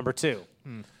Hart, number 2.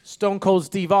 Stone Cold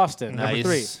Steve Austin, number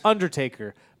Nice. 3.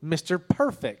 Undertaker, Mr.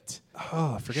 Perfect,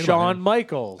 Oh, I forget Shawn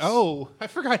Michaels, Oh, I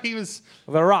forgot he was.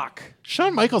 The Rock.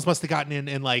 Shawn Michaels must have gotten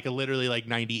in like literally like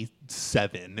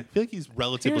 97. I feel like he's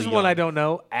relatively Here's young. one I don't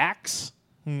know. Axe.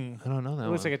 I don't know that It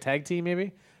looks one. like a tag team,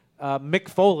 maybe. Mick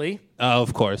Foley, Oh,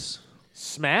 of course.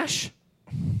 Smash.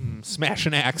 Smash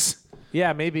an axe.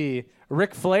 Yeah, maybe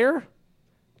Ric Flair,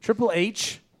 Triple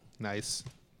H, Nice.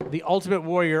 The Ultimate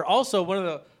Warrior. Also, one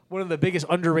of the biggest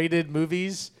underrated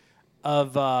movies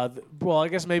of well, I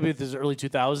guess maybe the early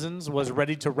 2000s was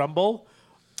Ready to Rumble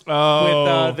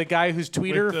Oh, with the guy who's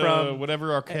tweeter with, from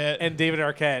whatever Arquette. and David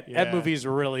Arquette. Yeah. That movie is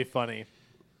really funny.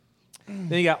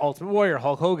 Then you got Ultimate Warrior,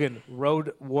 Hulk Hogan,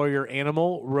 Road Warrior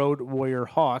Animal, Road Warrior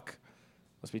Hawk.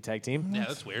 Must be tag team. Yeah,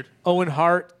 that's weird. Owen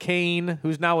Hart, Kane,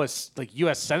 who's now a like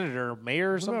U.S. senator,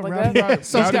 mayor, or something like Rowdy- that. Rowdy-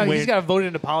 So Rowdy- he's got voted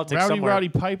into politics Rowdy somewhere. Roddy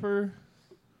Piper.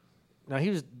 No, he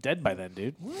was dead by then,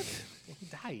 dude. What? He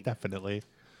died. Definitely.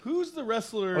 Who's the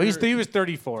wrestler? Oh, he was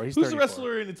 34. He's Who's 34. the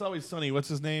wrestler in It's Always Sunny? What's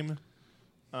his name?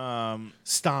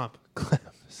 Stomp.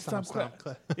 Stop.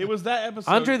 It was that episode.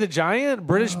 Andre the Giant,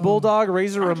 British Bulldog,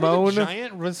 Razor Ramon,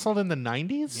 Giant wrestled in the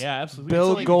 90s? Yeah, absolutely. Bill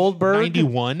It's like- Goldberg.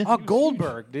 91? Oh,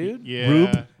 Goldberg, dude. Yeah.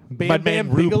 Rube. Bam My Bam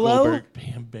man Rube Bigelow? Goldberg.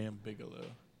 Bam Bam Bigelow.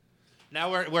 Now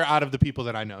we're out of the people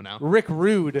that I know now. Rick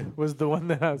Rude was the one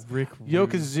that has Rick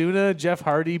Yokozuna, Jeff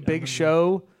Hardy, Big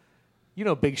Show. You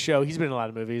know Big Show. He's been in a lot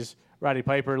of movies. Roddy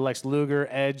Piper, Lex Luger,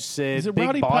 Edge, Sid, Is it Big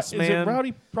Rowdy? Boss Is Man, it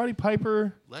Rowdy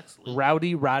Piper? Lex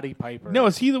Roddy Piper. No,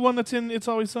 is he the one that's in It's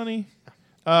Always Sunny?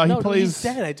 no, He no, plays. he's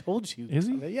dead. I told you. Is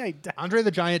he? Yeah, he died. Andre the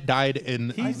Giant died in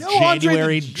know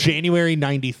Andre the January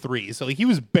 93. So like, he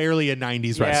was barely a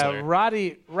 90s Yeah, wrestler.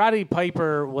 Roddy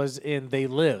Piper was in They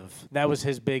Live. That was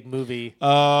his big movie.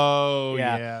 Oh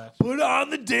Yeah. yeah. Put on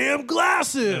the damn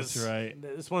glasses. That's right.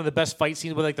 It's one of the best fight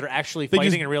scenes where like they're actually They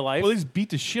fighting just- in real life. Well, they just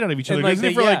beat the shit out of each And, other. like, Isn't it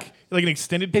they- for yeah. like an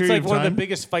extended It's period like of one time? of the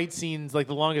biggest fight scenes, like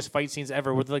the longest fight scenes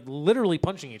ever, with like literally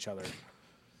punching each other.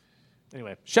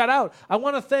 Anyway, shout out. I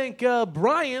want to thank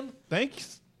Brian,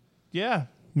 Thanks. Yeah,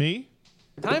 me.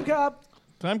 Time Cop,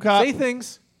 Time cop. Say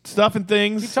Things. Stuff and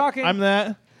things. Keep talking. I'm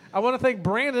that. I want to thank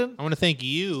Brandon. I want to thank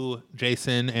you,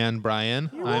 Jason and Brian.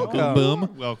 I'm welcome. Boom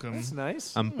Boom. Welcome. That's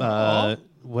nice. I'm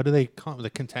what do they call the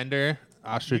contender?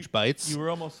 Ostrich Bites. You were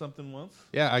almost something once.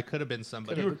 Yeah, I could have been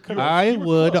somebody. Could've- I you were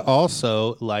would close.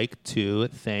 also like to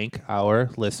thank our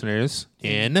listeners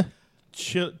in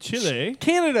Chile.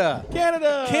 Canada.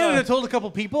 Canada. Canada told a couple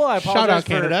people. I apologize Shout out, for-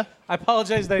 Canada. I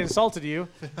apologize that I insulted you.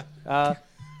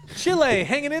 Chile,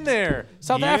 hanging in there.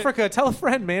 South Yeah. Africa, tell a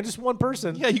friend, man. Just one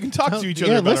person. Yeah, you can talk to each yeah,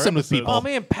 other. about our listen with episodes. people. Oh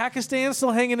man, Pakistan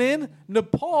still hanging in.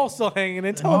 Nepal still hanging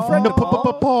in. Tell a friend.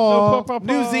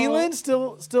 New Zealand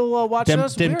still watching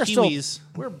us. Them We are Kiwis.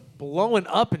 we're blowing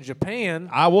up in Japan.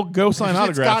 I will go sign It's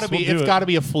autographs. got to be. We'll do It's it. got to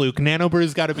be a fluke. Nano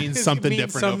Brew's got to mean something Means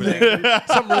different over something, there.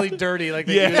 something really dirty, like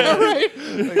they Yeah,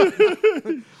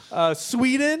 do. Right.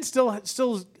 Sweden still in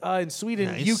Sweden.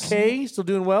 Nice. UK still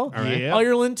doing well. right. Yeah.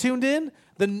 Ireland tuned in.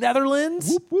 The Netherlands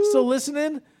still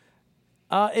listening.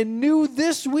 And new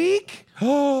this week.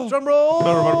 Drum roll.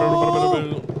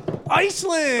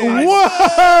 Iceland.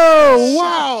 Whoa!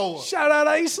 Wow! Shout out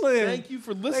Iceland. Thank you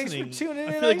for listening. tuning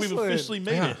I in, feel like we've Iceland. officially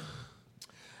made Yeah. it.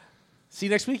 See you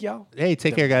next week, y'all. Hey,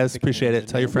 take care, guys. Appreciate it.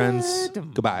 Tell your friends.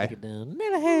 Goodbye.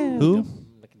 Who?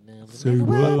 Say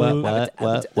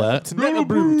What? Nano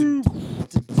Brew.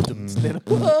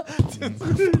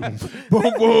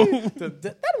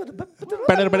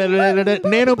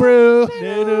 Nano Brew.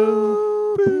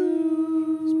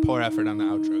 Poor effort on the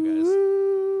outro, guys.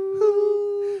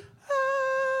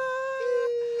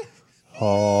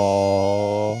 Oh.